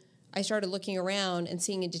time I started looking around and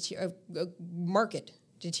seeing a market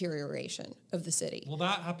deterioration of the city. Well,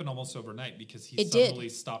 that happened almost overnight because he suddenly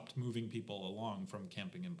stopped moving people along from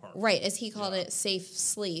camping in parks. Right, as he called it, safe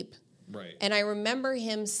sleep. Right. And I remember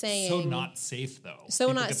him saying... So not safe, though. So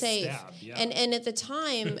people not safe. Stabbed, yeah. And at the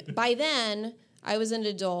time, by then, I was an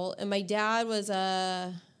adult, and my dad was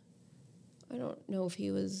I don't know if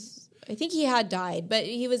he was... I think he had died, but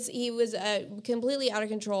he was completely out of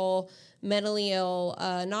control, mentally ill,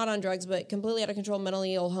 not on drugs, but completely out of control,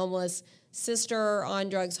 mentally ill, homeless, sister on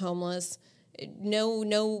drugs, homeless,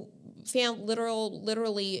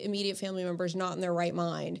 literally immediate family members not in their right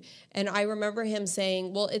mind. And I remember him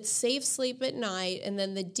saying, well, it's safe sleep at night, and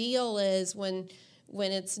then the deal is when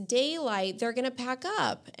it's daylight, they're going to pack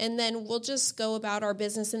up, and then we'll just go about our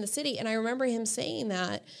business in the city. And I remember him saying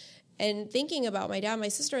that and thinking about my dad and my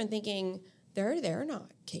sister and thinking, they're not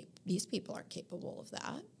these people aren't capable of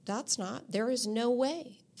that. There is no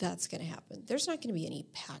way that's going to happen. There's not going to be any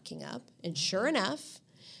packing up. And sure enough,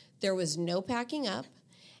 there was no packing up.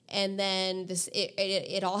 And then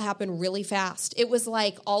it all happened really fast. It was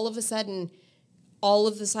like all of a sudden, all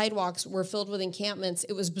of the sidewalks were filled with encampments.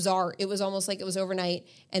 It was bizarre. It was almost like it was overnight,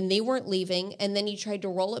 and they weren't leaving. And then he tried to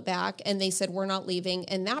roll it back, and they said, we're not leaving.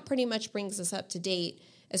 And that pretty much brings us up to date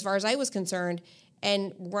as far as I was concerned.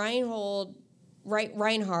 And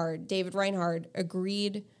David Reinhard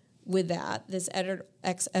agreed with that, this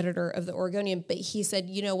ex-editor of the Oregonian, but he said,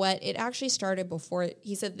 you know what, it actually started before it.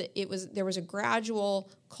 He said that there was a gradual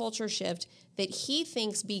culture shift that he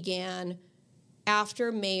thinks began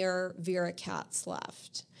after Mayor Vera Katz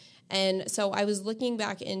left. And so I was looking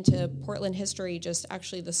back into Portland history just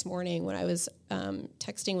actually this morning when I was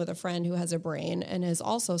texting with a friend who has a brain and has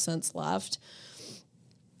also since left,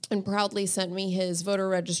 and proudly sent me his voter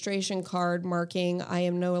registration card marking, I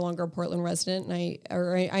am no longer a Portland resident, and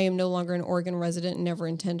I am no longer an Oregon resident and never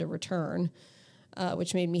intend to return,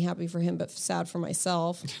 which made me happy for him but sad for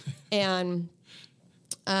myself. And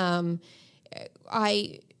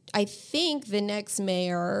I think the next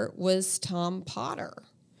mayor was Tom Potter.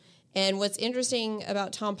 And what's interesting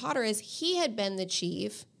about Tom Potter is he had been the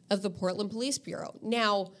chief of the Portland Police Bureau.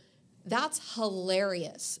 Now, that's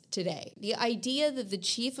hilarious today. The idea that the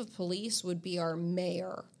chief of police would be our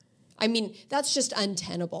mayor. I mean, that's just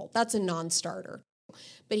untenable. That's a non-starter.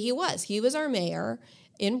 But he was our mayor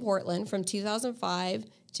in Portland from 2005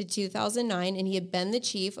 to 2009, and he had been the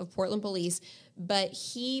chief of Portland Police. But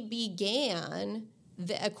he began,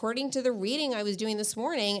 according to the reading I was doing this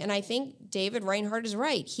morning, and I think David Reinhard is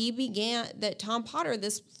right, Tom Potter,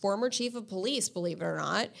 this former chief of police, believe it or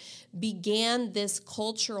not, began this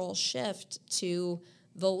cultural shift to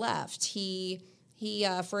the left. He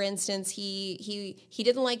for instance, he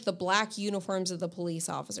didn't like the black uniforms of the police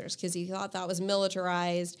officers because he thought that was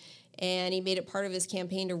militarized, and he made it part of his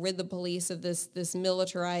campaign to rid the police of this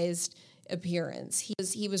militarized appearance.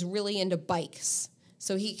 He was really into bikes.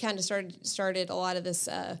 So he kind of started a lot of this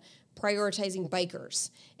prioritizing bikers.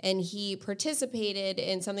 And he participated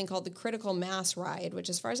in something called the Critical Mass Ride, which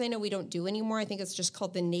as far as I know, we don't do anymore. I think it's just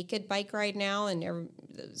called the Naked Bike Ride now. And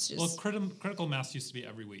it's just... Well, Critical Mass used to be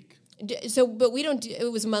every week. But we don't do...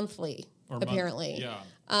 It was monthly, apparently. Yeah.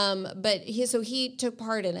 But he took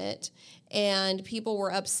part in it. And people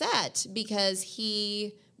were upset because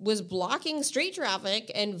he was blocking street traffic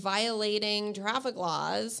and violating traffic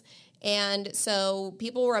laws. And so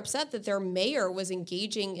people were upset that their mayor was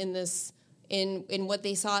engaging in this, in what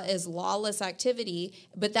they saw as lawless activity,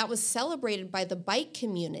 but that was celebrated by the bike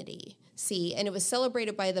community, and it was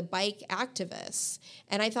celebrated by the bike activists.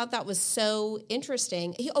 And I thought that was so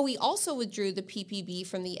interesting. He also withdrew the PPB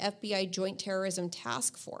from the FBI Joint Terrorism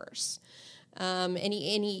Task Force. And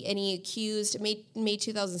he accused, May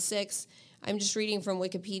 2006, I'm just reading from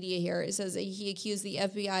Wikipedia here. It says that he accused the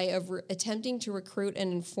FBI of attempting to recruit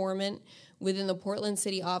an informant within the Portland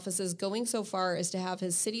city offices, going so far as to have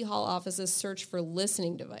his city hall offices search for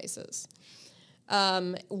listening devices.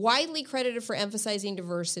 Widely credited for emphasizing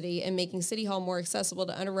diversity and making City Hall more accessible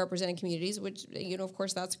to underrepresented communities, which, of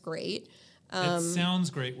course, that's great. It sounds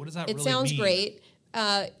great. What does that really mean? It sounds great.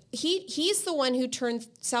 He's the one who turned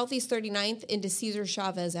Southeast 39th into Cesar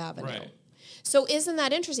Chavez Avenue. Right. So isn't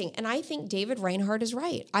that interesting? And I think David Reinhardt is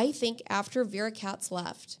right. I think after Vera Katz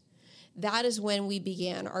left, that is when we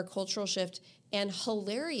began our cultural shift. And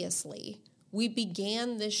hilariously, we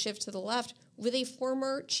began this shift to the left with a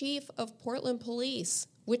former chief of Portland Police,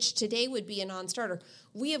 which today would be a non-starter.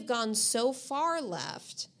 We have gone so far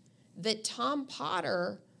left that Tom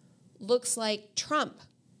Potter looks like Trump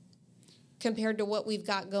compared to what we've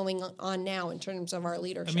got going on now in terms of our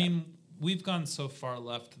leadership. I mean, we've gone so far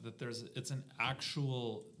left that it's an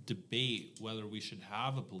actual debate whether we should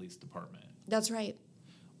have a police department. That's right.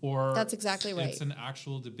 Or that's exactly right. It's an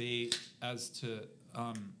actual debate as to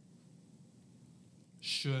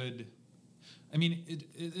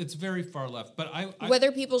it's very far left, but I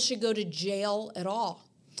whether people should go to jail at all.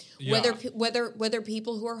 Yeah. Whether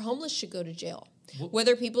people who are homeless should go to jail.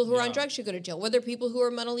 Whether people who are on drugs should go to jail. Whether people who are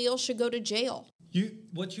mentally ill should go to jail.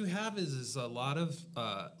 What you have is a lot of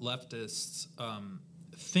leftists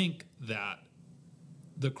think that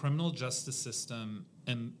the criminal justice system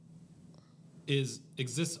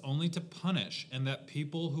exists only to punish, and that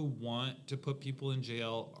people who want to put people in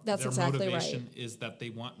jail, that's their exactly motivation right. is that they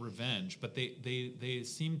want revenge. But they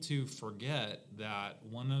seem to forget that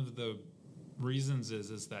one of the reasons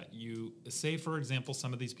is that you say, for example,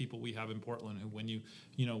 some of these people we have in Portland who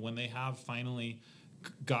when they have finally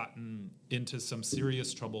gotten into some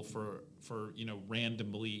serious trouble for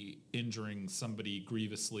randomly injuring somebody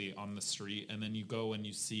grievously on the street, and then you go and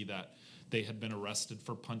you see that they had been arrested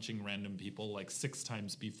for punching random people like 6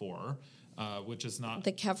 times before, which is not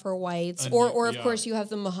the Kefir Whites, or of course you have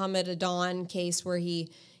the Muhammad Adan case where he's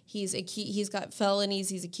got felonies.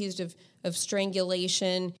 He's accused of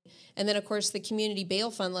strangulation, and then of course the community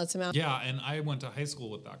bail fund lets him out. Yeah, and I went to high school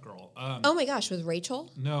with that girl. Oh my gosh, with Rachel?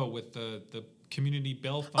 No, with the community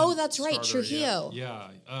bail fund. Oh, that's right, starter. Trujillo.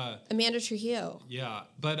 Yeah. Amanda Trujillo. Yeah,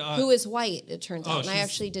 but who is white? It turns out, and I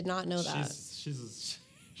actually did not know that.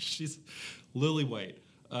 She's lily white.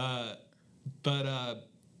 But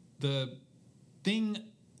the thing,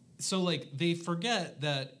 so like they forget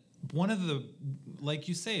that one of the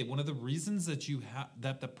reasons that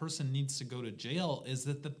that the person needs to go to jail is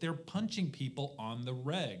that they're punching people on the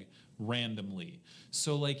reg randomly.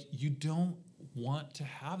 So like you don't want to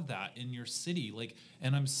have that in your city. Like,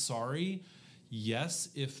 and I'm sorry, yes,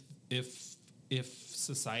 if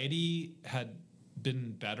society had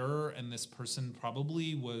been better and this person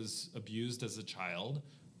probably was abused as a child,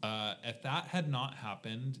 if that had not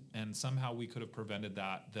happened and somehow we could have prevented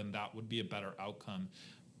that, then that would be a better outcome.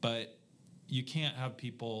 But you can't have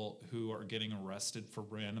people who are getting arrested for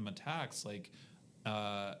random attacks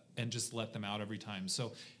and just let them out every time.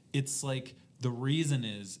 So it's like the reason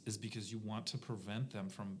is because you want to prevent them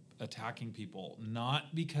from attacking people,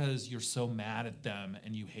 not because you're so mad at them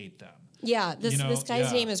and you hate them. Yeah, this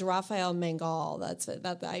guy's name is Rafael Mangal.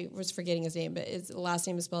 That I was forgetting his name, but his last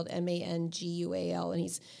name is spelled Mangual, and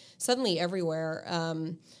he's suddenly everywhere.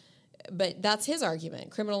 But that's his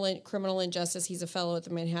argument: criminal injustice. He's a fellow at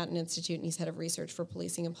the Manhattan Institute, and he's head of research for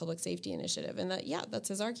Policing and Public Safety Initiative. And that's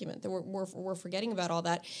his argument. That we're forgetting about all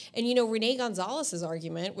that. And Rene Gonzalez's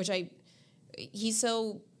argument, which he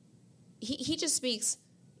just speaks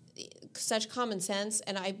such common sense,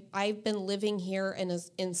 and I've been living here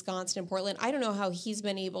ensconced in Portland. I don't know how he's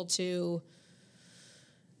been able to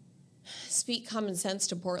speak common sense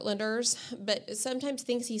to Portlanders, but sometimes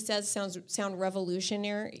things he says sound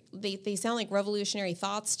revolutionary. They sound like revolutionary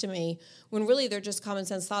thoughts to me, when really they're just common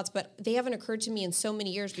sense thoughts, but they haven't occurred to me in so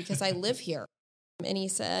many years because I live here. And he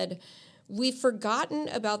said, "We've forgotten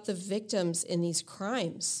about the victims in these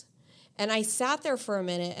crimes." And I sat there for a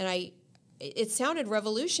minute, and it sounded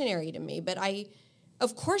revolutionary to me, but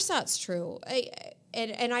of course that's true.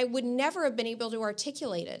 And I would never have been able to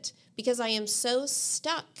articulate it because I am so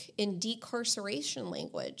stuck in decarceration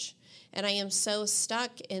language, and I am so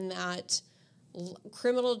stuck in that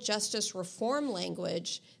criminal justice reform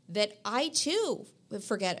language that I too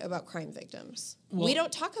forget about crime victims. Well, we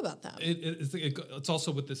don't talk about them. It's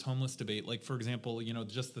also with this homeless debate. Like, for example,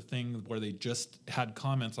 just the thing where they just had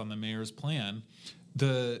comments on the mayor's plan.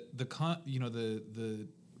 The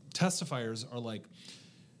testifiers are like,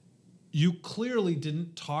 you clearly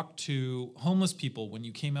didn't talk to homeless people when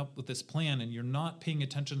you came up with this plan, and you're not paying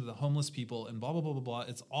attention to the homeless people, and blah, blah, blah, blah, blah.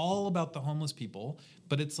 It's all about the homeless people.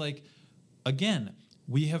 But it's like, again,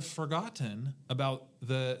 we have forgotten about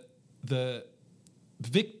the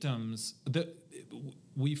victims that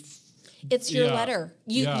it's your letter.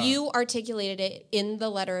 You articulated it in the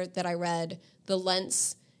letter that I read, the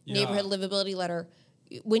Lents neighborhood livability letter.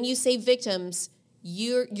 When you say victims,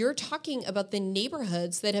 you're talking about the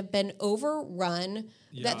neighborhoods that have been overrun.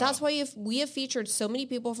 That's why we have featured so many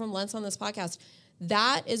people from Lents on this podcast.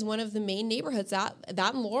 that is one of the main neighborhoods. That and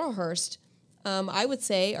Laurelhurst, I would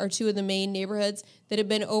say, are two of the main neighborhoods that have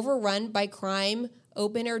been overrun by crime,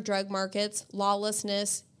 open-air drug markets,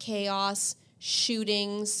 lawlessness, chaos,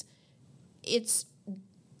 shootings.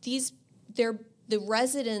 The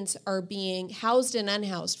residents are being housed and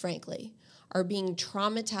unhoused, frankly, are being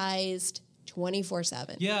traumatized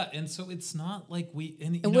 24/7. Yeah, and so it's not like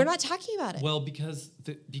and we're not talking about it. Well, because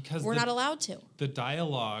we're not allowed to. The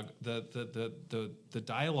dialogue, the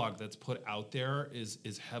dialogue that's put out there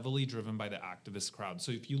is heavily driven by the activist crowd.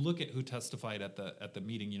 So if you look at who testified at the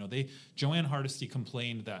meeting, Joanne Hardesty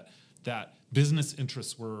complained that business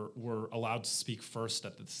interests were allowed to speak first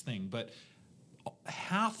at this thing, but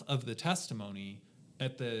half of the testimony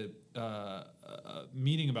at the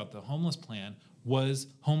meeting about the homeless plan was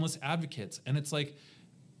homeless advocates. And it's like,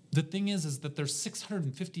 the thing is that there's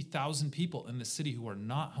 650,000 people in the city who are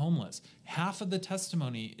not homeless. Half of the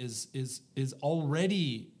testimony is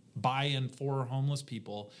already by and for homeless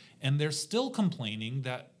people, and they're still complaining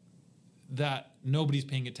that nobody's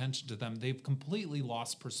paying attention to them. They've completely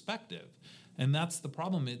lost perspective. And that's the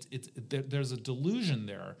problem. There's a delusion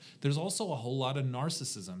there. There's also a whole lot of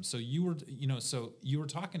narcissism. So you were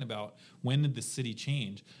talking about, when did the city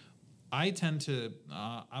change? I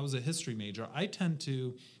was a history major. I tend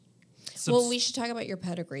to. Well, we should talk about your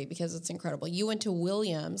pedigree because it's incredible. You went to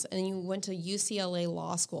Williams and you went to UCLA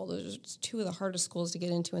Law School. Those are two of the hardest schools to get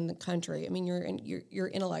into in the country. I mean, your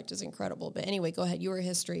intellect is incredible. But anyway, go ahead. You were a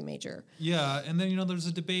history major. Yeah, and then there's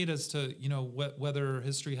a debate as to whether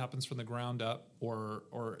history happens from the ground up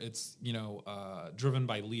or it's driven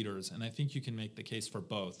by leaders. And I think you can make the case for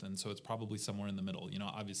both. And so it's probably somewhere in the middle.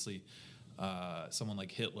 Obviously, someone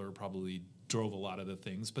like Hitler probably drove a lot of the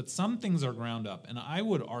things, but some things are ground up. And I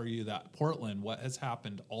would argue that Portland, what has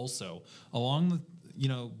happened also along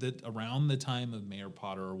around the time of Mayor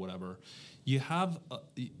Potter or whatever, you have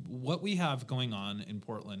what we have going on in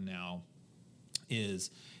Portland now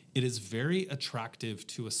is it is very attractive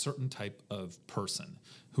to a certain type of person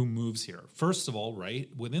who moves here. First of all, right,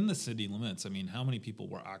 within the city limits, I mean, how many people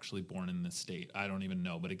were actually born in this state? I don't even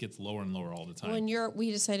know, but it gets lower and lower all the time.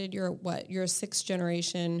 We decided you're a sixth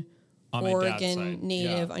generation Oregon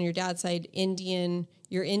native. Yeah. On your dad's side, Indian.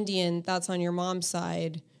 You're Indian. That's on your mom's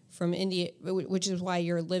side from India, which is why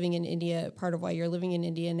you're living in India. Part of why you're living in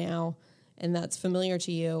India now, and that's familiar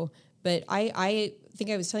to you. But I think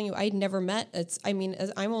I was telling you I'd never met.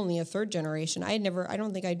 I'm only a third generation. I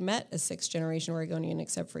don't think I'd met a sixth generation Oregonian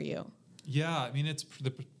except for you. Yeah, I mean it's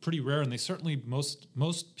pretty rare, and they certainly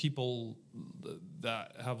most people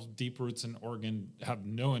that have deep roots in Oregon have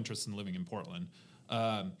no interest in living in Portland.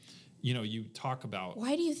 You talk about...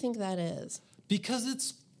 Why do you think that is? Because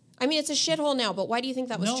it's... I mean, it's a shithole now, but why do you think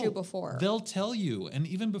that was true before? They'll tell you, and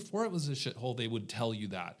even before it was a shithole, they would tell you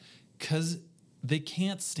that, because they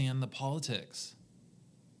can't stand the politics.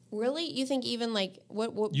 Really? You think even like what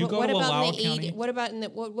about in the 80s?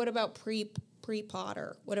 What about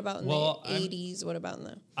pre-Potter? What about in the 80s? What about in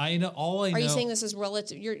the... I know. Are you saying this is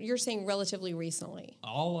relative? You're saying relatively recently.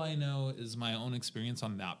 All I know is my own experience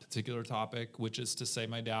on that particular topic, which is to say,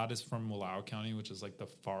 my dad is from Wallowa County, which is like the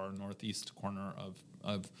far northeast corner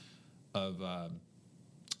of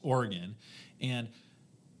Oregon, and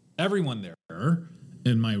everyone there,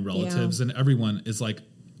 and my relatives and everyone is like,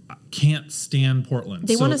 can't stand Portland.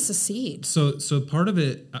 They want to secede. So part of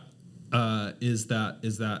it is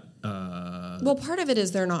that. Well, part of it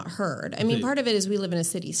is they're not heard. I mean, part of it is we live in a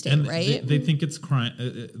city state, right? They think it's crime.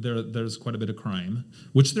 There's quite a bit of crime,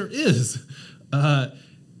 which there is.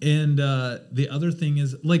 And the other thing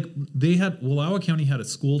is, like, Wallowa County had a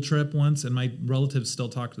school trip once, and my relatives still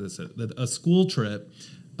talk to this. A school trip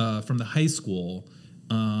from the high school,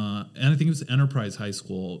 and I think it was Enterprise High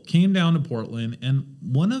School, came down to Portland, and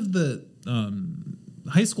one of the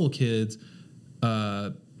high school kids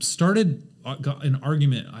got an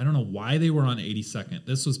argument. I don't know why they were on 82nd.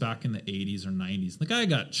 This was back in the 80s or 90s. The guy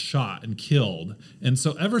got shot and killed. And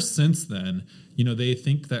so ever since then, they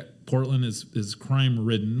think that Portland is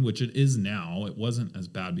crime-ridden, which it is now. It wasn't as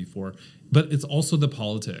bad before. But it's also the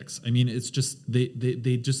politics. I mean, it's just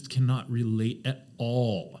they just cannot relate at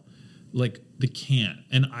all. Like, they can't.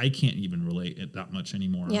 And I can't even relate it that much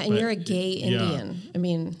anymore. Yeah, and you're a gay Indian. I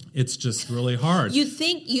mean... It's just really hard. You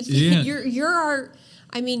think you're our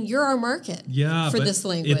market for this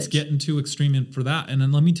language. It's getting too extreme for that. And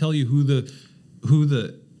then let me tell you who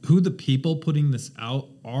the people putting this out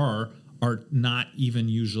are not even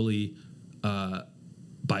usually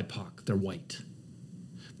BIPOC. They're white.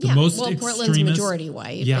 Portland's majority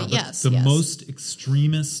white. Yeah, but yes. Most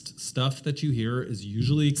extremist stuff that you hear is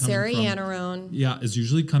usually coming Sarah Yannerone. Yeah, is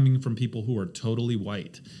usually coming from people who are totally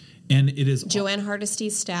white. And it is Joanne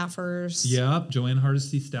Hardesty's staffers. Yeah, Joanne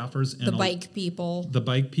Hardesty staffers. And the bike people. The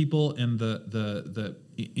bike people and the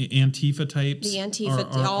Antifa types. The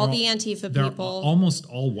Antifa, all the Antifa people. Almost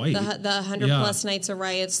all white. The 100 plus nights of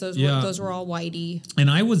riots, those were all whitey. And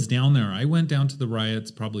I was down there. I went down to the riots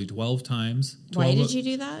probably 12 times. Why did you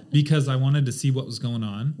do that? Because I wanted to see what was going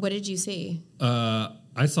on. What did you see?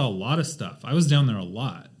 I saw a lot of stuff. I was down there a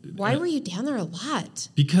lot. Why were you down there a lot?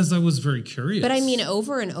 Because I was very curious. But I mean,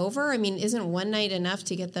 over and over? I mean, isn't one night enough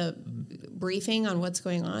to get the briefing on what's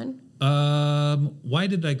going on? Why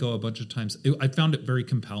did I go a bunch of times? I found it very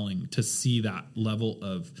compelling to see that level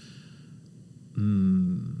of,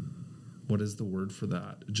 what is the word for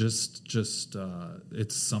that? Just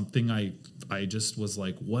it's something I just was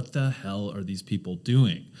like, what the hell are these people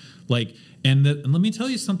doing? Like, and let me tell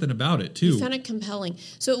you something about it too. You found it compelling.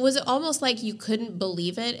 So it was almost like you couldn't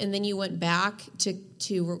believe it, and then you went back to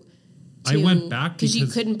I went back because you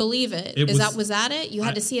couldn't believe it. Was that it? You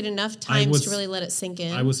had to see it enough times to really let it sink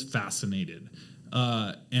in. I was fascinated,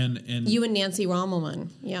 and you and Nancy Rommelman,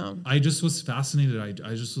 yeah. I just was fascinated.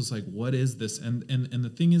 I just was like, what is this? And the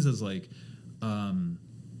thing is like,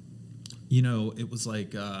 it was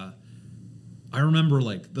like. I remember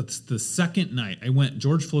like the second night I went.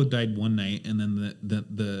 George Floyd died one night, and then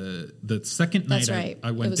the second night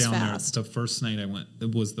I went down fast. There. The first night I went,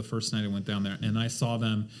 it was the first night I went down there, and I saw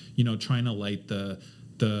them, trying to light the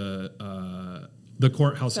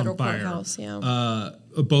courthouse Federal on fire. Courthouse, yeah.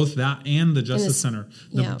 Both that and the Justice Center.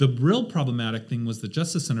 Yeah. The real problematic thing was the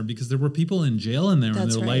Justice Center because there were people in jail in there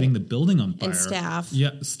and they were lighting the building on fire. And staff.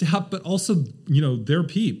 Yeah, staff, but also, their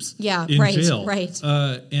peeps. Yeah, in jail. Right.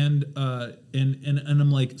 And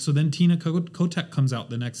I'm like, so then Tina Kotek comes out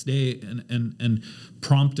the next day and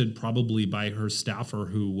prompted probably by her staffer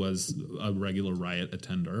who was a regular riot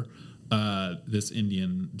attender, this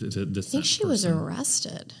Indian descent I think she was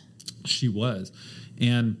arrested. She was.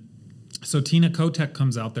 And so Tina Kotek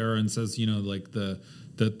comes out there and says, like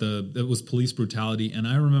it was police brutality. And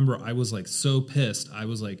I remember I was like so pissed. I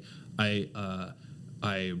was like, I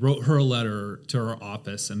wrote her a letter to her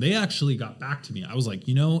office and they actually got back to me. I was like,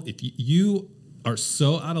 if you are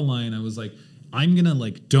so out of line, I was like, I'm going to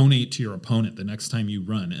like donate to your opponent the next time you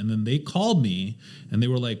run. And then they called me and they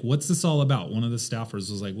were like, what's this all about? One of the staffers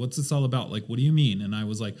was like, what's this all about? Like, what do you mean? And I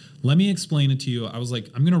was like, let me explain it to you. I was like,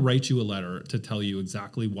 I'm going to write you a letter to tell you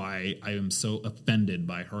exactly why I am so offended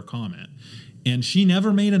by her comment. And she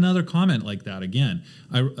never made another comment like that again.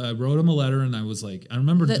 I wrote him a letter, and I was like, I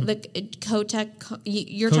remember the Kotek.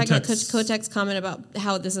 You're talking about Kotek's comment about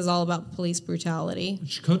how this is all about police brutality.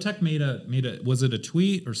 Kotek made a was it a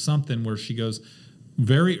tweet or something where she goes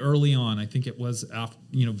very early on. I think it was after,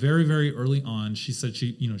 very very early on. She said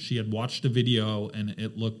she had watched a video and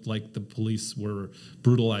it looked like the police were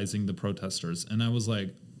brutalizing the protesters, and I was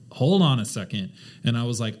like, hold on a second, and I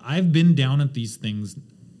was like, I've been down at these things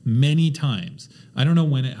many times. I don't know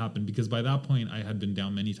when it happened because by that point I had been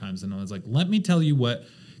down many times, and I was like, let me tell you what,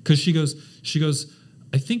 because she goes,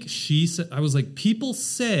 I think she said, I was like, people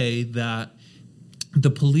say that the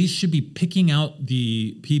police should be picking out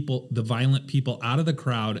the violent people out of the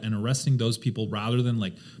crowd and arresting those people rather than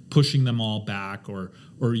like pushing them all back or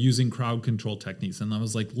using crowd control techniques. And I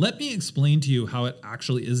was like, let me explain to you how it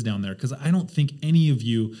actually is down there, because I don't think any of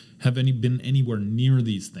you have been anywhere near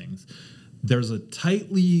these things. There's a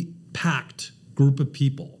tightly packed group of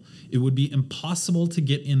people. It would be impossible to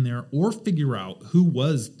get in there or figure out who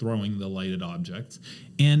was throwing the lighted objects.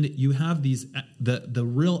 And you have these, the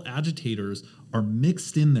real agitators are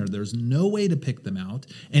mixed in there. There's no way to pick them out.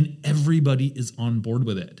 And everybody is on board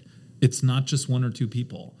with it. It's not just one or two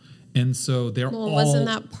people. And so they're all wasn't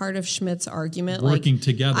that part of Schmidt's argument? Working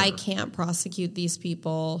together. I can't prosecute these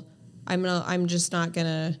people. I'm just not going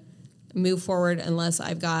to move forward unless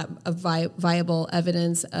I've got a viable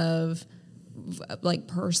evidence of like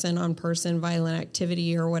person on person violent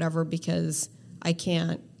activity or whatever, because I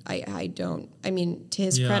can't, I mean, to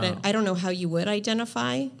his credit, I don't know how you would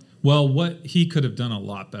identify. Well, what he could have done a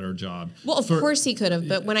lot better job. Well, of course he could have.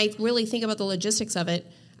 But when I really think about the logistics of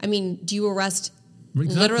it, I mean, do you arrest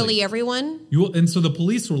literally everyone? And so the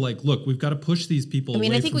police were like, look, we've got to push these people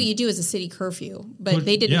away. I think what you do is a city curfew, but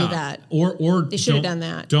they didn't do that. Or they should have done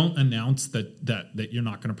that. Don't announce that you're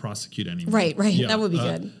not going to prosecute anyone. Right. Yeah. That would be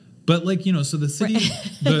good. But like, so the city,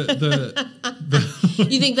 the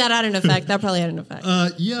you think that had an effect? That probably had an effect.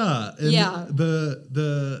 Yeah.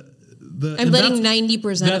 I'm letting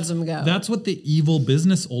 90% of them go. That's what the evil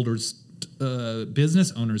business owners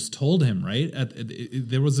business owners told him, right?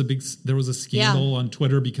 There was a scandal on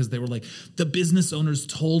Twitter because they were like, the business owners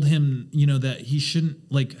told him, that he shouldn't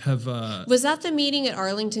have. Was that the meeting at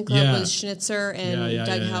Arlington Club with Schnitzer and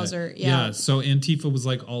Doug Hauser? Yeah. So Antifa was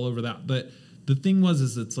all over that. But the thing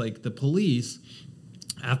is it's the police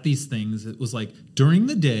at these things, it was during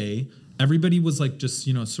the day, everybody was just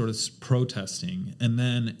sort of protesting, and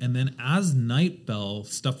then as night fell,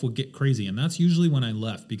 stuff would get crazy, and that's usually when I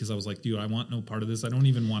left because I was like, dude, I want no part of this. I don't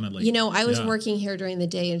even want to I was working here during the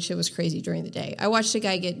day, and shit was crazy during the day. I watched a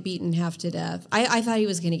guy get beaten half to death. I thought he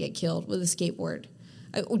was going to get killed with a skateboard.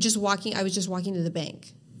 I was just walking to the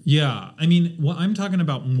bank. Yeah, I mean, what I'm talking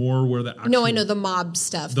about more where the actual... No, I know the mob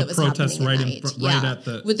stuff that was happening at night. At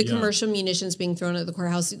the... With the commercial munitions being thrown at the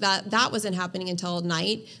courthouse. That wasn't happening until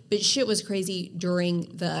night, but shit was crazy during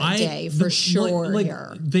the day for sure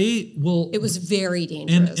here. It was very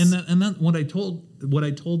dangerous. And then what I told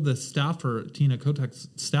the staffer, Tina Kotek's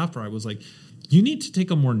staffer, I was like, you need to take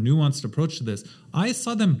a more nuanced approach to this. I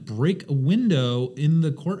saw them break a window in the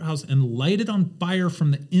courthouse and light it on fire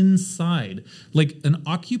from the inside, an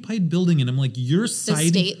occupied building. And I'm like, you're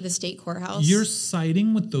siding... The state courthouse? You're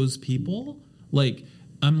siding with those people?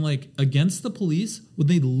 I'm against the police when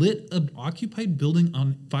they lit an occupied building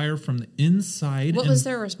on fire from the inside. What was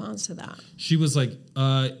their response to that? She was like,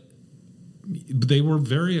 they were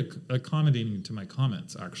very accommodating to my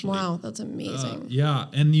comments, actually. Wow, that's amazing. Yeah,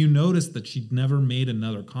 and you noticed that she never made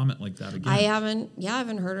another comment like that again. I haven't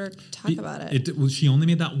heard her talk about it. She only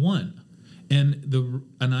made that one. And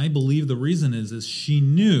I believe the reason is she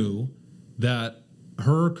knew that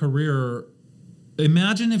her career,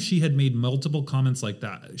 imagine if she had made multiple comments like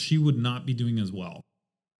that, she would not be doing as well.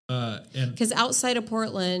 Because outside of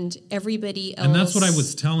Portland, everybody else... And that's what I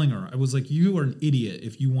was telling her. I was like, you are an idiot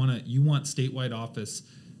if you want statewide office.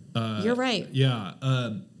 You're right. Yeah.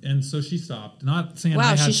 And so she stopped. Not saying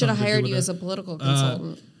wow, she should have hired you as a political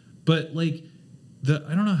consultant. But I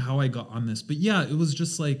don't know how I got on this, but yeah, it was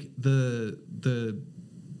just the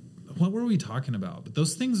what were we talking about? But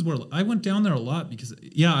those things I went down there a lot because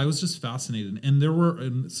I was just fascinated, and there were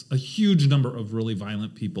a huge number of really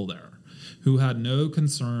violent people there who had no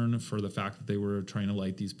concern for the fact that they were trying to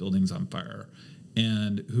light these buildings on fire,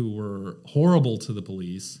 and who were horrible to the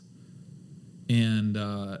police. And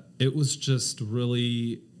it was just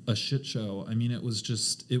really a shit show. I mean, it was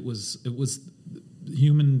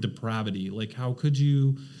human depravity. How could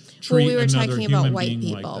you treat we were another talking human about white being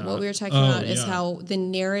people. like that? What we were talking about is how the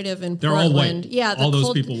narrative in Portland... They're all white. Yeah, all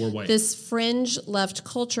those people were white. This fringe left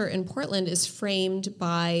culture in Portland is framed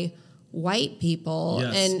by white people,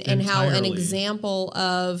 yes, and how an example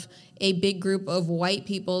of a big group of white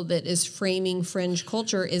people that is framing fringe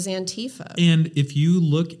culture is Antifa. And if you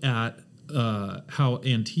look at how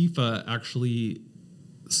Antifa actually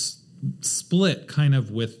split kind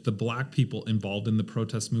of with the black people involved in the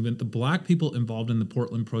protest movement, the black people involved in the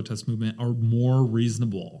Portland protest movement are more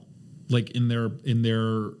reasonable. They're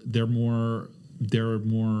more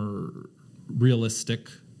realistic,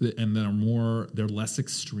 and they're less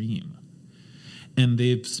extreme. And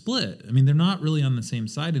they've split. I mean, they're not really on the same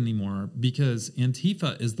side anymore because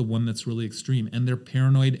Antifa is the one that's really extreme, and they're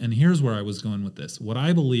paranoid. And here's where I was going with this. What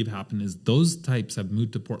I believe happened is those types have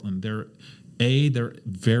moved to Portland. They're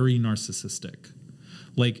very narcissistic.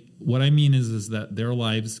 What I mean is that their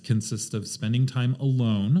lives consist of spending time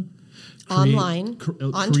alone, online,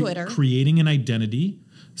 on Twitter, creating an identity.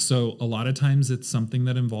 So a lot of times it's something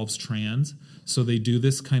that involves trans. So they do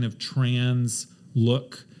this kind of trans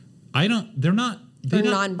look. They're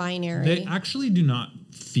non-binary. They actually do not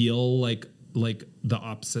feel like the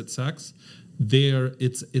opposite sex.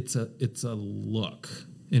 It's a look,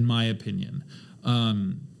 in my opinion.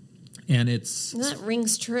 And that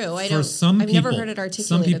rings true. I've never heard it articulated.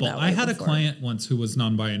 Some people. That way I had before. A client once who was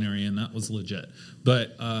non-binary, and that was legit.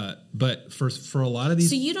 But for a lot of these,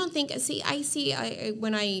 so you don't think?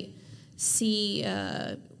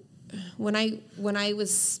 When I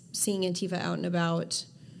was seeing Antifa out and about,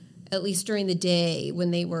 at least during the day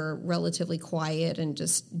when they were relatively quiet and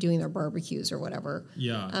just doing their barbecues or whatever.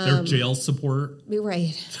 Yeah, their jail support.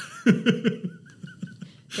 Right.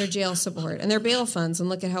 Their jail support and their bail funds, and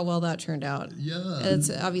look at how well that turned out. Yeah. It's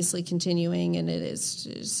obviously continuing, and it is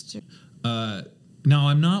just... Now,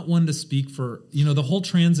 I'm not one to speak for... the whole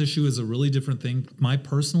trans issue is a really different thing. My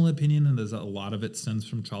personal opinion is that a lot of it stems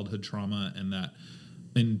from childhood trauma, and that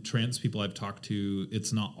in trans people I've talked to,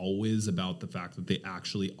 it's not always about the fact that they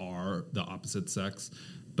actually are the opposite sex,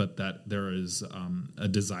 but that there is a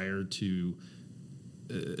desire to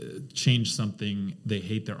change something, they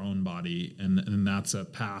hate their own body, and that's a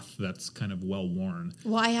path that's kind of well worn.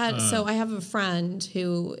 Well, I have a friend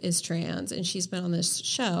who is trans, and she's been on this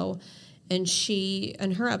show, and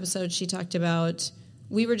in her episode, she talked about,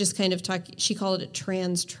 we were just kind of talking, she called it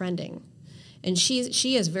trans trending, and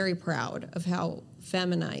she is very proud of how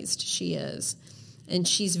feminized she is, and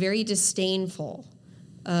she's very disdainful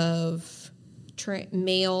of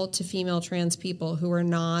male to female trans people who are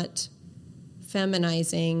not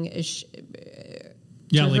feminizing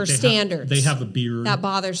to her standards. They have a beard. That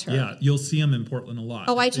bothers her. Yeah, you'll see them in Portland a lot.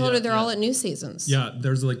 Oh, I told her they're all at New Seasons. Yeah,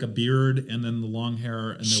 there's like a beard and then the long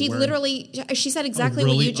hair. And she said exactly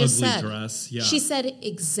what you just said. Dress. Yeah. She said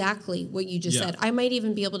exactly what you just said. I might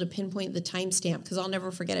even be able to pinpoint the timestamp because I'll never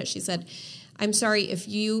forget it. She said, "I'm sorry if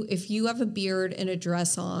you have a beard and a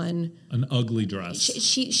dress on, an ugly dress."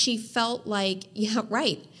 She felt like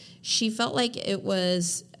She felt like it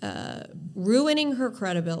was ruining her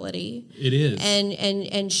credibility. It is,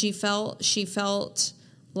 and she felt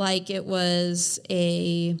like it was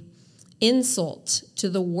a insult to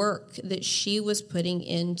the work that she was putting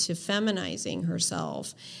into feminizing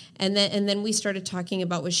herself. And then we started talking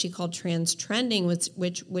about what she called trans trending,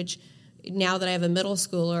 which now that I have a middle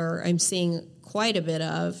schooler, I'm seeing quite a bit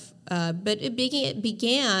of. But it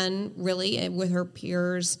began really with her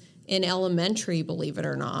peers in elementary, believe it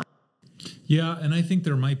or not. Yeah, and I think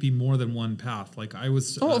there might be more than one path. Like I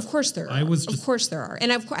was. Of course there are. Of course there are,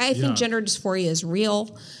 and I think gender dysphoria is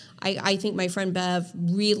real. I think my friend Bev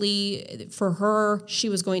really, for her, she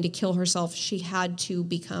was going to kill herself. She had to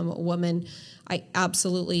become a woman. I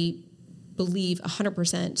absolutely believe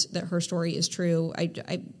 100% that her story is true.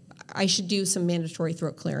 I should do some mandatory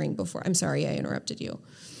throat clearing before. I'm sorry, I interrupted you.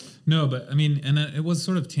 No, but I mean, and it was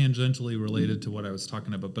sort of tangentially related to what I was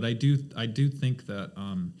talking about. But I do think that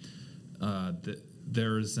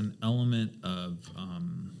there's an element of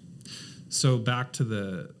so back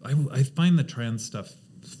to I find the trans stuff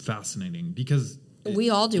fascinating because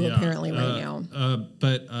we all do apparently right now.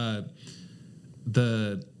 But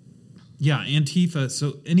Antifa.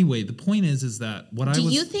 So anyway, the point is that do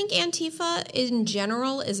you think Antifa in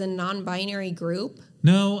general is a non-binary group?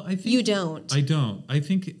 No, I think you don't. I don't. I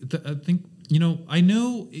think I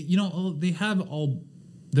know they have all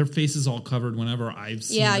their faces all covered whenever I've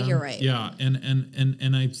seen them. Yeah, you're right. Yeah,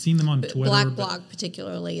 and I've seen them on Twitter. Black Bloc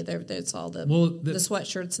particularly, there's all the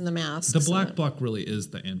sweatshirts and the masks. The Black Bloc really is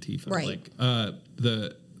the Antifa. Right. Like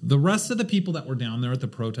the rest of the people that were down there at the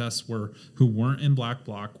protests who weren't in Black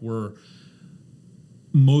Bloc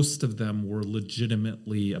most of them were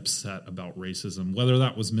legitimately upset about racism, whether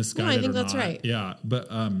that was misguided or not. I think that's right. Yeah,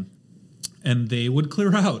 but and they would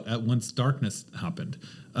clear out once darkness happened.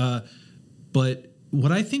 But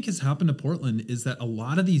what I think has happened to Portland is that a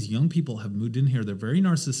lot of these young people have moved in here. They're very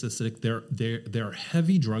narcissistic. They're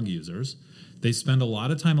heavy drug users. They spend a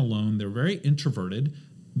lot of time alone. They're very introverted.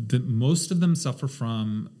 Most of them suffer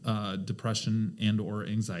from depression and or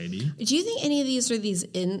anxiety. Do you think any of these are I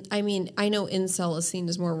know incel is seen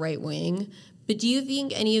as more right wing, but do you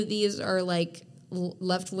think any of these are like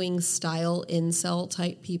left wing style incel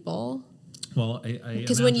type people? Well,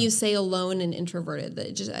 because when you say alone and introverted,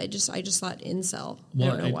 I just thought incel. Well,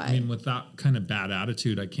 I don't know why. I mean, with that kind of bad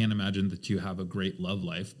attitude, I can't imagine that you have a great love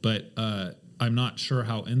life. But I'm not sure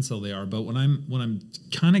how incel they are. But what I'm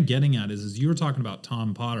kind of getting at is you were talking about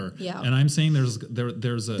Tom Potter, and I'm saying there's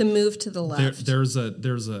the move to the left. There's a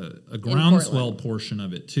groundswell portion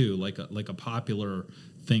of it too, like a popular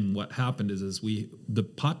thing. What happened is the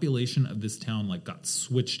population of this town got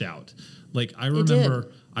switched out. Like I remember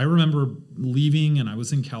leaving, and I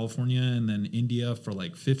was in California and then India for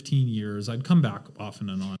 15 years. I'd come back off and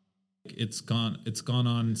on. It's gone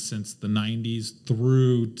on since the 90s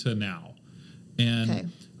through to now.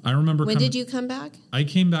 And I remember when did you come back? I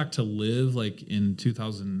came back to live in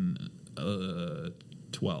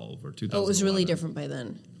 2012 or 2011. Oh, it was really different by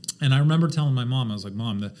then. And I remember telling my mom, I was like,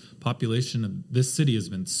 Mom, the population of this city has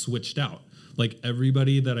been switched out.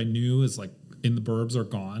 Everybody that I knew is in the burbs are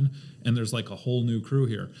gone, and there's a whole new crew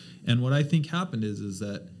here. And what I think happened is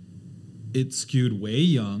that it skewed way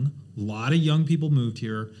young. A lot of young people moved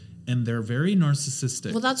here, and they're very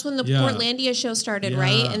narcissistic. Well, that's when the Portlandia show started,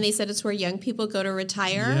 right? And they said it's where young people go to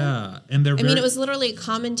retire. Yeah, and it was literally a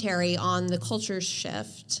commentary on the culture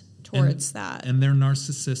shift towards that. And they're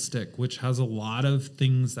narcissistic, which has a lot of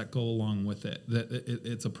things that go along with it.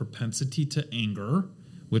 It's a propensity to anger,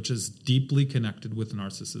 which is deeply connected with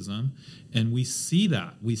narcissism. And we see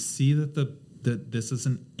that. We see that this is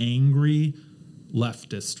an angry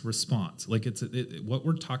leftist response. What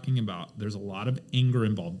we're talking about, there's a lot of anger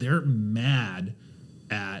involved. They're mad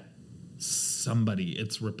at somebody.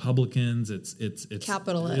 It's Republicans. It's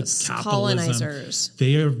capitalists, capitalism. colonizers.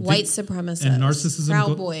 They are white supremacists. And narcissism.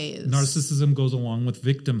 Proud Boys. Narcissism goes along with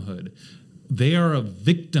victimhood. They are a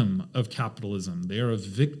victim of capitalism. They are a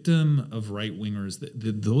victim of right wingers.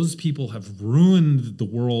 Those people have ruined the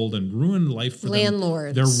world and ruined life for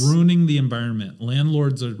landlords. them. They're ruining the environment.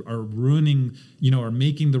 Landlords are ruining, are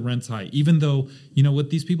making the rents high. Even though, what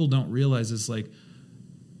these people don't realize is like,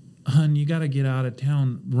 hun, you got to get out of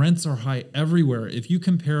town. Rents are high everywhere. If you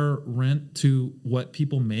compare rent to what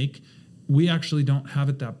people make, we actually don't have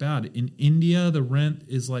it that bad. In India, the rent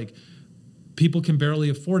is like, people can barely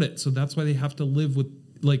afford it, so that's why they have to live with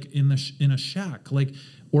like in a shack. Like,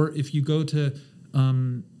 or if you go to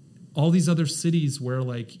all these other cities where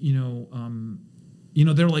like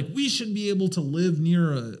they're like, we should be able to live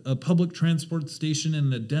near a public transport station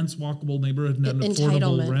in a dense walkable neighborhood and an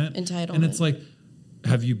affordable rent. Entitlement. And it's like,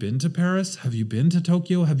 have you been to Paris? Have you been to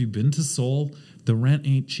Tokyo? Have you been to Seoul? The rent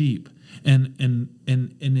ain't cheap. And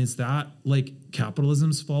is that like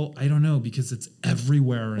capitalism's fault? I don't know, because it's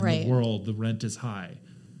everywhere in the world. The rent is high.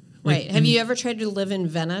 Like, have you ever tried to live in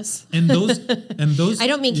Venice? And those I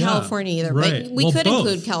don't mean California either, right. but we could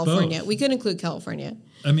include California. Both. We could include California.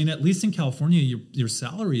 I mean, at least in California, your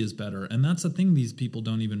salary is better, and that's the thing these people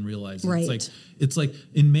don't even realize. Right. It's like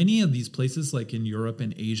in many of these places, like in Europe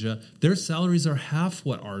and Asia, their salaries are half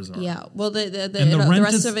what ours are. Yeah. Well, the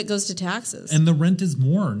rest of it goes to taxes, and the rent is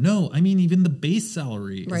more. No, I mean even the base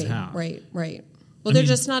salary is half. Right. Well, they're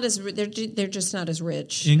just not as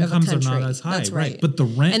rich. Incomes of a country. are not as high. That's right. But the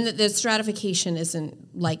rent and the stratification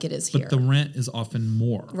isn't like it is here. But the rent is often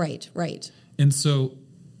more. Right. And so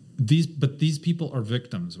these people are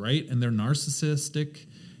victims, right? And they're narcissistic,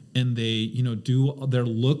 and they, their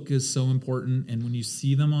look is so important. And when you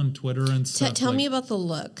see them on Twitter and stuff, tell me about the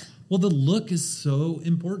look. Well, the look is so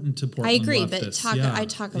important to Portland. I agree, leftists. but I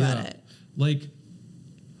talk about it. Like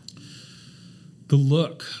the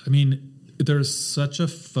look. I mean, there's such a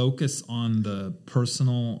focus on the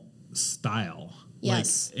personal style.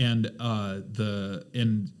 Yes. Like,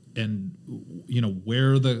 and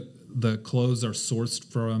where the clothes are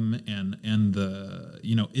sourced from, and the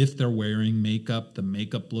if they're wearing makeup, the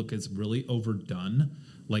makeup look is really overdone,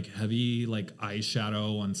 like heavy like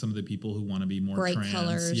eyeshadow on some of the people who want to be more bright trans.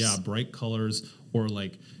 colors. Bright colors, or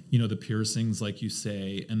like the piercings, like you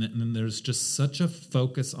say, and then there's just such a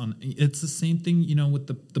focus on. It's the same thing with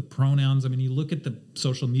the pronouns. I mean, you look at the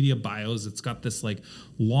social media bios, it's got this like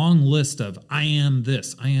long list of I am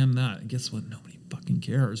this, I am that. And guess what? Nobody fucking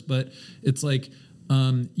cares, but it's like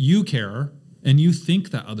you care and you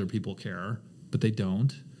think that other people care, but they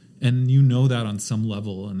don't, and that on some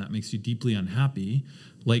level, and that makes you deeply unhappy.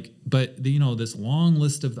 Like, but this long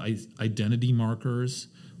list of identity markers,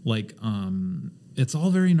 like it's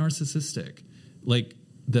all very narcissistic. Like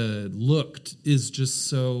the look is just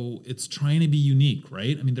so, it's trying to be unique,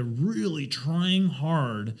 right? I mean, they're really trying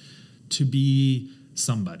hard to be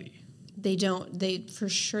somebody. They for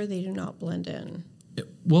sure do not blend in.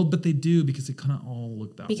 Well, but they do, because they kind of all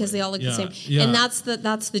look that way. Because they all look the same. Yeah. And that's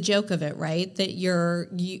the joke of it, right? That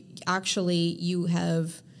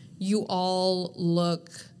you all look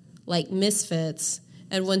like misfits.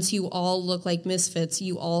 And once you all look like misfits,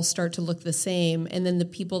 you all start to look the same. And then the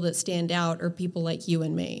people that stand out are people like you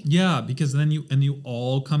and me. Yeah, because then you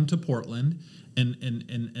all come to Portland.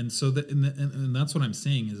 And so that and that's what I'm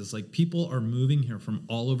saying is it's like people are moving here from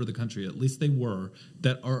all over the country, at least they were,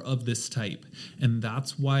 that are of this type. And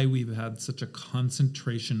that's why we've had such a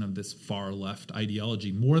concentration of this far left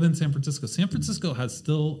ideology, more than San Francisco. San Francisco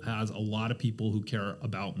still has a lot of people who care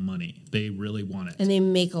about money. They really want it. And they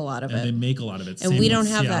make a lot of it. And Same we don't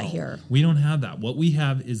have Seattle. That here. We don't have that. What we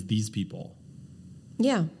have is these people.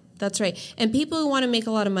 Yeah. That's right. And people who want to make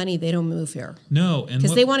a lot of money, they don't move here. No.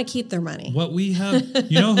 Because they want to keep their money. What we have,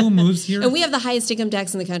 who moves here? And we have the highest income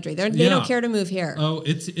tax in the country. They don't care to move here. Oh,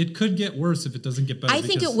 it could get worse if it doesn't get better. I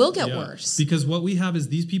think it will get worse. Because what we have is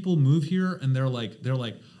these people move here and they're like,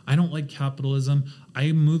 I don't like capitalism.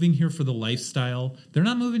 I'm moving here for the lifestyle. They're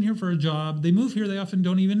not moving here for a job. They move here. They often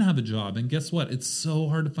don't even have a job. And guess what? It's so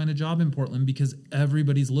hard to find a job in Portland because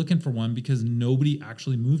everybody's looking for one, because nobody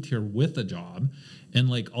actually moved here with a job. And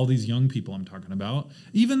like all these young people I'm talking about,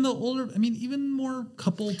 even the older, even more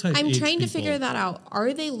couple type. I'm trying to people. figure that out.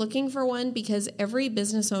 Are they looking for one? Because every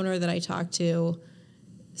business owner that I talk to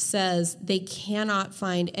says they cannot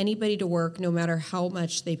find anybody to work no matter how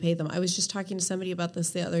much they pay them. I was just talking to somebody about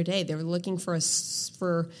this the other day. They were looking for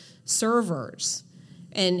servers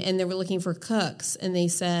and they were looking for cooks. And they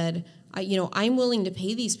said, I'm willing to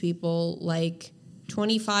pay these people like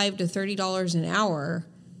 $25 to $30 an hour,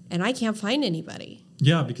 and I can't find anybody.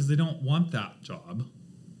 Yeah, because they don't want that job.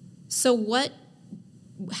 So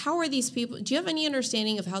how are these people? Do you have any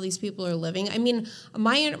understanding of how these people are living? I mean,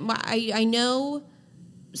 I know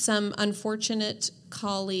some unfortunate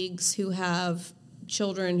colleagues who have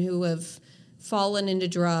children who have fallen into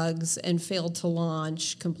drugs and failed to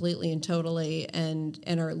launch completely and totally, and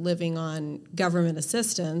are living on government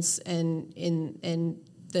assistance, and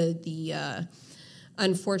the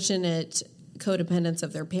unfortunate codependence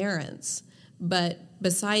of their parents. But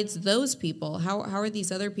besides those people, how are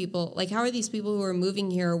these other people, like, how are these people who are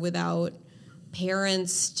moving here without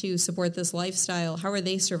parents to support this lifestyle, how are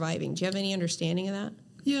they surviving? Do you have any understanding of that?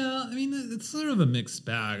 Yeah, I mean, it's sort of a mixed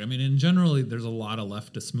bag. I mean, in general, there's a lot of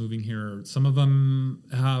leftists moving here. Some of them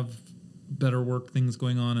have better work things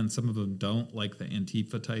going on, and some of them don't, like the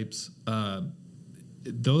Antifa types.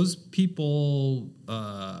 Those people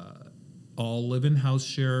all live in house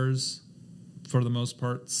shares for the most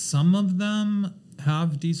part. Some of them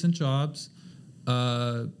have decent jobs,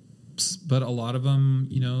 but a lot of them,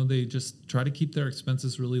 they just try to keep their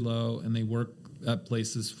expenses really low, and they work at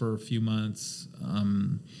places for a few months,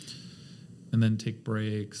 and then take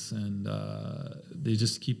breaks, and they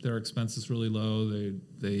just keep their expenses really low.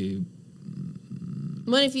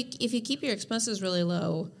 Well, if you keep your expenses really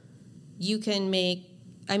low, you can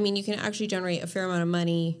actually generate a fair amount of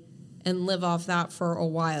money and live off that for a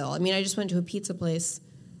while. I mean, I just went to a pizza place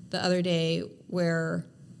the other day where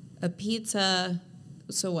a pizza.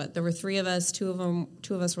 So what? There were three of us. Two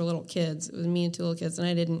of us were little kids. It was me and two little kids, and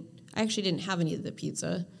I actually didn't have any of the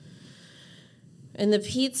pizza. And the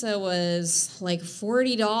pizza was like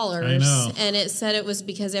 $40. I know. And it said it was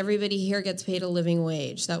because everybody here gets paid a living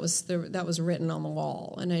wage. That was written on the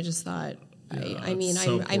wall. And I just thought,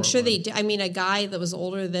 I'm sure they did. I mean, a guy that was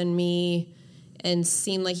older than me and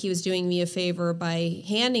seemed like he was doing me a favor by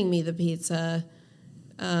handing me the pizza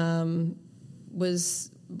was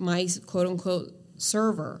my quote unquote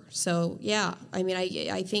server. So yeah, I mean,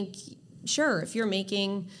 I think, sure, if you're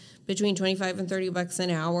making between $25 and $30 an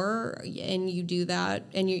hour, and you do that,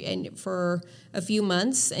 and for a few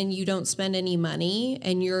months, and you don't spend any money,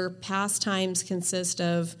 and your pastimes consist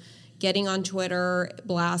of getting on Twitter,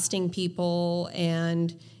 blasting people,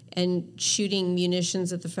 and shooting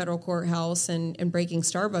munitions at the federal courthouse, and breaking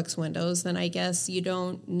Starbucks windows, then I guess you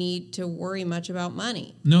don't need to worry much about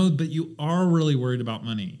money. No, but you are really worried about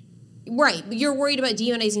money. Right, but you're worried about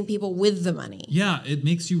demonizing people with the money. Yeah, it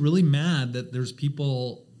makes you really mad that there's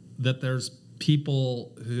people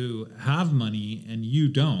who have money and you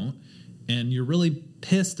don't, and you're really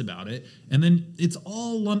pissed about it. And then it's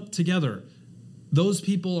all lumped together. Those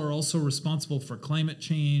people are also responsible for climate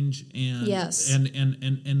change, and yes, and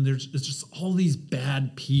it's just all these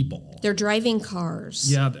bad people. They're driving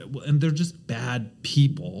cars. Yeah, and they're just bad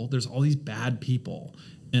people. There's all these bad people,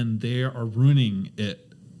 and they are ruining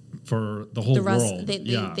it for the whole world.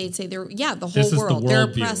 They'd say the whole world. They're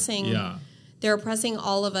oppressing. Yeah. They're oppressing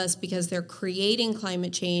all of us because they're creating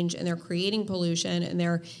climate change, and they're creating pollution, and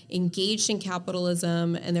they're engaged in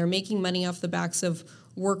capitalism, and they're making money off the backs of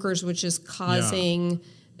workers, which is causing.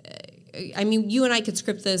 Yeah. I mean, you and I could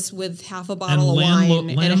script this with half a bottle of wine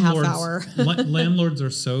in a half hour. Landlords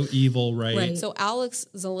are so evil, right? Right. So Alex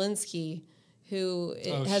Zelinsky, who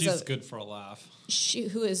she's good for a laugh.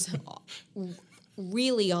 Who is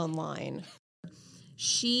really online.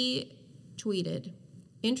 She tweeted,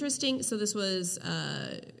 interesting. So this was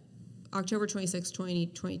October 26,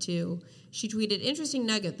 2022. She tweeted, interesting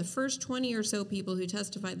nugget. The first 20 or so people who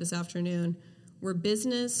testified this afternoon were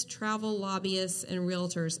business, travel, lobbyists, and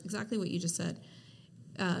realtors. Exactly what you just said.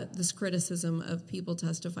 This criticism of people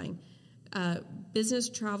testifying. Business,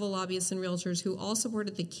 travel, lobbyists, and realtors who all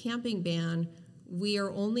supported the camping ban. We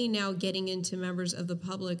are only now getting into members of the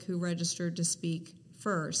public who registered to speak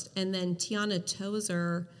first. And then Tiana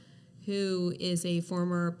Tozer, who is a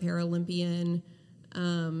former Paralympian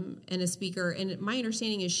and a speaker. And my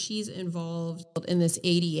understanding is she's involved in this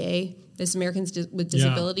ADA, this Americans with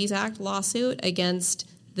Disabilities Act lawsuit against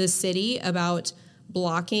the city about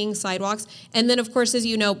blocking sidewalks. And then, of course, as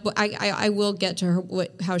you know, I will get to her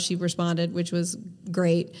how she responded, which was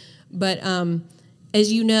great. But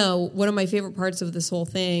as you know, one of my favorite parts of this whole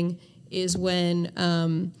thing is when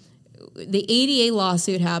the ADA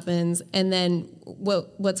lawsuit happens, and then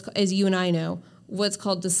what's, as you and I know, what's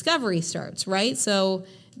called discovery starts, right? So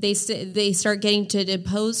they start getting to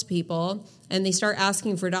depose people, and they start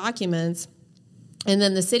asking for documents, and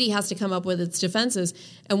then the city has to come up with its defenses.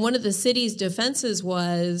 And one of the city's defenses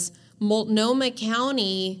was Multnomah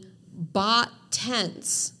County bought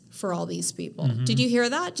tents for all these people. Did you hear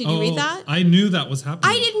that? Did you read that? I knew that was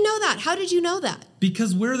happening. I didn't know that. How did you know that?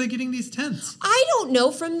 Because where are they getting these tents? I don't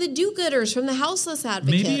know, from the do-gooders, from the houseless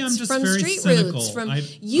advocates, Maybe I'm just from very Street cynical. Roots, from I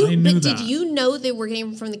you. knew But that. did you know they were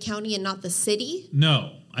getting from the county and not the city?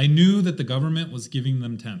 No, I knew that the government was giving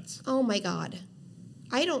them tents. Oh my God,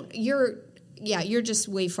 I don't. You're just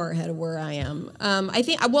way far ahead of where I am. I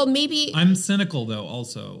think. Well, maybe I'm cynical though.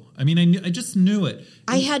 Also, I mean, I just knew it.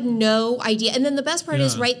 I had no idea. And then the best part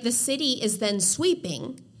is, right? The city is then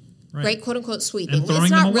sweeping, right? "Quote unquote" sweeping. And throwing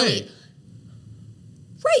it's not them away. really.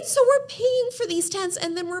 Right, so we're paying for these tents,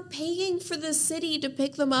 and then we're paying for the city to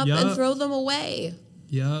pick them up and throw them away.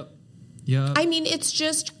 Yep. I mean, it's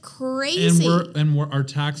just crazy. And our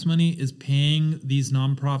tax money is paying these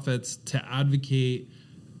nonprofits to advocate,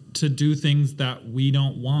 to do things that we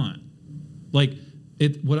don't want. Like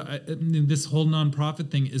this whole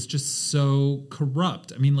nonprofit thing is just so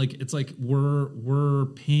corrupt. I mean, like, it's like we're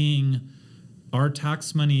paying, our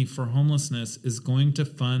tax money for homelessness is going to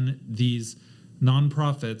fund these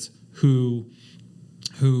nonprofits who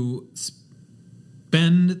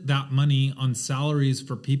spend that money on salaries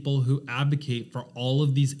for people who advocate for all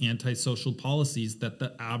of these antisocial policies that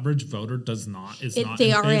the average voter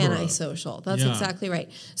They are antisocial. That's exactly right.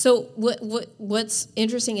 So what's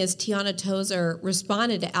interesting is Tiana Tozer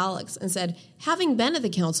responded to Alex and said, having been at the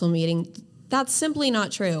council meeting, that's simply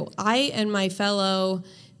not true. I and my fellow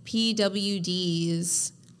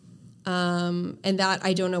PWDs, and that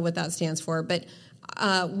I don't know what that stands for, but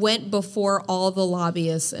went before all the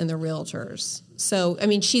lobbyists and the realtors. So, I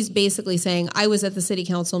mean, she's basically saying, I was at the city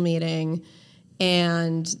council meeting,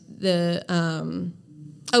 and the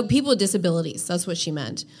people with disabilities, that's what she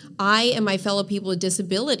meant. I and my fellow people with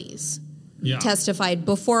disabilities testified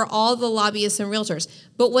before all the lobbyists and realtors.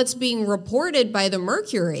 But what's being reported by the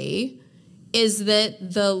Mercury is that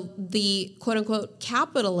the quote-unquote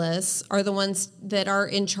capitalists are the ones that are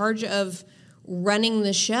in charge of running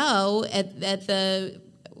the show at the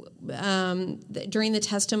during the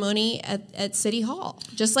testimony at City Hall,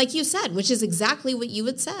 just like you said, which is exactly what you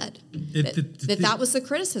had said. That was the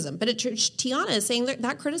criticism. But Tiana is saying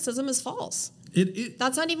that criticism is false.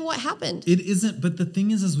 That's not even what happened. It isn't. But the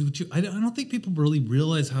thing is I don't think people really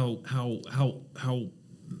realize how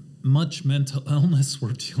much mental illness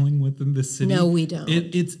we're dealing with in this city. No, we don't.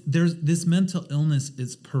 There's this mental illness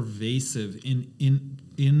is pervasive in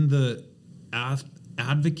the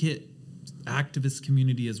activist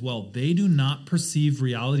community as well. They do not perceive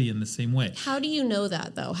reality in the same way. How do you know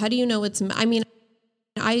that, though? How do you know it's? I mean,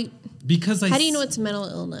 how do you know it's mental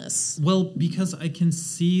illness? Well, because I can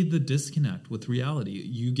see the disconnect with reality.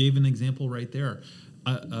 You gave an example right there.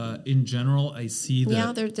 In general, I see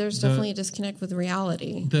that there's definitely a disconnect with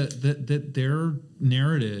reality. That their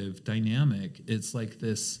narrative dynamic is like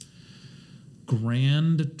this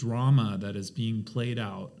grand drama that is being played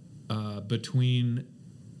out between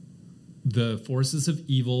the forces of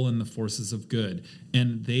evil and the forces of good,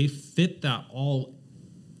 and they fit that all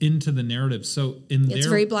into the narrative. So it's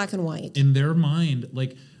very black and white in their mind.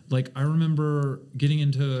 Like I remember getting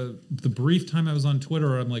into the brief time I was on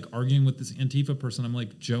Twitter, I'm like arguing with this Antifa person. I'm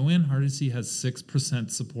like, Joanne Hardesty has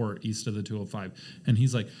 6% support east of the 205. And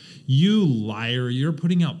he's like, you liar, you're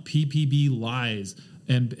putting out PPB lies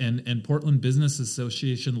and Portland Business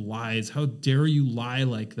Association lies. How dare you lie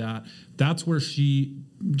like that? That's where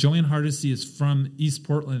Joanne Hardesty is from East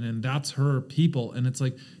Portland, and that's her people. And it's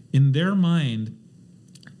like, in their mind,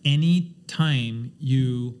 any time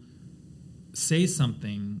you say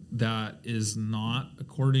something that is not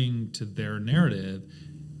according to their narrative,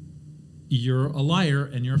 you're a liar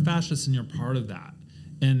and you're a fascist and you're part of that.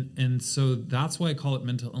 And so that's why I call it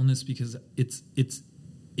mental illness, because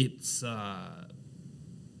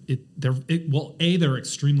they're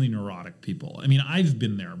extremely neurotic people. I mean, I've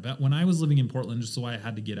been there, but when I was living in Portland, just so I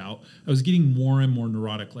had to get out, I was getting more and more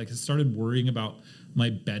neurotic. Like, I started worrying about my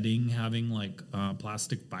bedding having like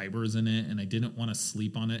plastic fibers in it, and I didn't want to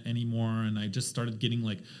sleep on it anymore. And I just started getting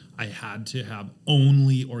like, I had to have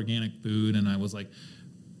only organic food, and I was like,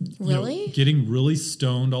 getting really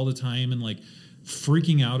stoned all the time, and like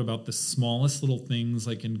freaking out about the smallest little things,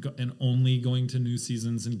 like and only going to New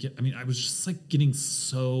Seasons I was just like getting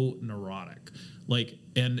so neurotic. Like,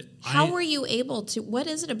 and how were you able to? What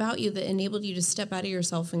is it about you that enabled you to step out of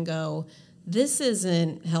yourself and go, "This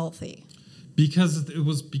isn't healthy"? Because it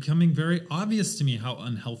was becoming very obvious to me how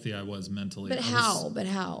unhealthy I was mentally. But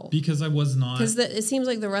how? Because I was not. Because it seems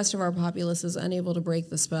like the rest of our populace is unable to break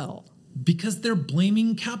the spell. Because they're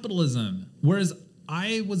blaming capitalism, whereas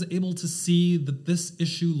I was able to see that this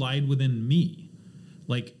issue lied within me.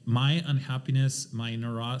 Like, my unhappiness, my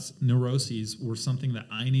neuroses were something that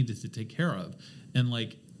I needed to take care of. And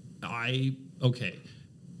like, okay,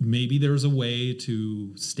 maybe there's a way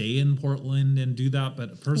to stay in Portland and do that,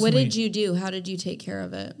 but personally, what did you do? How did you take care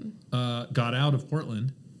of it? Got out of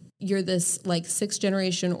Portland. You're this like 6th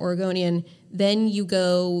generation Oregonian. Then you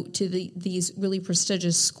go to these really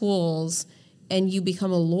prestigious schools and you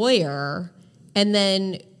become a lawyer. And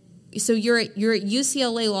then, so you're at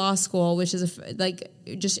UCLA Law School, which is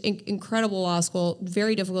just incredible law school,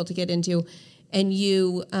 very difficult to get into. And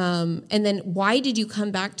you, and then why did you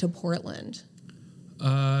come back to Portland?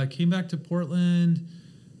 I came back to Portland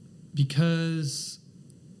because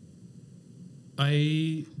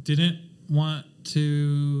I didn't want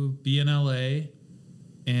to be in LA,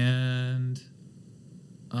 and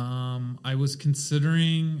I was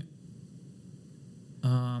considering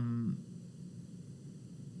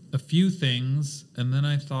a few things, and then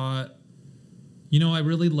I thought, I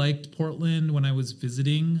really liked Portland when I was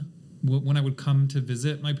visiting. When I would come to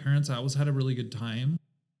visit my parents, I always had a really good time.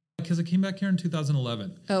 Because I came back here in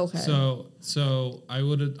 2011. Okay. So I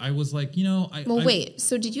was like, wait.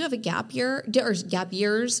 So did you have a gap year or gap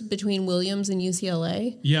years between Williams and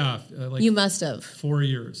UCLA? Yeah. You must have 4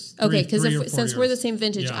 years. Okay. Because since years. We're the same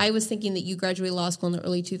vintage, yeah. I was thinking that you graduated law school in the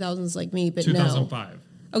early 2000s like me, but 2005.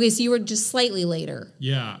 No. Okay. So you were just slightly later.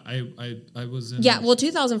 Yeah. I was in. Yeah. Well,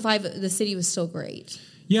 2005, the city was still great.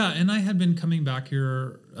 Yeah. And I had been coming back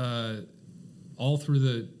here, all through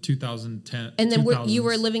the 2010. And then you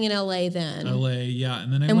were living in LA then. LA, yeah.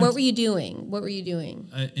 And then what were you doing? What were you doing?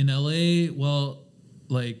 In LA, well,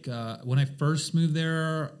 when I first moved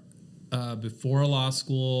there, before law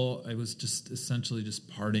school, I was just essentially just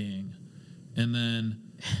partying. And then...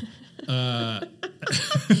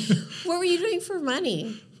 what were you doing for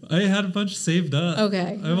money? I had a bunch saved up.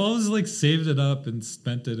 Okay. I've always saved it up and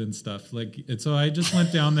spent it and stuff. And so I just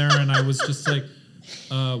went down there and I was just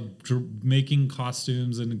making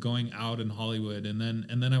costumes and going out in Hollywood, and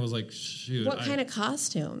then I was like, shoot, what kind of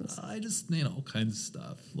costumes? I just all kinds of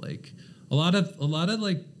stuff, like a lot of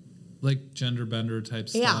like gender bender type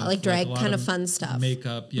stuff, like drag kind of fun stuff,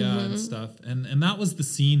 makeup, and stuff, and that was the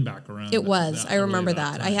scene back around. It was. I remember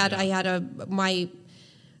that. Time, I had my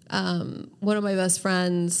one of my best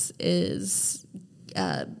friends is.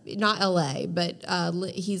 Not LA, but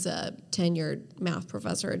he's a tenured math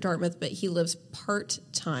professor at Dartmouth, but he lives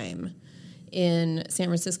part-time in San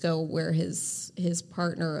Francisco where his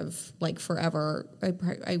partner of forever,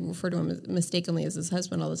 I refer to him mistakenly as his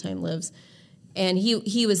husband all the time, lives. And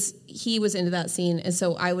he was into that scene, and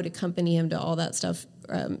so I would accompany him to all that stuff.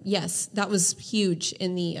 Yes, that was huge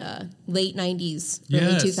in the late 90s,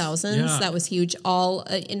 early 2000s. Yeah. That was huge. All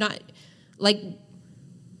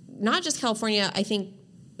not just California, I think,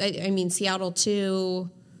 I mean, Seattle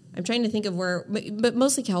too. I'm trying to think of where, but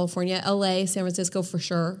mostly California, LA, San Francisco for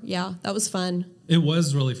sure. Yeah, that was fun. It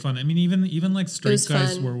was really fun. I mean, even like straight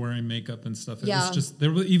guys were wearing makeup and stuff. It was just,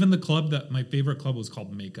 there was even the club my favorite club was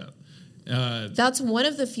called Makeup. That's one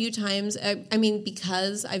of the few times, I mean,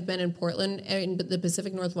 because I've been in Portland and the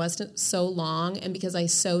Pacific Northwest so long, and because I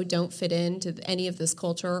so don't fit into any of this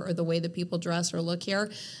culture or the way that people dress or look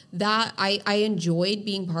here, that I enjoyed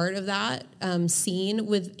being part of that scene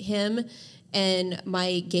with him and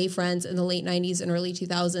my gay friends in the late 90s and early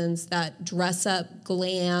 2000s that dress up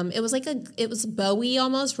glam. It was it was Bowie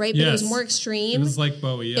almost, right? But yes. It was more extreme. It was like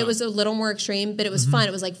Bowie, yeah. It was a little more extreme, but it was fun.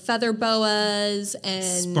 It was like feather boas and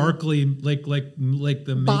sparkly, like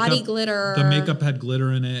the makeup, body glitter. The makeup had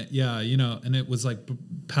glitter in it, yeah, and it was like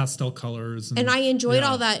pastel colors. And I enjoyed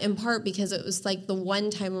all that in part because it was like the one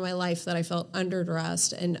time in my life that I felt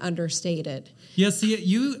underdressed and understated. Yeah, see,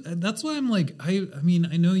 that's why I'm like, I mean,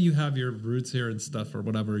 I know you have your roots here and stuff or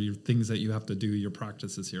whatever, your things that you have to do, your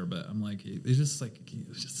practices here, but I'm like, it's just like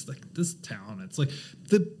this town. It's like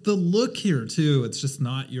the look here too. It's just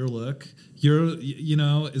not your look.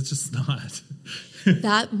 It's just not.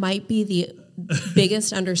 That might be the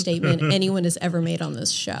biggest understatement anyone has ever made on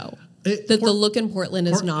this show. The look in Portland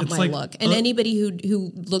is not my look. And anybody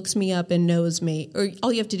who looks me up and knows me, or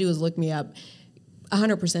all you have to do is look me up,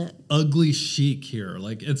 100%. Ugly chic here.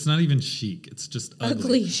 Like, it's not even chic. It's just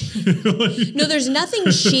ugly. Chic. No, there's nothing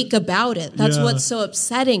chic about it. That's what's so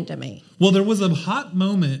upsetting to me. Well, there was a hot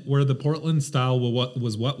moment where the Portland style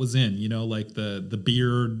was what was in, like the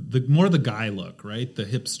beard, more the guy look, right? The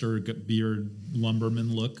hipster beard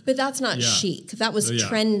lumberman look. But that's not chic. That was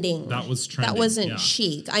trending. That was trending. That wasn't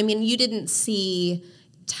chic. I mean, you didn't see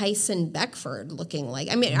Tyson Beckford looking like.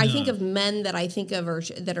 I mean, I think of men that I think of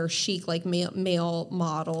that are chic, like male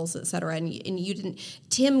models, et cetera. And you didn't.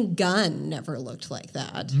 Tim Gunn never looked like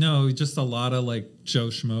that. No, just a lot of like Joe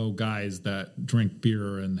Schmo guys that drink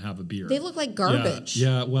beer and have a beer. They look like garbage.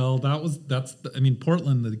 Yeah. Well, I mean,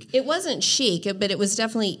 Portland. It wasn't chic, but it was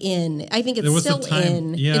definitely in. I think it's still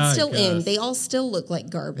in. Yeah, it's still in. They all still look like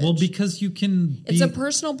garbage. Well, because you can. It's a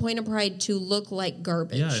personal point of pride to look like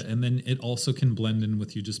garbage. Yeah, and then it also can blend in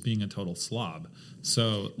with you just being a total slob.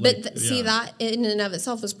 So, like, see, that in and of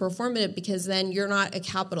itself is performative, because then you're not a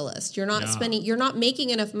capitalist. You're not spending. You're not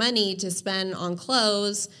making enough money to spend on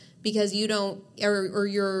clothes because you don't, or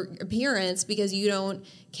your appearance, because you don't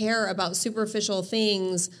care about superficial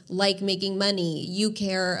things like making money. You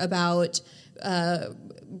care about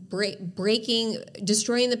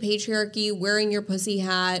destroying the patriarchy, wearing your pussy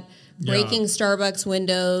hat, breaking Starbucks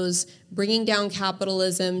windows, bringing down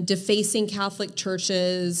capitalism, defacing Catholic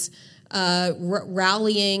churches,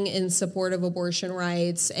 rallying in support of abortion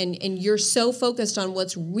rights, and you're so focused on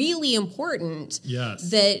what's really important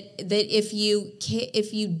that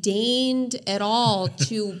if you deigned at all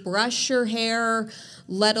to brush your hair,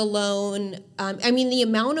 let alone I mean, the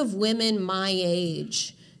amount of women my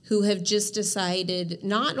age who have just decided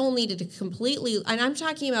not only to completely, and I'm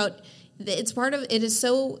talking about, it's part of it is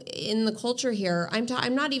so in the culture here. I'm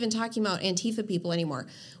not even talking about Antifa people anymore.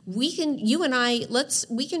 We can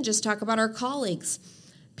just talk about our colleagues,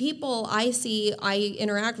 people I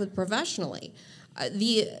interact with professionally.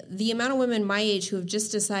 The amount of women my age who have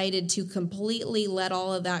just decided to completely let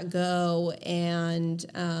all of that go and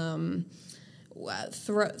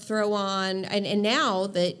throw on, and now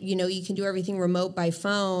that you can do everything remote by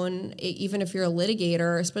phone, even if you're a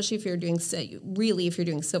litigator, especially if you're doing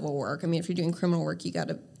civil work. I mean, if you're doing criminal work, you got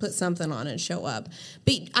to put something on and show up.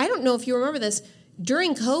 But I don't know if you remember this.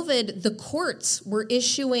 During COVID, the courts were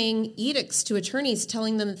issuing edicts to attorneys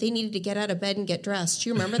telling them that they needed to get out of bed and get dressed. Do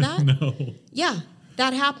you remember that? No. Yeah,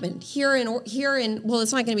 that happened here in. Well,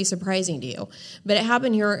 it's not going to be surprising to you, but it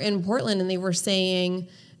happened here in Portland, and they were saying,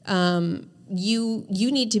 you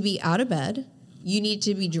need to be out of bed, you need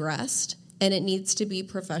to be dressed, and it needs to be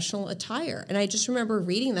professional attire. And I just remember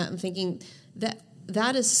reading that and thinking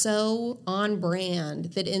that is so on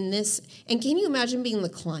brand that in this, and can you imagine being the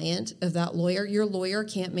client of that lawyer? Your lawyer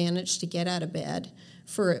can't manage to get out of bed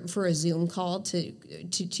for a Zoom call to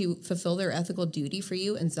fulfill their ethical duty for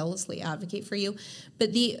you and zealously advocate for you.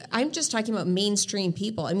 But I'm just talking about mainstream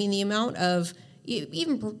people. I mean, the amount of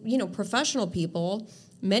even professional people,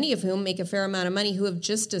 many of whom make a fair amount of money, who have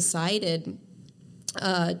just decided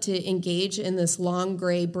to engage in this long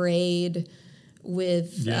gray braid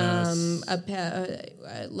with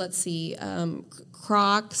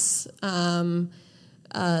Crocs,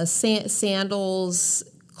 sandals,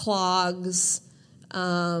 clogs,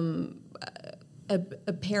 a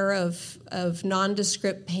pair of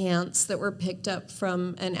nondescript pants that were picked up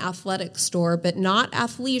from an athletic store, but not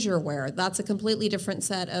athleisure wear. That's a completely different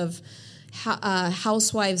set of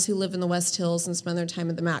housewives who live in the West Hills and spend their time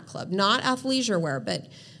at the Mac Club. Not athleisure wear, but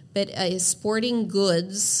a sporting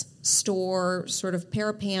goods store, sort of pair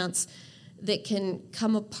of pants that can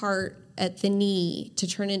come apart at the knee to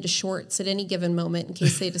turn into shorts at any given moment in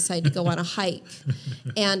case they decide to go on a hike,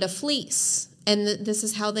 and a fleece. And this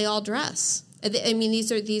is how they all dress. I mean,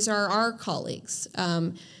 these are our colleagues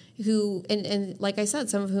who, and like I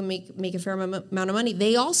said, some of whom make a fair amount of money.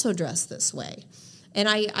 They also dress this way. And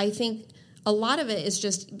I think a lot of it is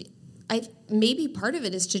just, maybe part of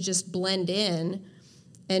it is to just blend in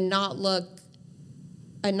and not look,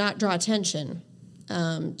 and not draw attention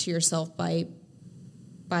to yourself by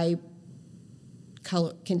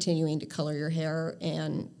continuing to color your hair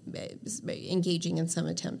and engaging in some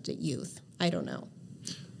attempt at youth. I don't know.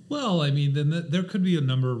 Well, I mean, then there could be a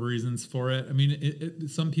number of reasons for it. I mean,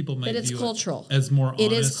 some people might view cultural. it as more honest.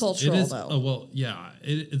 It is cultural, though. Oh, well, yeah,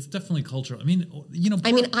 it's definitely cultural. I mean,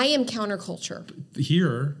 I am counterculture.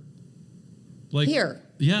 Here.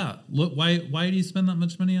 Yeah. Look, why do you spend that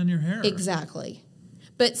much money on your hair? Exactly.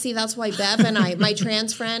 But see, that's why Bev and I, my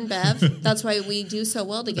trans friend Bev, that's why we do so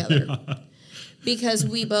well together. Yeah. Because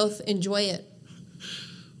we both enjoy it.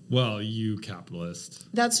 Well, you capitalist.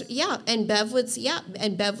 And Bev would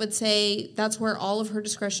say that's where all of her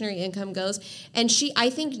discretionary income goes. And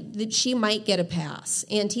I think that she might get a pass.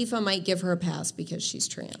 Antifa might give her a pass because she's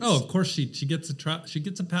trans. Oh, of course she gets a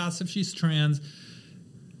pass if she's trans.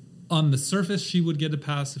 On the surface, she would get a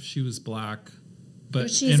pass if she was black.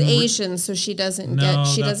 But she's Asian, so she doesn't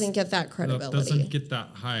get that credibility. Doesn't get that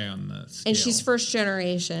high on the scale. And she's first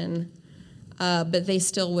generation. But they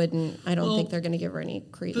still wouldn't. I don't think they're going to give her any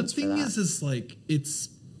credence. The thing is like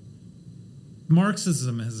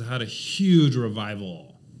Marxism has had a huge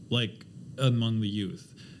revival, like among the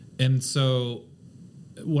youth. And so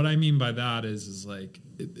what I mean by that is like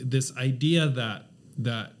this idea that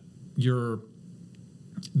the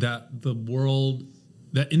world,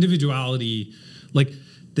 that individuality, like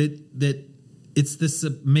that it's this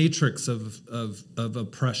matrix of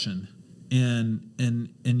oppression, and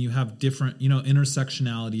you have different,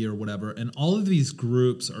 intersectionality or whatever, and all of these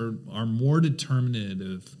groups are more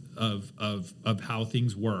determinative of how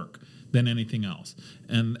things work than anything else,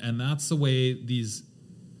 and that's the way these,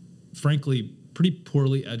 frankly, pretty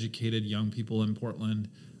poorly educated young people in Portland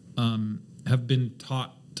have been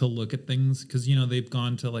taught to look at things, because they've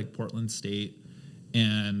gone to like Portland State,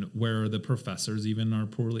 and where the professors even are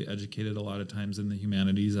poorly educated a lot of times, in the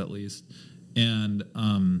humanities at least, and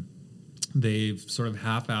they've sort of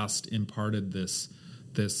half-assed imparted this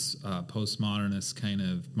postmodernist kind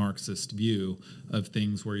of Marxist view of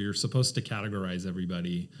things, where you're supposed to categorize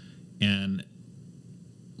everybody, and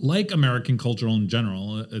like American culture in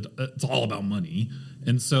general, it's all about money.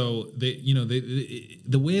 And so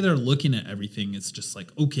the way they're looking at everything is just like,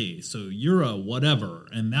 okay, so you're a whatever,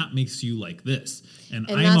 and that makes you like this, and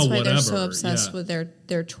I'm that's a why whatever. They're so obsessed with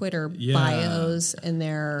their Twitter bios and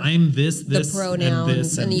their I'm this, the pronouns and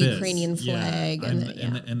this, and the this. Ukrainian flag,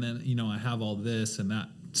 and then I have all this, and that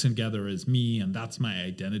together is me, and that's my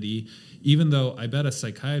identity. Even though I bet a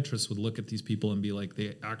psychiatrist would look at these people and be like,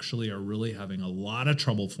 they actually are really having a lot of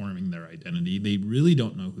trouble forming their identity. They really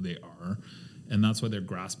don't know who they are. And that's why they're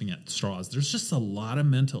grasping at straws. There's just a lot of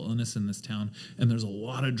mental illness in this town, and there's a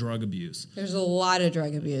lot of drug abuse. There's a lot of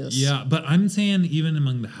drug abuse. Yeah, but I'm saying even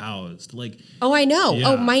among the housed, like. Oh, I know.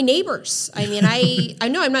 Yeah. Oh, my neighbors. I mean, I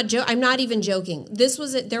know. I'm not even joking.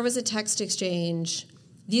 There was a text exchange.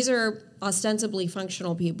 These are ostensibly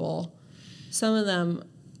functional people. Some of them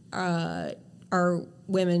are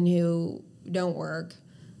women who don't work,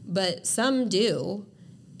 but some do.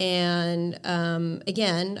 And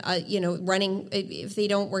again, running, if they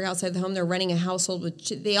don't work outside the home, they're running a household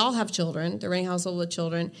with, they all have children. They're running a household with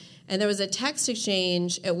children. And there was a text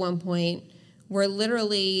exchange at one point where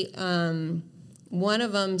literally one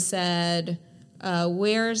of them said,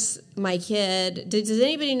 where's my kid? Does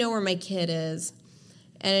anybody know where my kid is?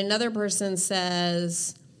 And another person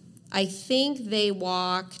says, I think they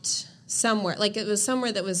walked somewhere. Like it was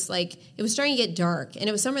somewhere that was like, it was starting to get dark. And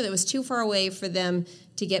it was somewhere that was too far away for them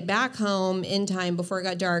to get back home in time before it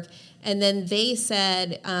got dark. And then they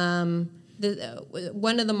said,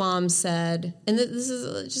 one of the moms said, and this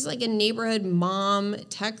is just like a neighborhood mom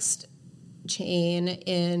text chain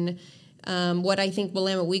in what I think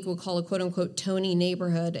Willamette Week would call a quote-unquote Tony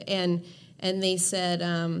neighborhood. And they said,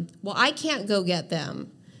 well, I can't go get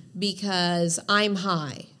them because I'm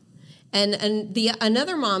high. And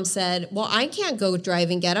another mom said, well, I can't go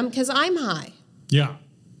drive and get them because I'm high. Yeah.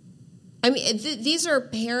 I mean, these are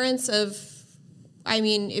parents of, I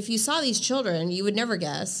mean, if you saw these children, you would never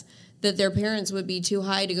guess that their parents would be too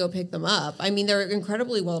high to go pick them up. I mean, they're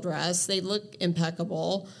incredibly well-dressed. They look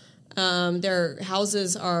impeccable. Their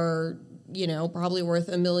houses are, probably worth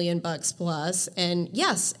 $1 million plus. And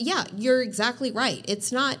yes, yeah, you're exactly right.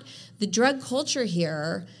 It's not, the drug culture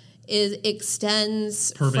here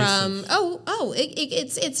extends pervasive. From,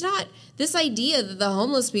 it's not this idea that the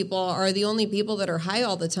homeless people are the only people that are high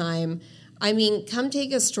all the time. I mean, come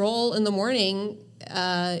take a stroll in the morning,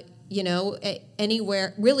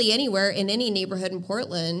 anywhere, really anywhere in any neighborhood in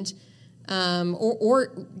Portland,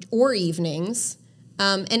 or evenings.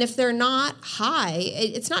 And if they're not high,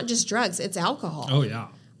 it's not just drugs, it's alcohol. Oh, yeah.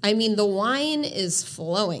 I mean, the wine is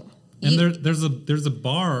flowing. And there's a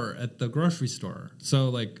bar at the grocery store. So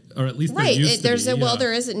like, or at least there used to be. Well,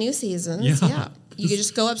 there is at New Seasons. Yeah. You could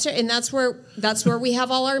just go upstairs, and that's where we have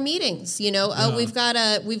all our meetings. Oh,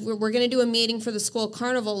 we're going to do a meeting for the school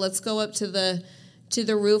carnival. Let's go up to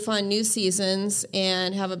the roof on New Seasons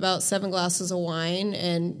and have about 7 glasses of wine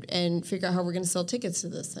and figure out how we're going to sell tickets to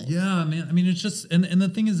this thing. Yeah, man. I mean, it's just, and the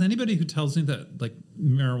thing is, anybody who tells me that like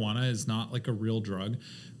marijuana is not like a real drug,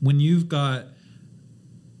 when you've got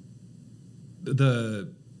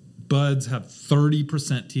the buds have 30%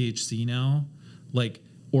 THC now, like,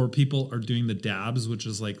 or people are doing the dabs, which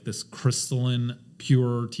is like this crystalline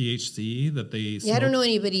pure THC that they smoke. Yeah, I don't know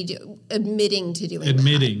anybody admitting to doing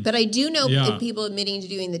that. But I do know people admitting to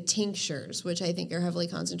doing the tinctures, which I think are heavily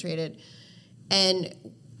concentrated.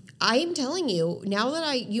 And I'm telling you, now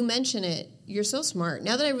that you mention it, you're so smart.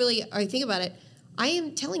 Now that I think about it, I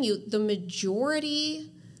am telling you, the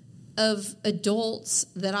majority of adults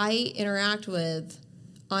that I interact with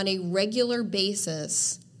on a regular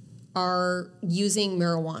basis are using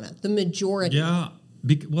marijuana. The majority. Yeah.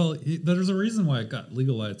 there's a reason why it got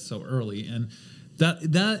legalized so early, and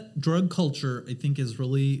that drug culture, I think, is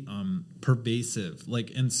really pervasive.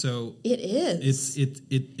 Like, and so it is.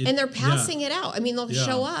 And they're passing it out. I mean, they'll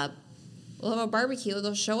show up. We'll have a barbecue.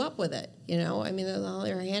 They'll show up with it. You know, I mean,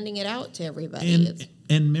 they're handing it out to everybody.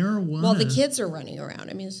 And marijuana. Well, the kids are running around.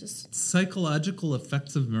 I mean, it's just psychological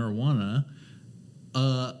effects of marijuana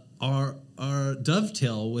are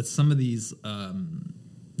dovetail with some of these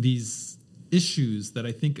issues that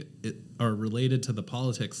I think are related to the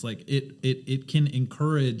politics. Like it can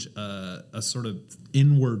encourage a sort of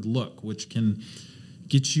inward look, which can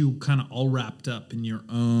get you kind of all wrapped up in your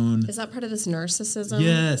own. Is that part of this narcissism?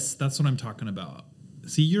 Yes, that's what I'm talking about.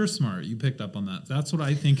 See, you're smart. You picked up on that. That's what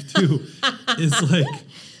I think too.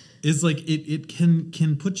 is like it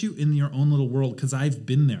can put you in your own little world, because I've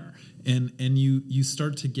been there, and you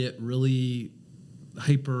start to get really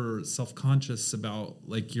hyper self-conscious about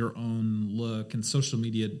like your own look, and social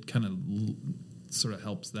media kind of sort of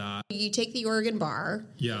helps that. You take the Oregon bar,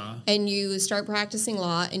 and you start practicing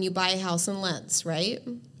law, and you buy a house in Lents, right?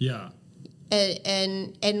 Yeah.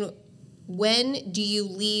 And when do you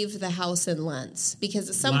leave the house in Lents?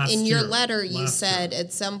 Because in your letter you said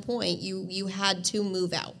at some point you had to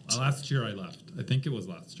move out. Last year I left. I think it was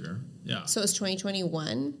last year. Yeah. So it was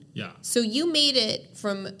 2021. Yeah. So you made it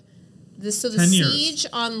from. The siege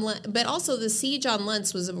on, but also the siege on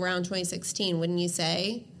Lents was around 2016, wouldn't you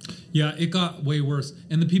say? Yeah, it got way worse.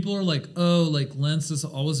 And the people are like, "Oh, like Lents has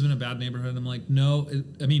always been a bad neighborhood." I'm like, "No,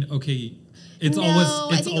 okay, it's always."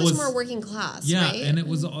 I think it was more working class. Yeah, right? and it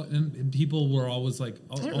was, and people were always like,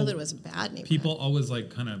 "I don't know that it was a bad neighborhood." People always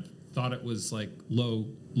like kind of thought it was like low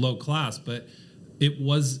class, but it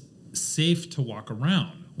was safe to walk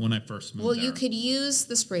around. When I first moved there. You could use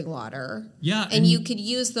the spring water. Yeah. And you could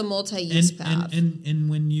use the multi-use path. And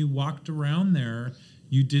when you walked around there,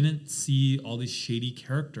 you didn't see all these shady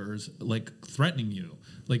characters like threatening you.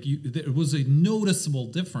 Like there was a noticeable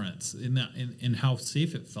difference in that in how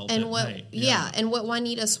safe it felt at night. Yeah. And what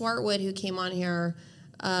Juanita Swartwood, who came on here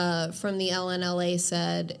from the LNLA,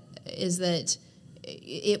 said is that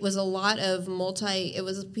it was a lot of it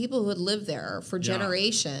was people who had lived there for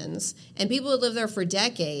generations, and people who had lived there for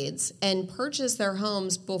decades and purchased their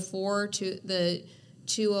homes before the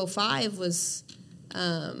 205 was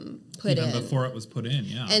put in. Before it was put in,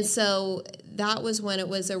 yeah. And so that was when it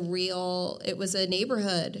was a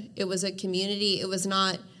neighborhood. It was a community. It was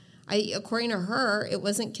not, according to her, it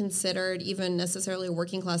wasn't considered even necessarily a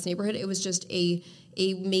working class neighborhood. It was just a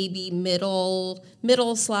maybe middle /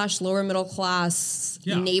 lower middle class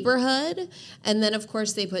neighborhood. And then of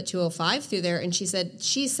course they put 205 through there, and she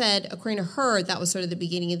said according to her that was sort of the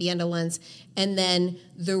beginning of the end of Lents, and then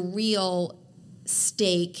the real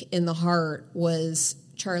stake in the heart was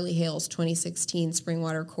Charlie Hale's 2016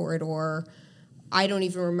 Springwater Corridor. I don't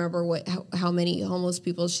even remember how many homeless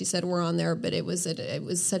people she said were on there, but it was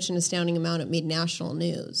such an astounding amount. It made national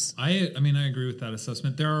news. I mean, I agree with that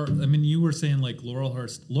assessment. You were saying like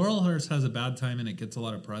Laurelhurst has a bad time and it gets a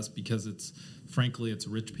lot of press because it's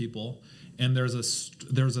rich people, and there's a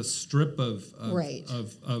strip of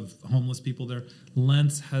homeless people there.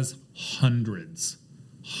 Lents has hundreds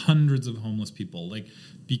of homeless people, like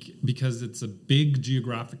because it's a big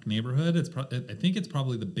geographic neighborhood. I think it's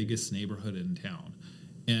probably the biggest neighborhood in town,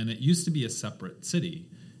 and it used to be a separate city.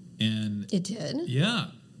 And it did. Yeah.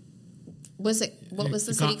 Was it? What was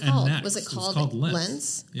the city called? Was it called Lents?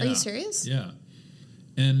 Lents? Yeah. Are you serious? Yeah.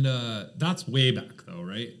 And that's way back though,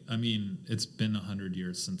 right? I mean, it's been 100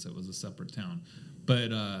 years since it was a separate town,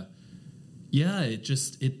 but.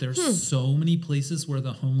 There's so many places where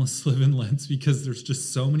the homeless live in Lents because there's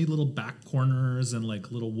just so many little back corners and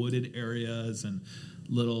like little wooded areas and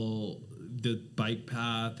the bike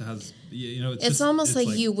path has, it's almost like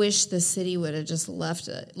you wish the city would have just left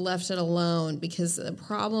it alone, because the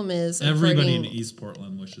problem is everybody in East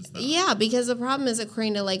Portland wishes that. Yeah, because the problem is,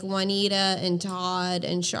 according to like Juanita and Todd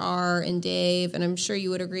and Shar and Dave, and I'm sure you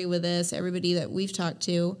would agree with this, everybody that we've talked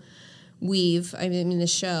to, the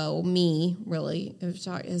show, me really,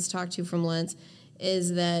 has talked to from Lents,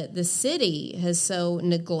 is that the city has so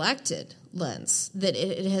neglected Lents that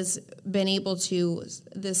it has been able to,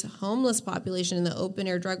 this homeless population and the open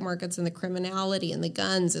air drug markets and the criminality and the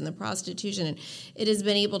guns and the prostitution, and it has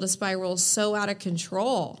been able to spiral so out of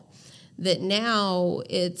control that now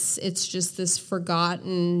it's just this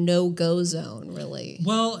forgotten no-go zone, really.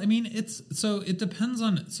 Well, I mean, it depends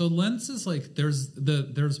on. So Lents is like there's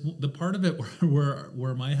the part of it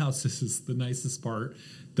where my house is the nicest part.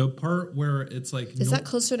 The part where it's like is that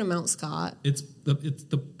closer to Mount Scott? It's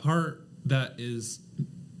the part that is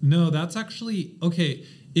no. That's actually okay.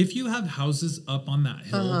 if you have houses up on that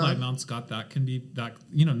hill by Mount Scott, that can be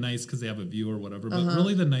nice because they have a view or whatever. But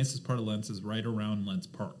really, the nicest part of Lents is right around Lents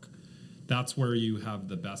Park. That's where you have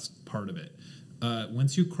the best part of it.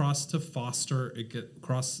 Once you cross to Foster,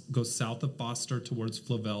 goes south of Foster towards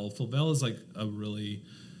Flavel. Flavel is like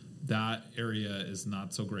that area is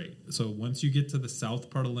not so great. So once you get to the south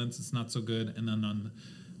part of Lents, it's not so good. And then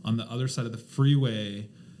on the other side of the freeway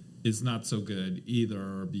is not so good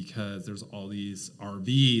either because there's all these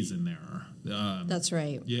RVs in there. That's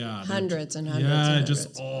right. Yeah. Hundreds and hundreds. Yeah, and hundreds.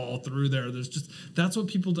 just all through there. That's what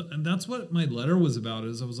people do. And that's what my letter was about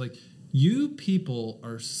is I was like, you people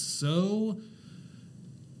are so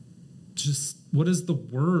just, what is the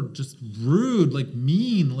word? Just rude, like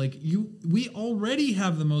mean. Like we already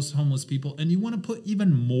have the most homeless people, and you want to put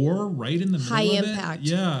even more right in the middle high of impact. it.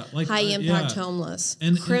 Yeah, like high impact homeless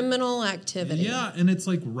and criminal activity. Yeah, and it's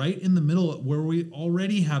like right in the middle where we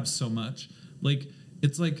already have so much. Like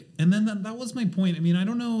it's like, and then that was my point. I mean, I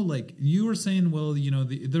don't know. Like you were saying, well,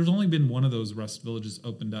 there's only been one of those rest villages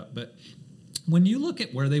opened up, but when you look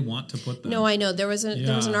at where they want to put them. No, I know. There was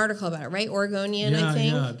an article about it, right? Oregonian, I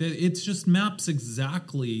think. Yeah, it just maps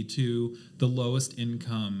exactly to the lowest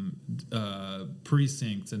income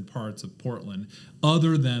precincts and parts of Portland,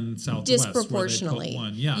 other than Southwest. Disproportionately.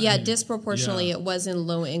 Where they put one. Disproportionately it was in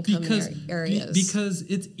low income areas. Because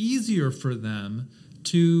it's easier for them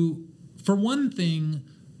to, for one thing,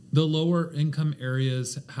 the lower income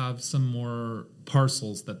areas have some more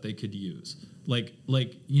parcels that they could use. Like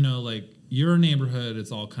your neighborhood is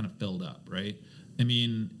all kind of filled up, right? I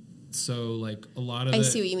mean, so like a lot of I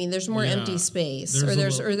see what you mean. There's more empty space, or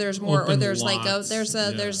there's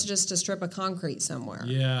just a strip of concrete somewhere.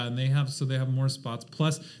 Yeah, and they have more spots.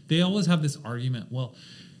 Plus, they always have this argument. Well,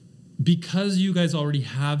 because you guys already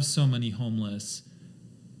have so many homeless,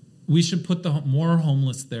 we should put more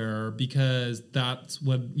homeless there because that's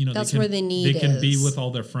what That's where the need is. They can be with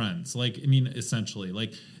all their friends. Like I mean, essentially,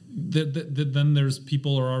 like. Then there's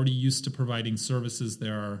people are already used to providing services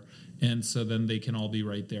there, and so then they can all be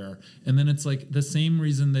right there. And then it's like the same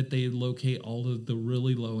reason that they locate all of the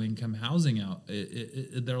really low income housing out.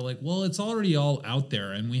 They're like, well, it's already all out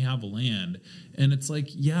there, and we have land. And it's like,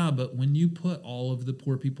 yeah, but when you put all of the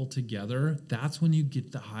poor people together, that's when you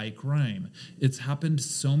get the high crime. It's happened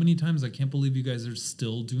so many times. I can't believe you guys are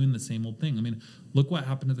still doing the same old thing. I mean, look what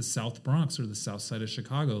happened to the South Bronx or the South Side of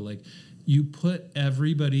Chicago. Like. You put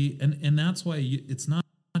everybody, and that's why it's not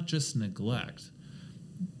just neglect.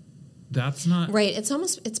 That's not... Right, it's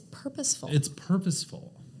purposeful. It's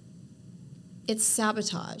purposeful. It's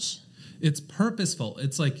sabotage. It's purposeful.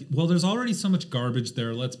 It's like, well, there's already so much garbage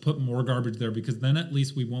there. Let's put more garbage there because then at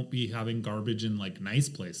least we won't be having garbage in like nice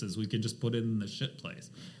places. We can just put it in the shit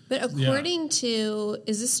place. But according to...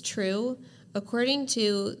 Is this true? According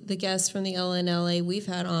to the guests from the LNLA we've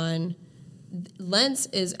had on... Lents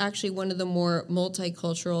is actually one of the more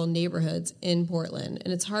multicultural neighborhoods in Portland,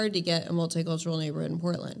 and it's hard to get a multicultural neighborhood in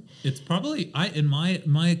Portland. It's probably in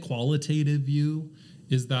my qualitative view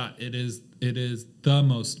is that it is the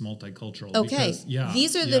most multicultural. Okay, because,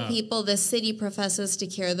 these are the people the city professes to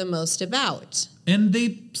care the most about, and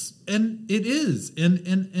it is,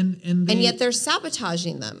 and yet they're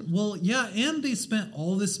sabotaging them. Well, yeah, and they spent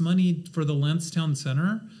all this money for the Lents Town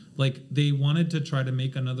Center. Like, they wanted to try to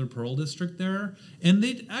make another Pearl District there, and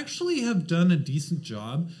they'd actually have done a decent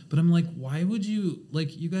job, but I'm like, why would you,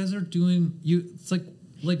 like, you guys are doing, it's like...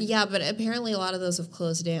 Yeah, but apparently a lot of those have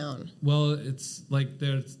closed down. Well, it's like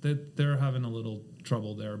they're having a little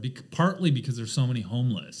trouble there, partly because there's so many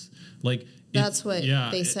homeless. Like... That's what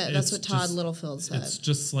they said. That's what Todd Littlefield said. It's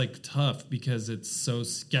just, like, tough because it's so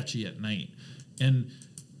sketchy at night, and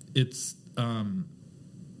it's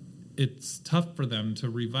tough for them to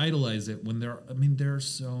revitalize it when there are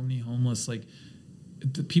so many homeless. Like,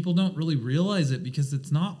 people don't really realize it because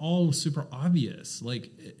it's not all super obvious. Like,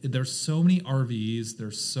 there's so many RVs,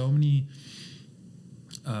 there's so many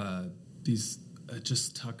these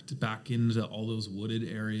just tucked back into all those wooded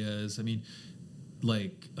areas. I mean,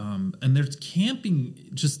 like, and there's camping.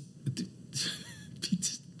 Just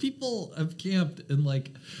people have camped in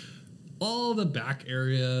like all the back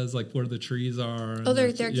areas, like where the trees are. Oh,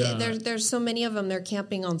 there's so many of them. They're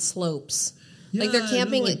camping on slopes. Yeah, like they're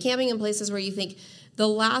camping in places where you think the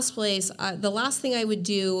last thing I would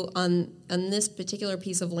do on this particular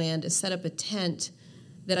piece of land is set up a tent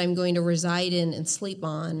that I'm going to reside in and sleep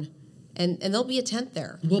on. And there'll be a tent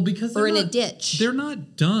there. Well, because or in a ditch. They're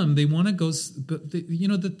not dumb. They want to go. But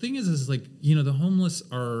the thing is like, the homeless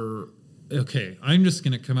are okay. I'm just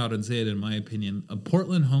going to come out and say it. In my opinion,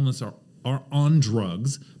 Portland homeless are on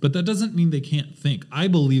drugs, but that doesn't mean they can't think. I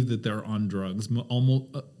believe that they're on drugs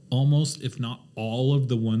almost almost, if not all of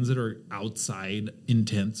the ones that are outside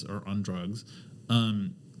intense or on drugs.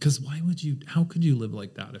 Because how could you live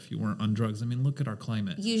like that if you weren't on drugs? I mean, look at our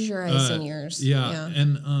climate. Use your eyes and ears. Yeah.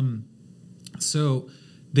 And so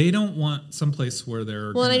they don't want someplace where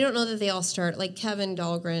they're... Well, and I don't know that they all start... Like Kevin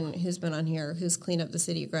Dahlgren, who's been on here, who's cleaned up the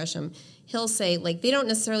city of Gresham, he'll say, like, they don't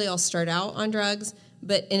necessarily all start out on drugs,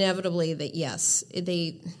 but inevitably that, yes,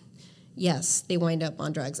 they wind up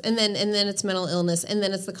on drugs. And then it's mental illness, and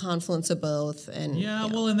then it's the confluence of both. And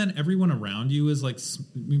well, and then everyone around you is like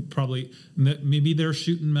probably maybe they're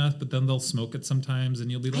shooting meth, but then they'll smoke it sometimes,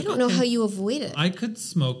 and you'll be like, I don't know how you avoid it. I could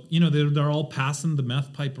smoke. They're all passing the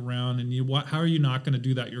meth pipe around, and how are you not going to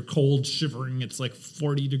do that? You're cold, shivering. It's like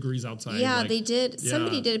 40 degrees outside. Yeah, they did. Yeah.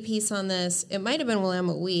 Somebody did a piece on this. It might have been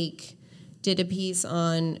Willamette Week. Did a piece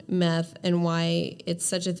on meth and why it's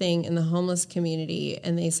such a thing in the homeless community,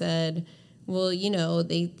 and they said, well,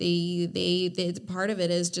 they part of it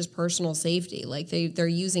is just personal safety. Like they're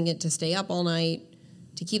using it to stay up all night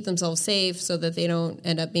to keep themselves safe, so that they don't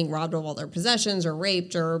end up being robbed of all their possessions or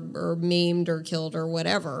raped or maimed or killed or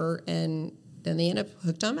whatever, and then they end up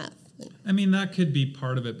hooked on meth. I mean, that could be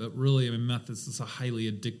part of it, but really, I mean, meth is a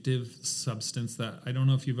highly addictive substance that I don't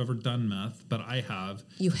know if you've ever done meth, but I have.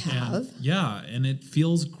 You have? And it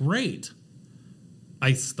feels great.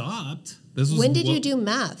 I stopped. When did you do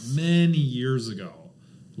meth? Many years ago,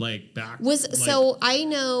 like back. I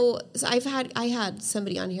know. So I had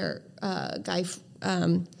somebody on here, guy.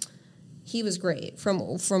 He was great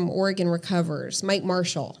from Oregon Recovers, Mike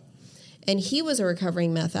Marshall, and he was a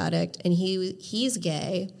recovering meth addict, and he's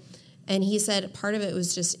gay. And he said part of it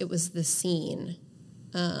was the scene.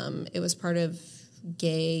 It was part of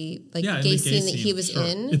gay scene that he was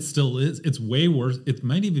in. It still is. It's way worse. It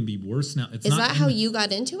might even be worse now. Is that how you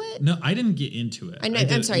got into it? No, I didn't get into it.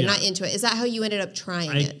 I'm sorry, not into it. Is that how you ended up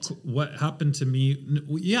trying it? What happened to me?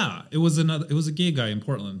 Yeah, it was a gay guy in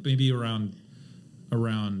Portland, maybe around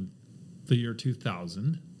the year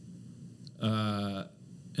 2000,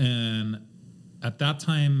 and at that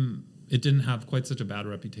time, it didn't have quite such a bad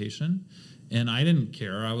reputation, and I didn't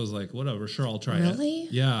care. I was like, whatever, sure, I'll try it. Really?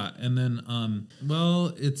 Yeah, and then,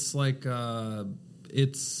 it's like,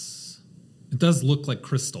 it does look like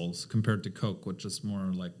crystals compared to Coke, which is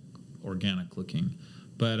more like organic looking,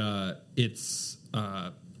 but it's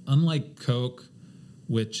unlike Coke,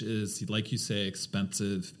 which is, like you say,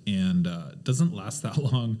 expensive and doesn't last that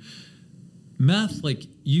long. Meth, like,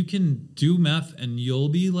 you can do meth and you'll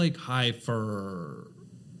be like high for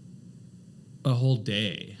a whole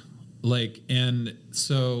day, like, and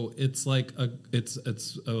so it's like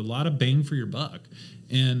it's a lot of bang for your buck.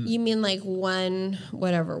 And you mean like one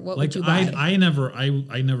whatever? What like would you buy? I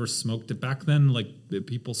never smoked it back then. Like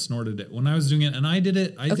people snorted it when I was doing it, and I did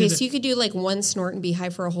it. So you could do like one snort and be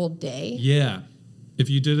high for a whole day. Yeah,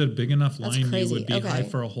 if you did a big enough line, you would be high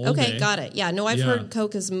for a whole day. Okay, got it. Yeah, no, I've heard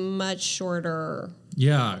Coke is much shorter.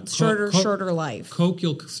 Yeah, shorter life. Coke,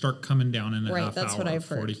 you'll start coming down in a half that's hour, what I've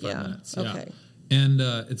heard. 45 minutes. Okay. Yeah. And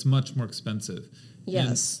it's much more expensive.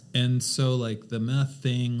 Yes. And so, like, the meth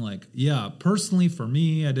thing, like, yeah, personally for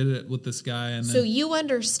me, I did it with this guy. And so you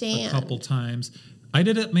understand. A couple times. I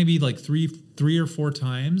did it maybe like three or four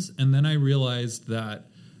times. And then I realized that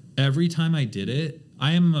every time I did it,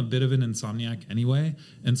 I am a bit of an insomniac anyway.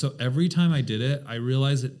 And so every time I did it, I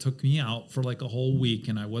realized it took me out for like a whole week.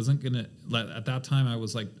 And I wasn't going to, at that time, I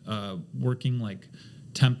was like working like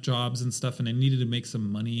temp jobs and stuff, and I needed to make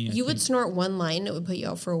some money. You would snort one line, it would put you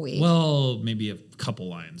out for a week? Well, maybe a couple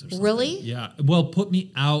lines or something. Really? Yeah. Well, put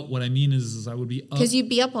me out, what I mean is I would be up. Because you'd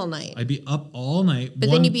be up all night. I'd be up all night. But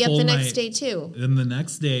then you'd be up the next day too. Then the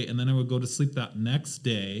next day, and then I would go to sleep that next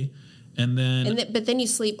day. And then, but then you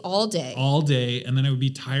sleep all day. All day, and then I would be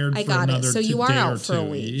tired for another 2 days. So you are out for a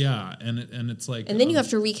week. Yeah, and it's like... And then you have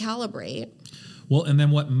to recalibrate. Well, and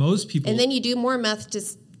then what most people... And then you do more meth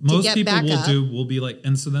most people will be like...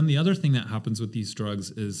 And so then the other thing that happens with these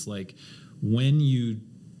drugs is like when you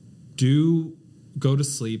do go to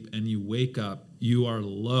sleep and you wake up, you are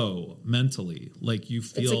low mentally. Like you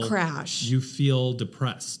feel... It's a crash. You feel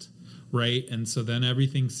depressed, right? And so then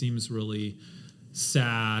everything seems really...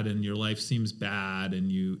 sad and your life seems bad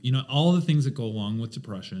and you know all the things that go along with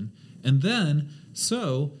depression, and then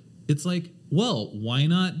so it's like, well, why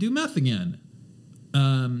not do meth again,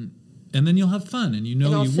 and then you'll have fun, and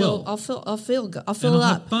I'll fill it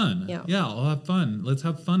up. Have fun. Yeah, I'll have fun. Let's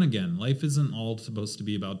have fun again. Life isn't all supposed to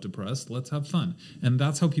be about depressed. Let's have fun. And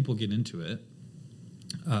that's how people get into it.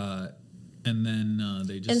 And then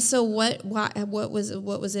they just... And so what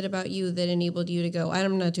was it about you that enabled you to go,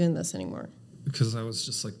 I'm not doing this anymore? Because I was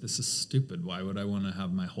just like, this is stupid. Why would I want to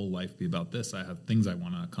have my whole life be about this? I have things I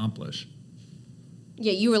want to accomplish.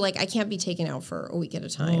 Yeah, you were like, I can't be taken out for a week at a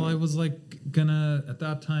time. Well, I was like at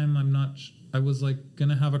that time, I was like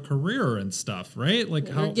gonna have a career and stuff, right? Like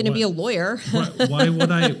You're gonna be a lawyer. Why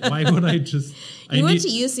would I just? You went to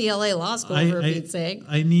UCLA Law School for Pete's sake.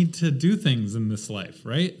 I need to do things in this life,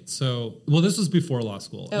 right? So, well, this was before law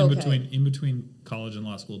school, Okay. in between college and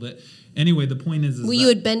law school. But anyway, the point is Well, you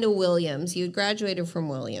had been to Williams. You had graduated from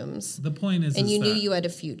Williams. The point is, and you knew that you had a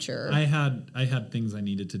future. I had things I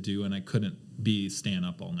needed to do, and I couldn't be staying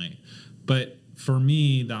up all night. But for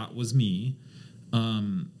me, that was me.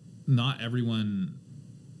 Not everyone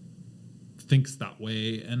thinks that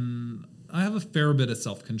way, and I have a fair bit of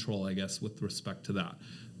self-control, I guess, with respect to that.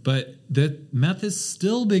 But the meth is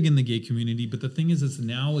still big in the gay community. But the thing is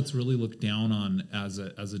now it's really looked down on as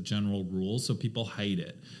a general rule, so people hide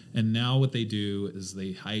it. And now what they do is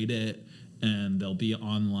they hide it, and they'll be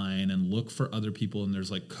online and look for other people, and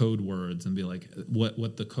there's like code words, and be like,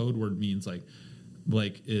 what the code word means, like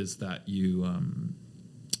is that you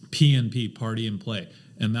P&P, party and play.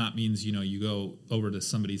 And that means, you go over to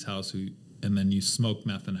somebody's house and then you smoke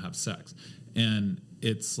meth and have sex. And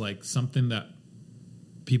it's like something that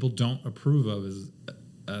people don't approve of in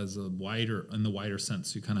the wider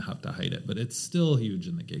sense. You kind of have to hide it, but it's still huge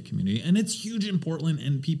in the gay community, and it's huge in Portland,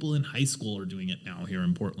 and people in high school are doing it now here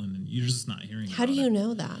in Portland, and you're just not hearing How do you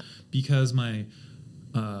know that? Because my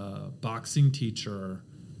boxing teacher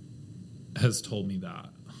has told me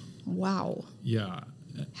that. Wow. Yeah.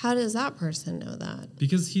 How does that person know that?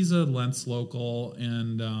 Because he's a Lents local,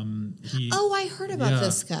 and I heard about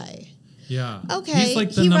this guy. Yeah. Okay. He's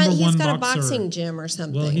like the number one He's got boxer. a boxing gym or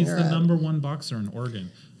something. Well, he's the number one boxer in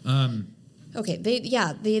Oregon. Okay.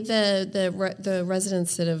 The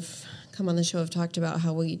residents that have come on the show have talked about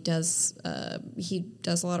how he does a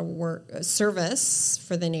lot of work service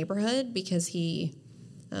for the neighborhood, because he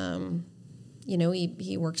works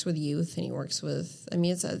with youth, and he works with. I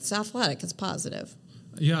mean, it's athletic. It's positive.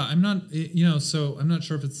 Yeah, I'm not. So I'm not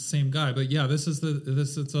sure if it's the same guy, but yeah, it's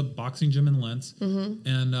a boxing gym in Lents, mm-hmm.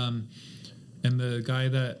 and the guy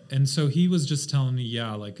and so he was just telling me,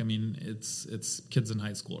 it's kids in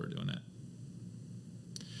high school are doing it,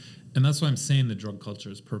 and that's why I'm saying the drug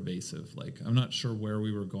culture is pervasive. Like, I'm not sure where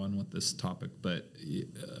we were going with this topic, but.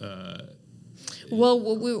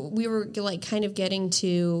 Well, we were like kind of getting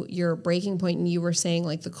to your breaking point, and you were saying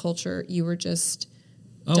like the culture. You were just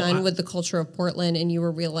done with the culture of Portland, and you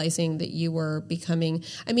were realizing that you were becoming.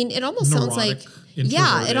 I mean, it almost sounds like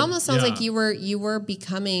it almost sounds like you were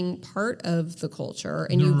becoming part of the culture,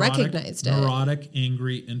 and you recognized it. Neurotic,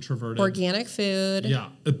 angry, introverted, organic food. Yeah,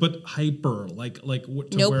 but hyper,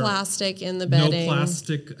 no plastic in the bedding. No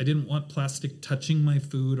plastic. I didn't want plastic touching my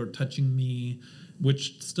food or touching me.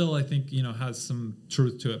 Which still, I think, has some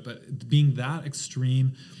truth to it. But being that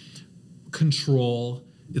extreme, control,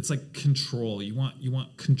 it's like control. You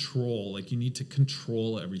want control. Like, you need to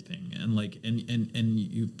control everything. And and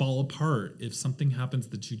you fall apart if something happens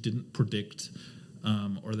that you didn't predict,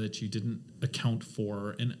 or that you didn't account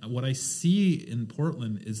for. And what I see in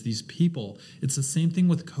Portland is these people. It's the same thing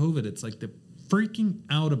with COVID. It's like the freaking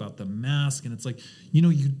out about the mask, and it's like,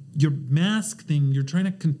 your mask thing, you're trying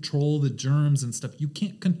to control the germs and stuff. You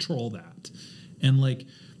can't control that, and like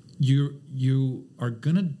you are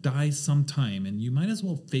gonna die sometime, and you might as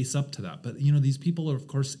well face up to that. But these people are, of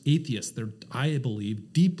course, atheists. They're, I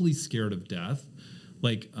believe, deeply scared of death,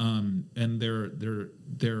 and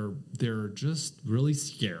they're just really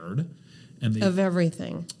scared. And of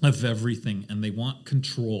everything, and they want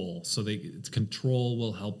control. So control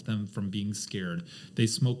will help them from being scared. They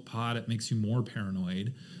smoke pot; it makes you more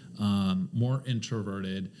paranoid, more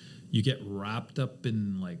introverted. You get wrapped up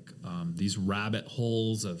in these rabbit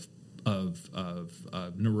holes of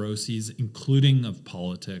neuroses, including of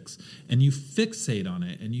politics, and you fixate on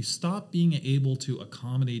it, and you stop being able to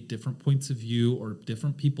accommodate different points of view or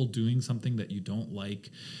different people doing something that you don't like.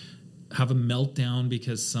 Have a meltdown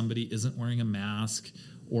because somebody isn't wearing a mask,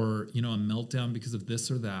 or a meltdown because of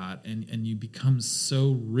this or that, and you become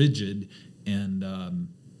so rigid and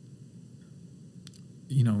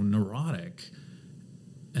neurotic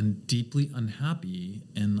and deeply unhappy.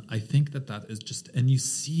 And I think that is just, and you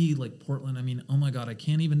see Portland, I mean, oh my God, I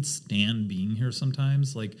can't even stand being here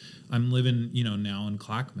sometimes. Like, I'm living now in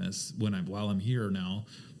Clackamas while I'm here now,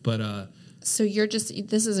 but so you're just,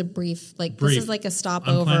 this is a brief. This is like a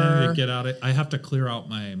stopover. I'm planning to get out. I have to clear out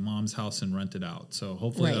my mom's house and rent it out. So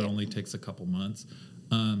hopefully that only takes a couple months.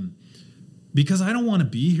 Because I don't want to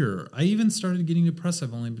be here. I even started getting depressed.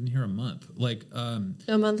 I've only been here a month.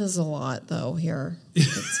 A month is a lot though here.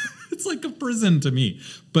 It's like a prison to me.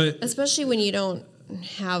 But especially when you don't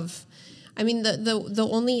have, I mean, the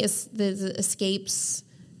only the escapes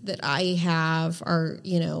that I have are,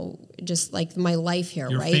 just like my life here,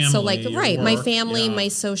 Your right? family, So like, your my work, family, yeah. my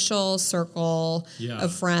social circle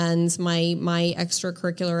of friends, my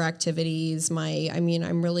extracurricular activities,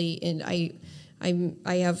 I'm really in,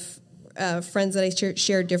 I have friends that I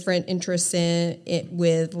share different interests in it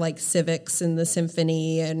with, like civics and the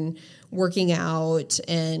symphony and working out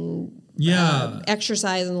and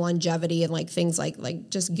exercise and longevity and like things like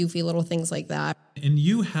just goofy little things like that. And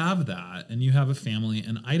you have that, and you have a family,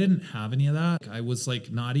 and I didn't have any of that. I was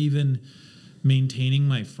like not even maintaining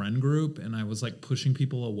my friend group, and I was like pushing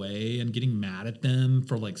people away and getting mad at them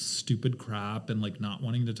for like stupid crap and like not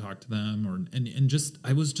wanting to talk to them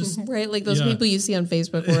I was just right, like those people you see on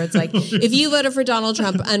Facebook where it's like, if you voted for Donald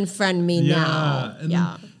Trump, unfriend me now.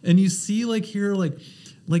 And you see like here like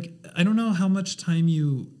I don't know how much time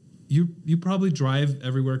you probably drive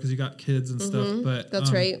everywhere because you got kids and stuff, but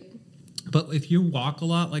that's right. But if you walk a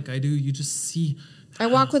lot like I do, you just see. I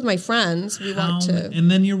walk with my friends. We walk to,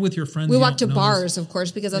 and then you're with your friends. We walk to bars, of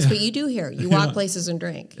course, because that's what you do here. You walk places and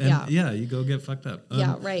drink. And you go get fucked up.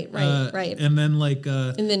 Right. And then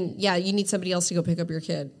you need somebody else to go pick up your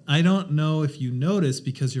kid. I don't know if you notice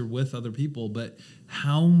because you're with other people, but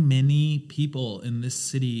how many people in this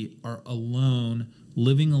city are alone,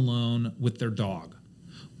 living alone with their dog,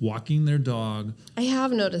 walking their dog? I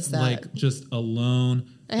have noticed that. Like just alone.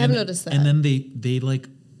 I have noticed that. And then they like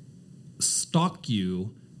stalk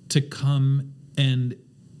you to come and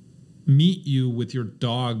meet you with your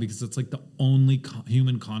dog because it's like the only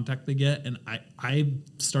human contact they get. And I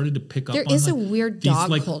started to pick up on there is like, a weird these, dog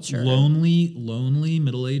like, culture. Lonely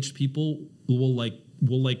middle-aged people will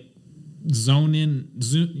zone in,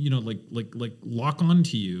 like lock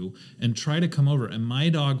onto you and try to come over. And my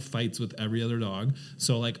dog fights with every other dog.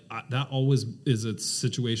 So like that always is a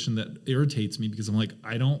situation that irritates me because I'm like,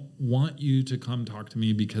 I don't want you to come talk to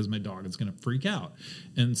me because my dog is going to freak out.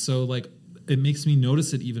 And so like, it makes me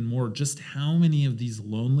notice it even more, just how many of these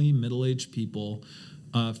lonely middle-aged people,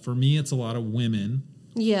 for me, it's a lot of women.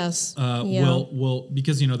 Yes. Well,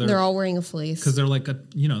 because they're all wearing a fleece because they're like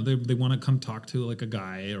they want to come talk to like a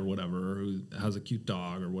guy or whatever who has a cute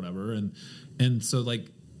dog or whatever, and so like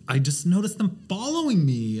I just noticed them following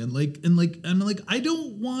me and I'm like I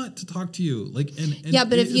don't want to talk to you but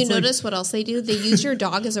if you notice what else they do, they use your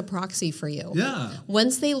dog as a proxy for you.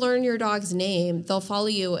 Once they learn your dog's name, they'll follow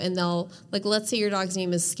you and they'll like, let's say your dog's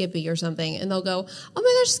name is Skippy or something, and they'll go, oh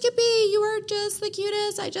my gosh, Skippy, you are just the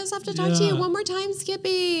cutest, I just have to talk to you one more time,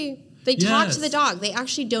 Skippy. They talk to the dog. They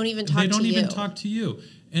actually don't even talk to you. They don't even talk to you.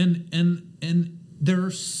 And there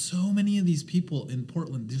are so many of these people in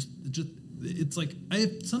Portland. Just it's like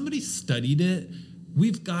if somebody studied it,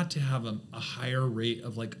 we've got to have a higher rate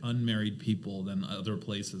of like unmarried people than other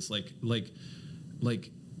places. Like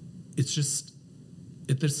it's just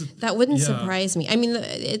that wouldn't surprise me. I mean,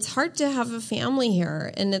 it's hard to have a family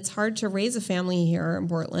here, and it's hard to raise a family here in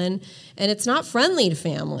Portland, and it's not friendly to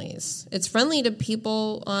families. It's friendly to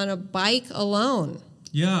people on a bike alone.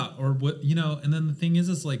 Yeah, or what, and then the thing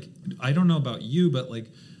is like, I don't know about you, but like,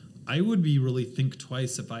 I would really think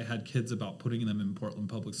twice if I had kids about putting them in Portland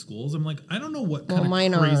public schools. I'm like, I don't know what kind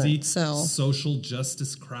of crazy social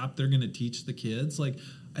justice crap they're going to teach the kids. Like,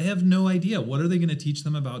 I have no idea. What are they going to teach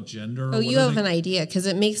them about gender? Oh, you have an idea because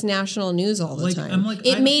it makes national news all the time. I'm like,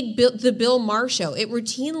 it made the Bill Maher show. It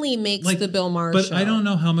routinely makes the Bill Maher show. But I don't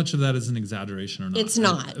know how much of that is an exaggeration or not. It's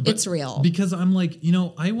not. It's real. Because I'm like,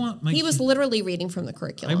 I want my. He was literally reading from the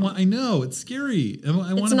curriculum. I know it's scary.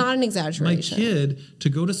 It's not an exaggeration. My kid to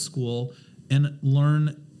go to school and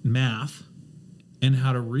learn math and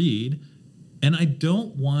how to read, and I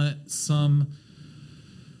don't want some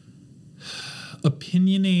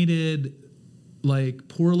opinionated, like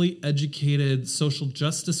poorly educated social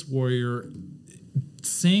justice warrior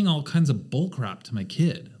saying all kinds of bullcrap to my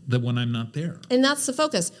kid that when I'm not there. And that's the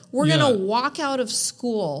focus. We're going to walk out of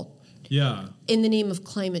school in the name of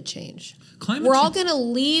climate change. We're all going to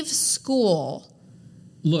leave school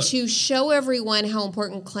to show everyone how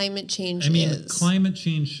important climate change is. Climate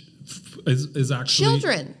change is actually...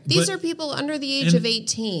 Children. These are people under the age of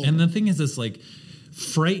 18. And the thing is, it's like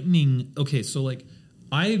frightening. Okay, so like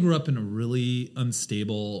I grew up in a really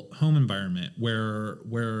unstable home environment where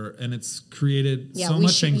and it's created so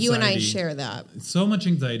much anxiety. You and I share that. So much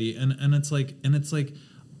anxiety, and it's like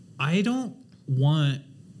I don't want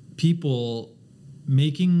people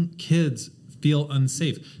making kids feel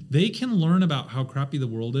unsafe. They can learn about how crappy the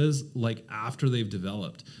world is like after they've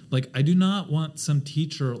developed. Like, I do not want some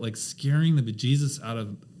teacher like scaring the bejesus out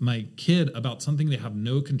of my kid about something they have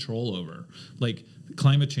no control over, like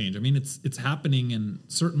climate change. I mean, it's happening, and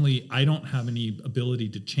certainly I don't have any ability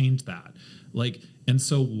to change that. Like, and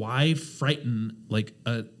so why frighten like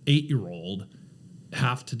a 8-year-old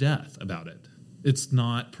half to death about it? It's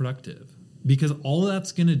not productive. Because all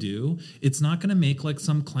that's going to do, it's not going to make like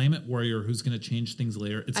some climate warrior who's going to change things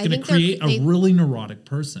later. It's going to create a really neurotic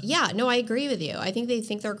person. Yeah, no, I agree with you. I think they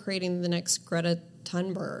think they're creating the next Greta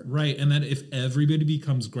Thunberg. Right, and that if everybody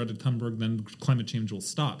becomes Greta Thunberg, then climate change will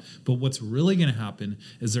stop. But what's really going to happen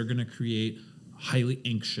is they're going to create highly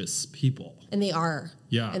anxious people. And they are.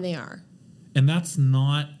 Yeah. And they are. And that's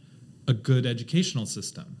not a good educational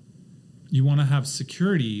system. You want to have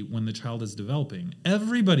security when the child is developing.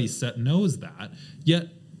 Everybody knows that. Yet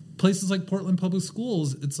places like Portland Public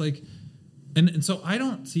Schools, it's like, and so I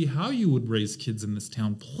don't see how you would raise kids in this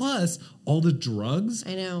town. Plus all the drugs.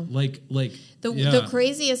 I know. The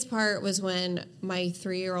craziest part was when my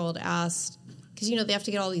 3-year-old asked, because they have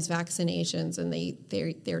to get all these vaccinations, and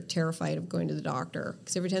they're terrified of going to the doctor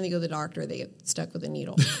because every time they go to the doctor they get stuck with a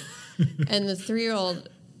needle. And the 3-year-old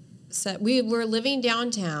said, we were living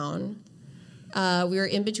downtown. We were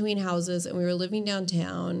in between houses, and we were living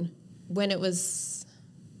downtown when it was,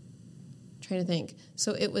 I'm trying to think.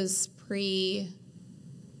 So it was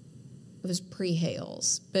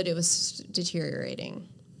pre-hails, but it was deteriorating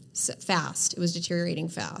fast. It was deteriorating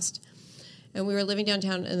fast. And we were living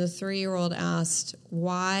downtown, and the 3-year-old asked,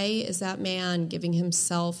 why is that man giving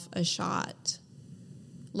himself a shot?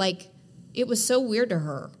 Like, it was so weird to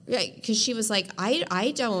her, because she was like,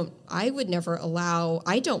 I don't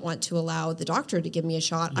want to allow the doctor to give me a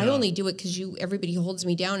shot. Yeah. I only do it because everybody holds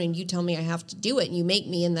me down and you tell me I have to do it, and you make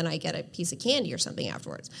me, and then I get a piece of candy or something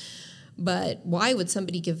afterwards. But why would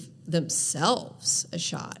somebody give themselves a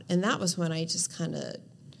shot? And that was when I just kind of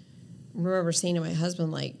remember saying to my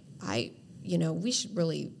husband, like, we should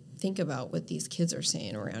really think about what these kids are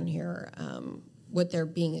saying around here, what they're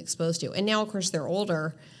being exposed to. And now, of course, they're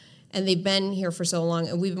older, and they've been here for so long,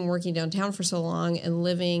 and we've been working downtown for so long and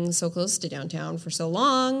living so close to downtown for so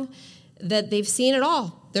long that they've seen it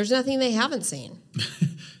all. There's nothing they haven't seen.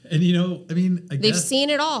 And, they've seen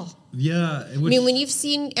it all. Yeah. When you've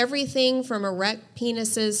seen everything from erect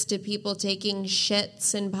penises to people taking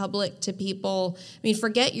shits in public to people,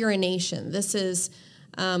 forget urination. This is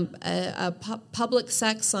public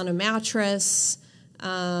sex on a mattress.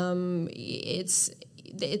 It's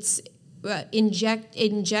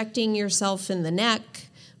injecting yourself in the neck,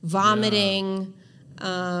 vomiting,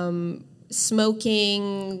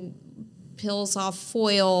 smoking, pills off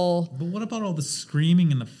foil. But what about all the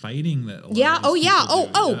screaming and the fighting that?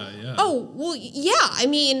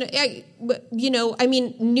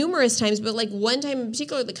 Numerous times, but like one time in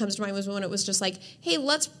particular that comes to mind was when it was just like, hey,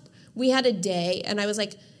 we had a day, and I was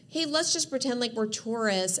like, hey, let's just pretend like we're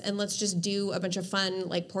tourists, and let's just do a bunch of fun,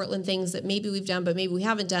 like, Portland things that maybe we've done, but maybe we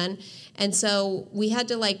haven't done. And so we had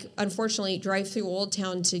to, like, unfortunately drive through Old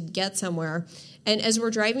Town to get somewhere. And as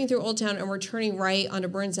we're driving through Old Town and we're turning right onto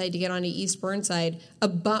Burnside to get onto East Burnside, a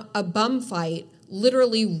bum fight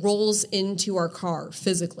literally rolls into our car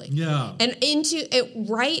physically. Yeah. And into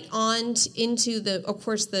the, of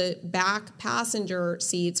course, the back passenger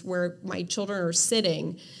seats where my children are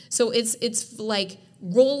sitting. So it's like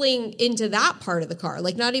rolling into that part of the car,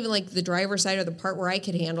 like not even like the driver's side or the part where I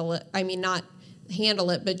could handle it. Not handle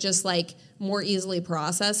it, but just like more easily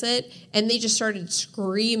process it. And they just started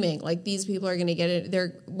screaming, like, these people are going to get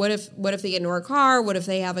it. What if they get into our car? What if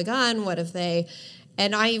they have a gun? What if they?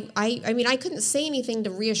 And I couldn't say anything to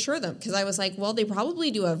reassure them, because I was like, well, they probably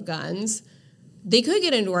do have guns. They could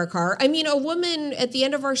get into our car. A woman at the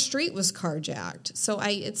end of our street was carjacked. So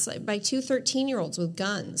it's like by 2 13-year-olds with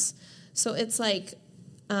guns. So it's like,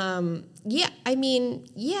 there's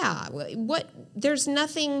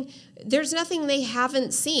nothing they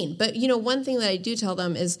haven't seen. But, one thing that I do tell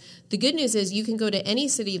them is the good news is you can go to any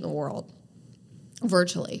city in the world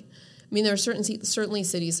virtually. There are certainly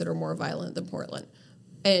cities that are more violent than Portland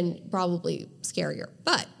and probably scarier.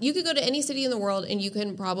 But you could go to any city in the world and you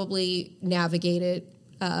can probably navigate it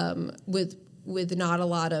with not a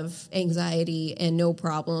lot of anxiety and no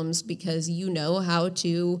problems, because you know how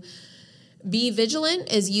to be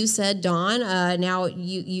vigilant, as you said, Dawn. Now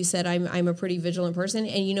you said I'm a pretty vigilant person,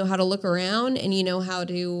 and you know how to look around, and you know how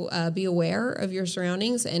to be aware of your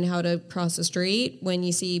surroundings and how to cross the street when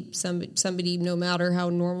you see somebody, no matter how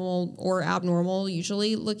normal or abnormal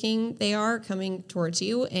usually looking they are, coming towards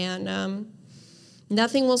you, and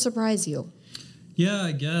nothing will surprise you. Yeah,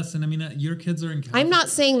 I guess. And I mean, your kids are in Catholic. I'm not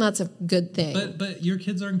saying that's a good thing. But your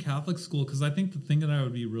kids are in Catholic school, because I think the thing that I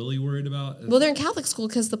would be really worried about is... Well, they're in Catholic school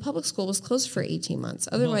because the public school was closed for 18 months.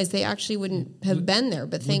 Otherwise, they actually wouldn't have been there,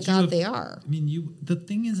 but thank God they are. I mean, the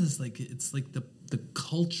thing is like, it's like the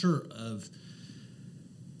culture of...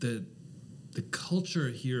 The culture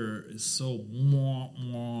here is so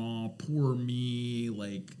poor me,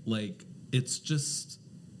 like it's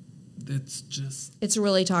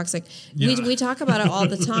really toxic. Yeah. We talk about it all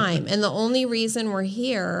the time, and the only reason we're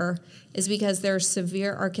here is because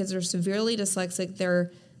our kids are severely dyslexic.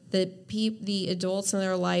 They're the adults in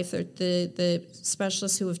their life, the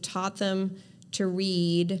specialists who have taught them to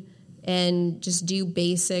read and just do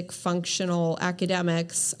basic functional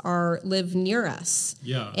academics live near us.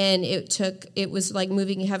 Yeah. And it was like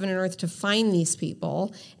moving heaven and earth to find these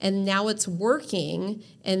people, and now it's working,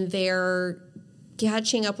 and they're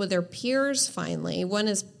catching up with their peers finally. One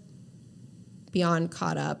is beyond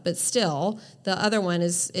caught up, but still the other one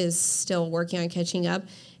is still working on catching up.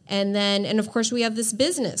 And of course we have this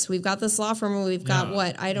business. We've got this law firm, and we've got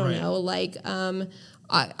I don't know, like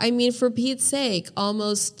I mean, for Pete's sake,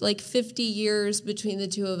 almost like 50 years between the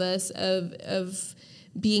two of us of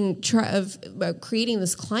creating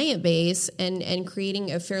this client base and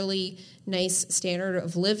creating a fairly nice standard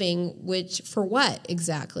of living, which for what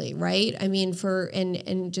exactly, right? I mean,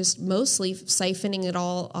 and just mostly siphoning it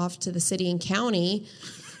all off to the city and county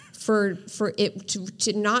for it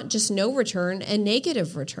to not just no return, and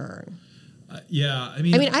negative return. I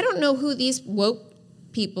mean, I don't know who these woke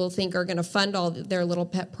people think are going to fund all their little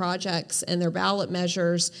pet projects and their ballot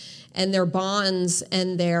measures and their bonds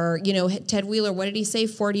and their, Ted Wheeler, what did he say?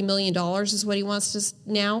 $40 million is what he wants to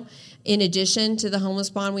now, in addition to the homeless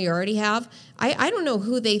bond we already have. I don't know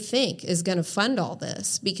who they think is going to fund all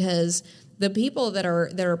this, because the people that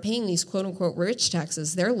are paying these quote unquote rich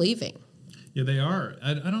taxes, they're leaving. Yeah, they are.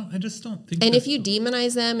 I just don't think. And if you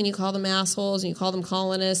demonize them and you call them assholes and you call them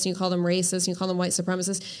colonists and you call them racists and you call them white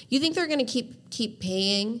supremacists, you think they're going to keep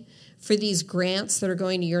paying for these grants that are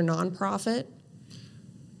going to your nonprofit?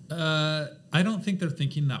 I don't think they're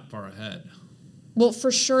thinking that far ahead. Well,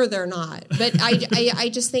 for sure they're not. But I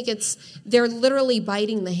just think they're literally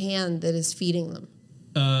biting the hand that is feeding them.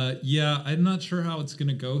 I'm not sure how it's going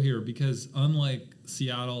to go here, because unlike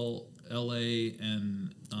Seattle, LA,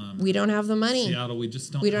 and we don't have the money. Seattle, we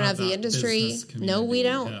just don't. We don't have the industry. No, we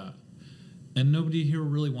don't. Yeah. And nobody here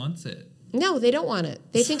really wants it. No, they don't want it.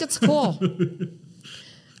 They think it's cool.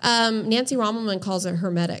 Nancy Rommelman calls it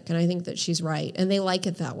hermetic, and I think that she's right. And they like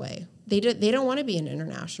it that way. They don't want to be an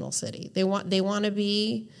international city. They want to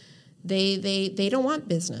be. They don't want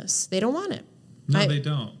business. They don't want it. No, they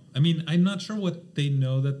don't. I mean, I'm not sure what they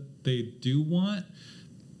know that they do want,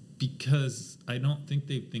 because I don't think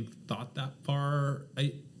they've thought that far.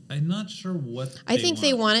 I'm not sure what I think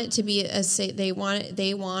they want it to be they want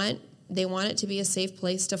it to be a safe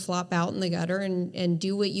place to flop out in the gutter and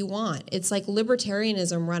do what you want. It's like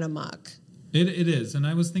libertarianism run amok. It is, and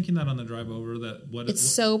I was thinking that on the drive over,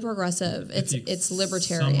 so progressive. It's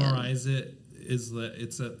libertarian. Summarize it is that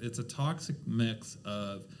it's a toxic mix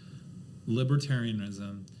of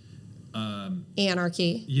libertarianism,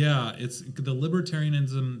 anarchy. Yeah, it's the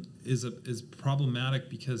libertarianism is problematic,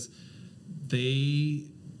 because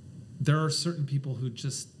there are certain people who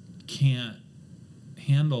just can't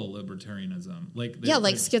handle libertarianism, like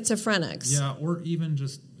schizophrenics. Yeah, or even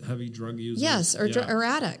just heavy drug users. Yes, or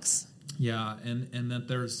addicts. Yeah, and that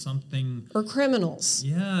there's something... Or criminals.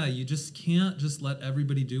 Yeah, you just can't just let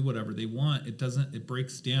everybody do whatever they want. It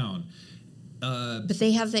breaks down. But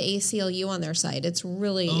they have the ACLU on their side. It's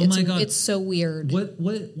really... my God. It's so weird.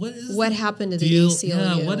 What happened to the ACLU?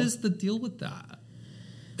 Yeah, what is the deal with that?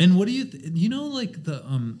 And what do you... like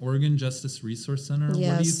the Oregon Justice Resource Center?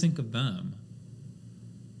 Yes. What do you think of them?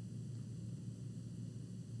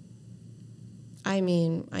 I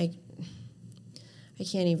mean, I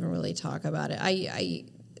can't even really talk about it.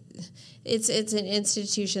 It's an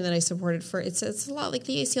institution that I supported for. It's a lot like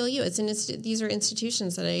the ACLU. These are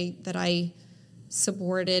institutions that I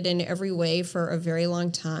supported in every way for a very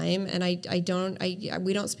long time, and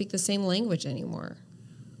we don't speak the same language anymore.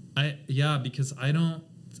 Because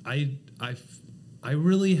I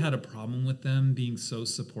really had a problem with them being so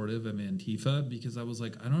supportive of Antifa, because I was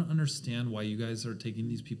like, I don't understand why you guys are taking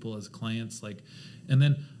these people as clients. And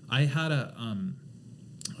then I had a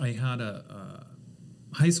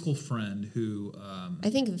high school friend who I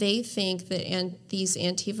think they think that these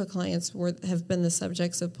Antifa clients have been the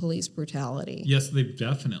subjects of police brutality. Yes, they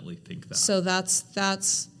definitely think that. So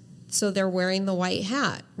so they're wearing the white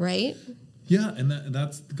hat, right? Yeah, and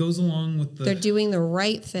that goes along with they're doing the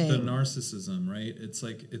right thing. The narcissism, right? It's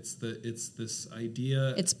like it's this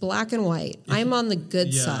idea. It's black and white. I'm on the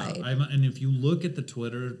good side. And if you look at the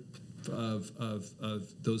Twitter of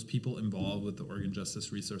those people involved with the Oregon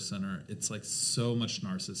Justice Resource Center, it's like so much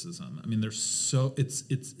narcissism. I mean, there's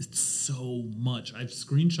it's so much. I've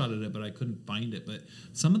screenshotted it, but I couldn't find it. But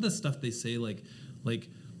some of the stuff they say, like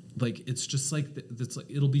it's just like it's like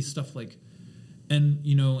it'll be stuff like, and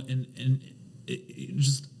you know, and it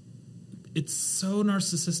just it's so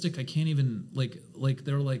narcissistic. I can't even like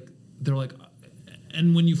they're like.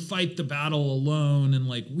 And when you fight the battle alone, and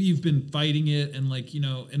like we've been fighting it, and like, you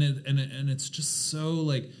know, and it's just so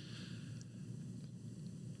like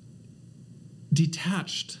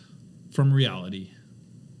detached from reality,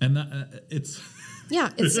 and that it's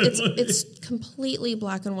it's completely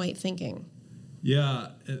black and white thinking.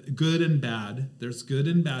 Yeah, good and bad. There's good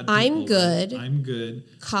and bad people. I'm good. I'm good.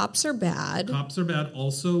 Cops are bad. Cops are bad.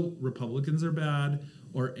 Also, Republicans are bad,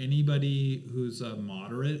 or anybody who's a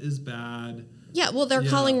moderate is bad. Yeah, well, they're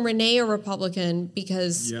calling Renee a Republican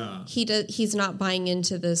because he's not buying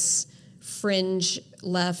into this fringe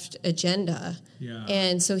left agenda. Yeah.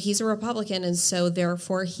 And so he's a Republican, and so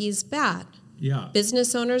therefore he's bad. Yeah.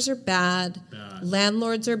 Business owners are bad.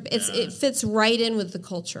 Landlords are bad. It fits right in with the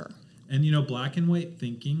culture. And, you know, black and white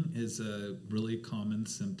thinking is a really common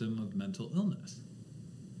symptom of mental illness.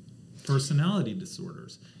 Personality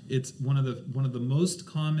disorders. It's one of the most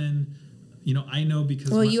common. You know, I know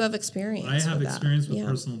because you have experience. I have experience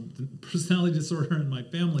with personality disorder in my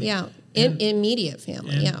family. Yeah, immediate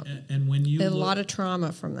family. And when you a lot of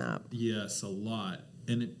trauma from that. Yes, a lot,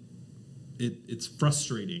 and it's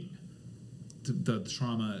frustrating. The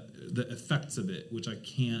trauma, the effects of it, which I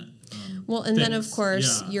can't. Then of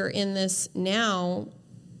course you're in this now.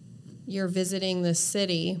 You're visiting the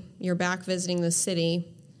city. You're back visiting the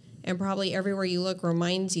city. And probably everywhere you look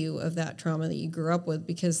reminds you of that trauma that you grew up with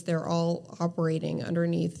because they're all operating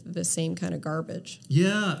underneath the same kind of garbage.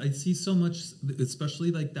 Yeah, I see so much,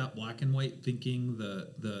 especially like that black and white thinking,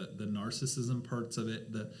 the narcissism parts of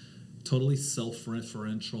it, the totally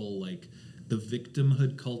self-referential, like the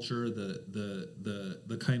victimhood culture,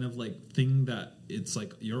 the kind of like thing that it's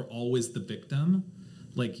like you're always the victim,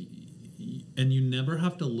 like, and you never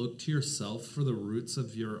have to look to yourself for the roots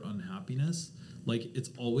of your unhappiness. Like it's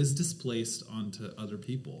always displaced onto other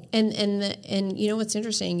people. And you know what's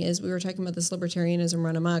interesting is we were talking about this libertarianism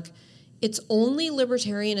run amok. It's only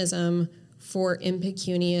libertarianism for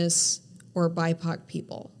impecunious or BIPOC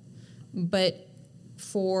people. But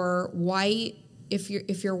for white, if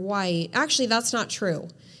you're white, actually that's not true.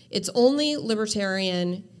 It's only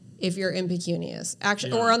libertarian if you're impecunious.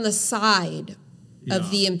 Actually, or on the side of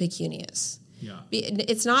the impecunious. Yeah.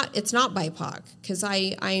 It's not BIPOC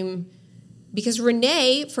because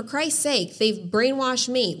Renee, for Christ's sake, they've brainwashed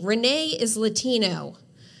me. Renee is Latino.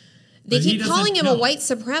 They keep calling him a white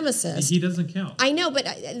supremacist. He doesn't count. I know, but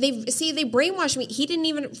they brainwashed me. He didn't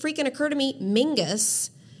even freaking occur to me. Mingus.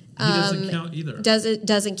 He doesn't count either.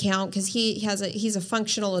 Doesn't count because he's a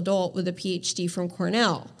functional adult with a PhD from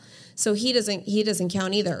Cornell, so he doesn't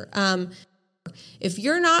count either. If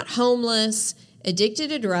you're not homeless, addicted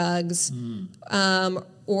to drugs,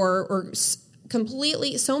 or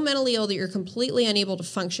completely so mentally ill that you're completely unable to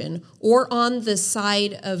function, or on the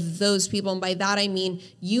side of those people, and by that I mean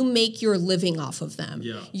you make your living off of them.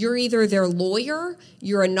 Yeah. You're either their lawyer,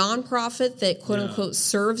 you're a nonprofit that quote unquote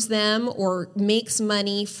serves them or makes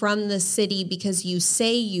money from the city because you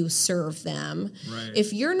say you serve them. Right.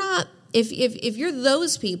 If you're not, if you're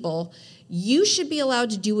those people, you should be allowed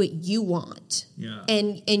to do what you want. Yeah.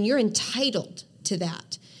 And you're entitled to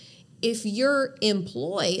that. If you're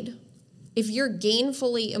employed, if you're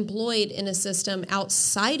gainfully employed in a system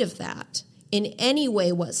outside of that in any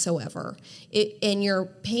way whatsoever, and you're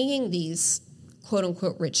paying these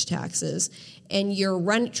quote-unquote rich taxes, and you're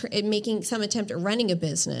making some attempt at running a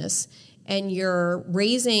business, and you're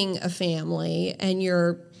raising a family, and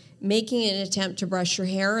you're making an attempt to brush your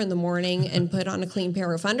hair in the morning and put on a clean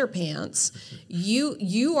pair of underpants,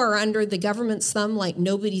 you are under the government's thumb like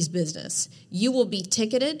nobody's business. You will be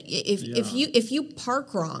ticketed if you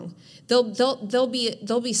park wrong.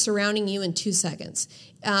 They'll be surrounding you in 2 seconds.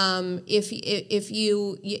 If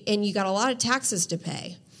you got a lot of taxes to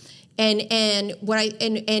pay, and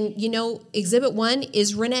you know, Exhibit 1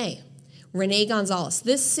 is Renee Gonzalez.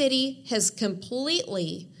 This city has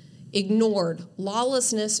completely ignored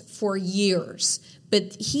lawlessness for years,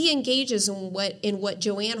 but he engages in what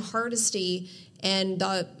Joanne Hardesty and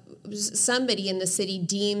somebody in the city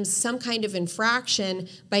deems some kind of infraction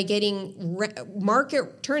by getting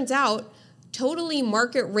turns out totally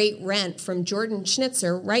market rate rent from Jordan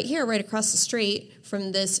Schnitzer right here, right across the street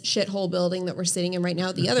from this shithole building that we're sitting in right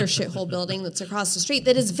now, the other shithole building that's across the street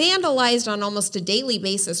that is vandalized on almost a daily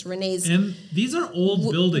basis. Renee's. And these are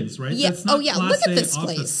old buildings, right? Yeah. That's not Look at this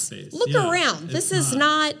office place. Space. Look around. This is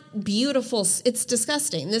not beautiful. It's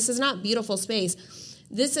disgusting. This is not beautiful space.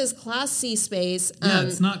 This is Class C space.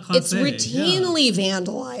 It's not Class A. It's routinely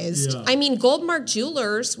vandalized. Yeah. I mean, Goldmark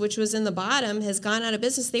Jewelers, which was in the bottom, has gone out of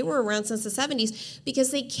business. They were around since the 70s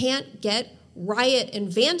because they can't get riot and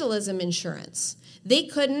vandalism insurance. They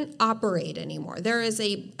couldn't operate anymore. There is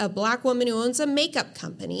a black woman who owns a makeup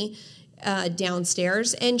company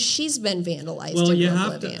downstairs, and she's been vandalized. Well, you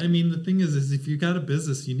have to. I mean, the thing is if you got a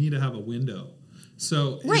business, you need to have a window.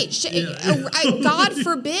 So right, God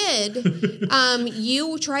forbid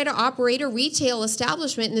you try to operate a retail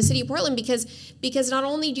establishment in the city of Portland because not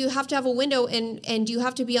only do you have to have a window and you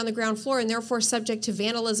have to be on the ground floor and therefore subject to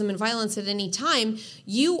vandalism and violence at any time,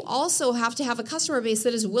 you also have to have a customer base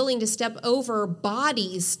that is willing to step over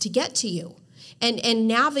bodies to get to you and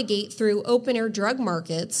navigate through open air drug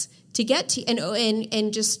markets to get to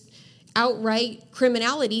and just outright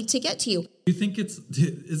criminality to get to you. Do you think is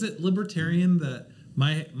it libertarian that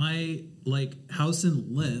my like house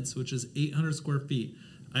in Lents, which is 800 square feet,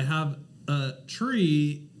 I have a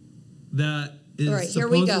tree that is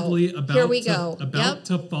supposedly about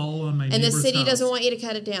to fall on my neighbor's house. And the city doesn't want you to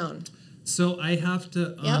cut it down. So I have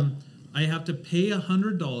to pay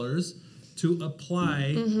 $100 to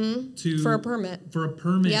apply for a permit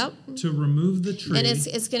to remove the tree. And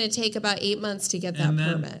it's going to take about 8 months to get that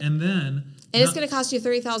permit. And it's going to cost you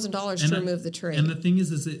 $30,000 to remove the tree. And the thing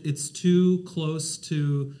is it's too close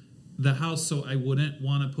to the house, so I wouldn't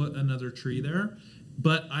want to put another tree there.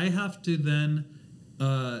 But I have to then,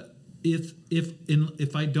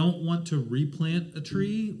 if I don't want to replant a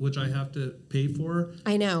tree, which I have to pay for,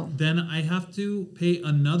 I know. Then I have to pay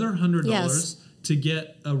another $100 to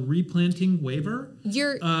get a replanting waiver.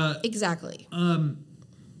 Exactly.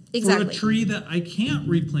 For a tree that I can't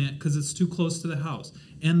replant because it's too close to the house.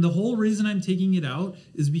 And the whole reason I'm taking it out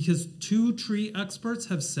is because 2 tree experts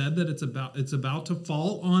have said that it's about to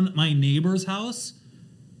fall on my neighbor's house,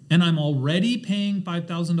 and I'm already paying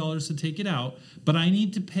 $5,000 to take it out, but I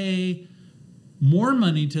need to pay more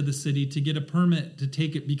money to the city to get a permit to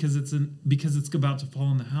take it because it's about to fall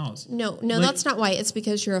on the house. No, that's not why. It's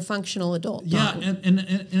because you're a functional adult. Yeah, and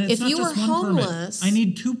it's if not you just were one homeless, permit. I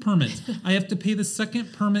need 2 permits. I have to pay the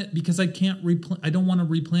second permit because I can't I don't want to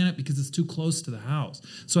replant it because it's too close to the house.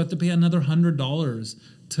 So I have to pay another $100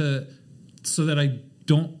 so that I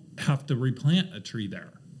don't have to replant a tree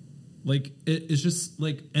there. Like it's just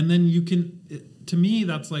like, and then you can. To me,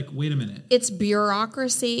 that's like, wait a minute. It's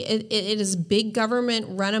bureaucracy. It is big government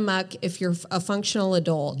run amok if you're a functional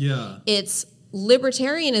adult. Yeah. It's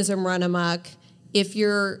libertarianism run amok if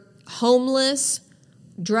you're homeless,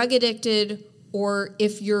 drug addicted, or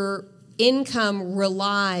if your income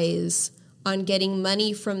relies on getting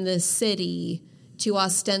money from the city to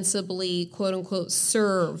ostensibly, quote unquote,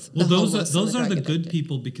 serve the homeless. Those are the good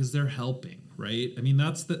people because they're helping. Right. I mean,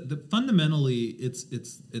 that's the fundamentally it's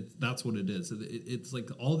that's what it is. It's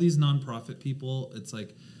like all these nonprofit people. It's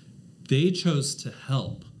like they chose to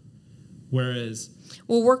help, whereas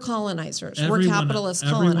we're colonizers. We're capitalist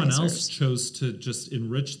colonizers. Everyone else chose to just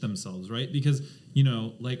enrich themselves, right? Because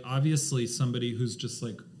like obviously somebody who's just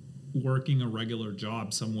like working a regular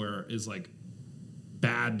job somewhere is like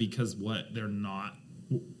bad because they're not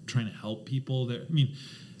trying to help people.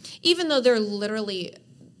 Even though they're literally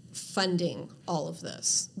funding all of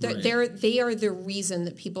this. They are the reason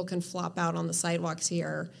that people can flop out on the sidewalks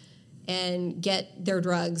here and get their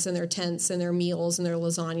drugs and their tents and their meals and their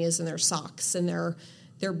lasagnas and their socks and their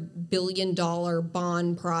 $1 billion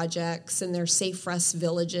bond projects and their Safe Rest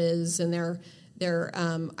villages and their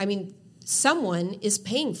someone is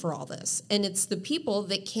paying for all this, and it's the people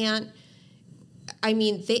that can't.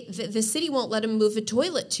 The city won't let them move a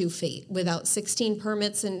toilet 2 feet without 16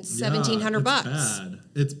 permits and $1,700 bucks. Bad.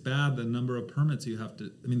 It's bad the number of permits you have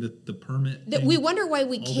to. The permit. We wonder why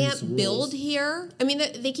we can't build here.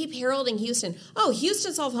 They keep heralding Houston. Oh,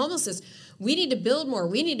 Houston solved homelessness. We need to build more.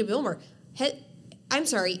 We need to build more. I'm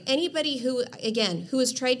sorry. Anybody who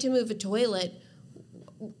has tried to move a toilet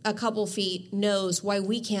a couple feet knows why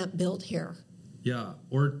we can't build here. Yeah,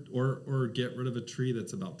 or get rid of a tree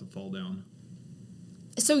that's about to fall down.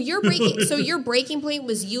 So your breaking point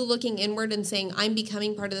was you looking inward and saying, I'm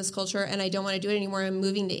becoming part of this culture and I don't want to do it anymore. I'm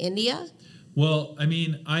moving to India. Well,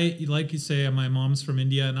 I like you say, my mom's from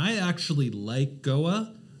India, and I actually like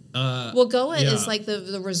Goa. Goa is like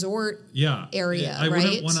the resort area, I right?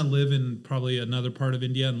 wouldn't want to live in probably another part of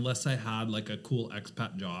India unless I had like a cool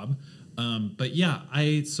expat job. But yeah,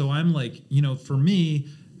 I'm like, for me,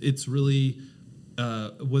 it's really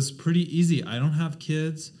was pretty easy. I don't have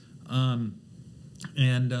kids.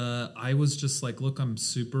 And I was just like, look, I'm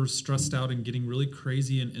super stressed out and getting really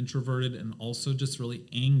crazy and introverted and also just really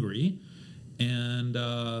angry. And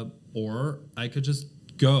or I could just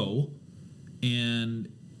go.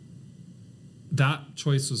 And that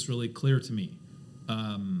choice was really clear to me.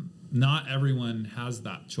 Not everyone has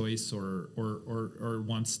that choice or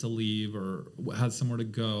wants to leave or has somewhere to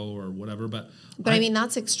go or whatever. But I mean,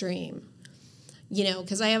 that's extreme.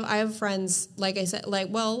 Because I have friends, like I said,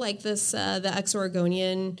 like this, the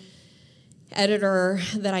ex-Oregonian editor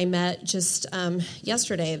that I met just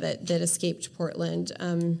yesterday that escaped Portland,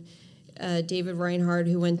 David Reinhardt,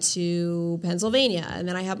 who went to Pennsylvania. And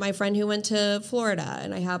then I have my friend who went to Florida.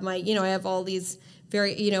 And I have I have all these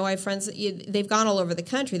I have friends, they've gone all over the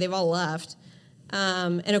country. They've all left.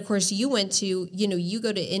 And of course, you went to, you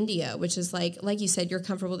go to India, which is like you said, you're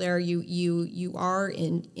comfortable there. You are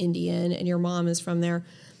in Indian, and your mom is from there,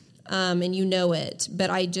 and you know it. But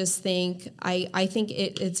I just think I think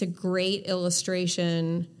it's a great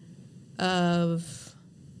illustration of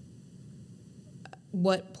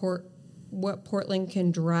what Portland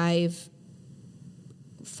can drive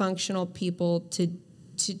functional people to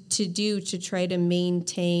do to try to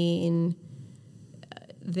maintain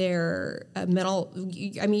their mental.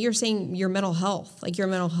 I mean, you're saying your mental health, like your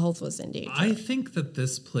mental health was in danger. I think that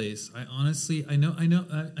this place, I know. I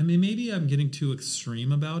mean, maybe I'm getting too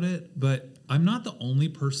extreme about it, but I'm not the only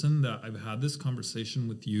person that I've had this conversation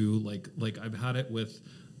with you. Like I've had it with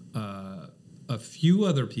a few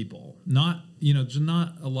other people, not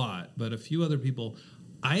a lot, but a few other people.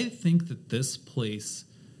 I think that this place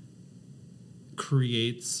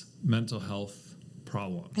creates mental health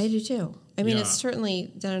problems. I do too. I mean, it's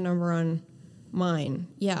certainly done a number on mine.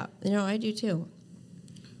 Yeah, I do too.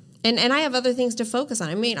 And I have other things to focus on.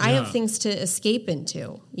 I mean, I have things to escape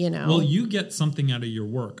into, Well, you get something out of your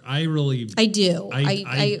work. I do.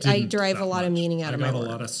 I derive a lot of meaning out of my work. I got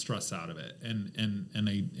a lot of stress out of it.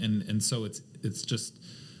 And so it's just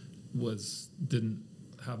didn't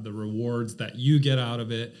have the rewards that you get out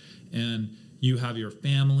of it. And you have your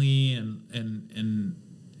family and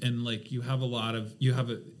like you have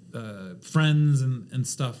friends and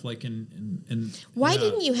stuff like and why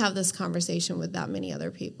didn't you have this conversation with that many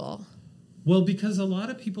other people? Well, because a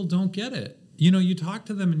lot of people don't get it. You talk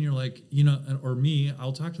to them and you're like, or me,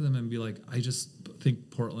 I'll talk to them and be like, I just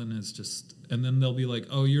think Portland is just, and then they'll be like,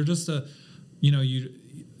 oh, you're just you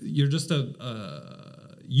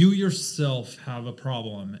yourself have a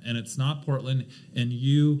problem and it's not Portland, and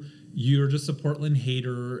you're just a Portland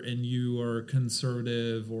hater and you are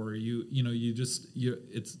conservative, or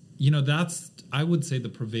that's, I would say, the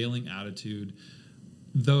prevailing attitude,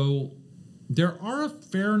 though there are a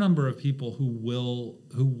fair number of people who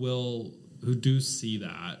do see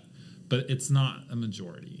that, but it's not a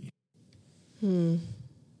majority.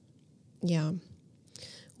 Yeah.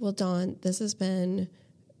 Well, Dawn, this has been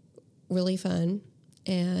really fun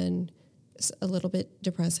and a little bit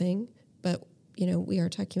depressing, but we are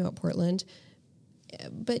talking about Portland.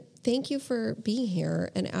 But thank you for being here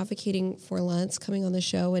and advocating for Lents, coming on the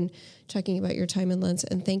show and talking about your time in Lents.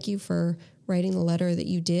 And thank you for writing the letter that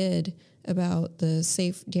you did about the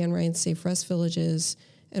Dan Ryan's Safe Rest Villages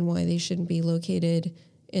and why they shouldn't be located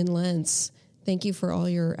in Lents. Thank you for all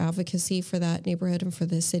your advocacy for that neighborhood and for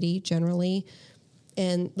the city generally.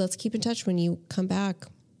 And let's keep in touch when you come back.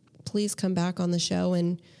 Please come back on the show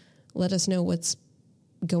and let us know what's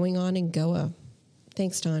going on in Goa.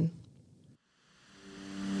 Thanks, Dawn.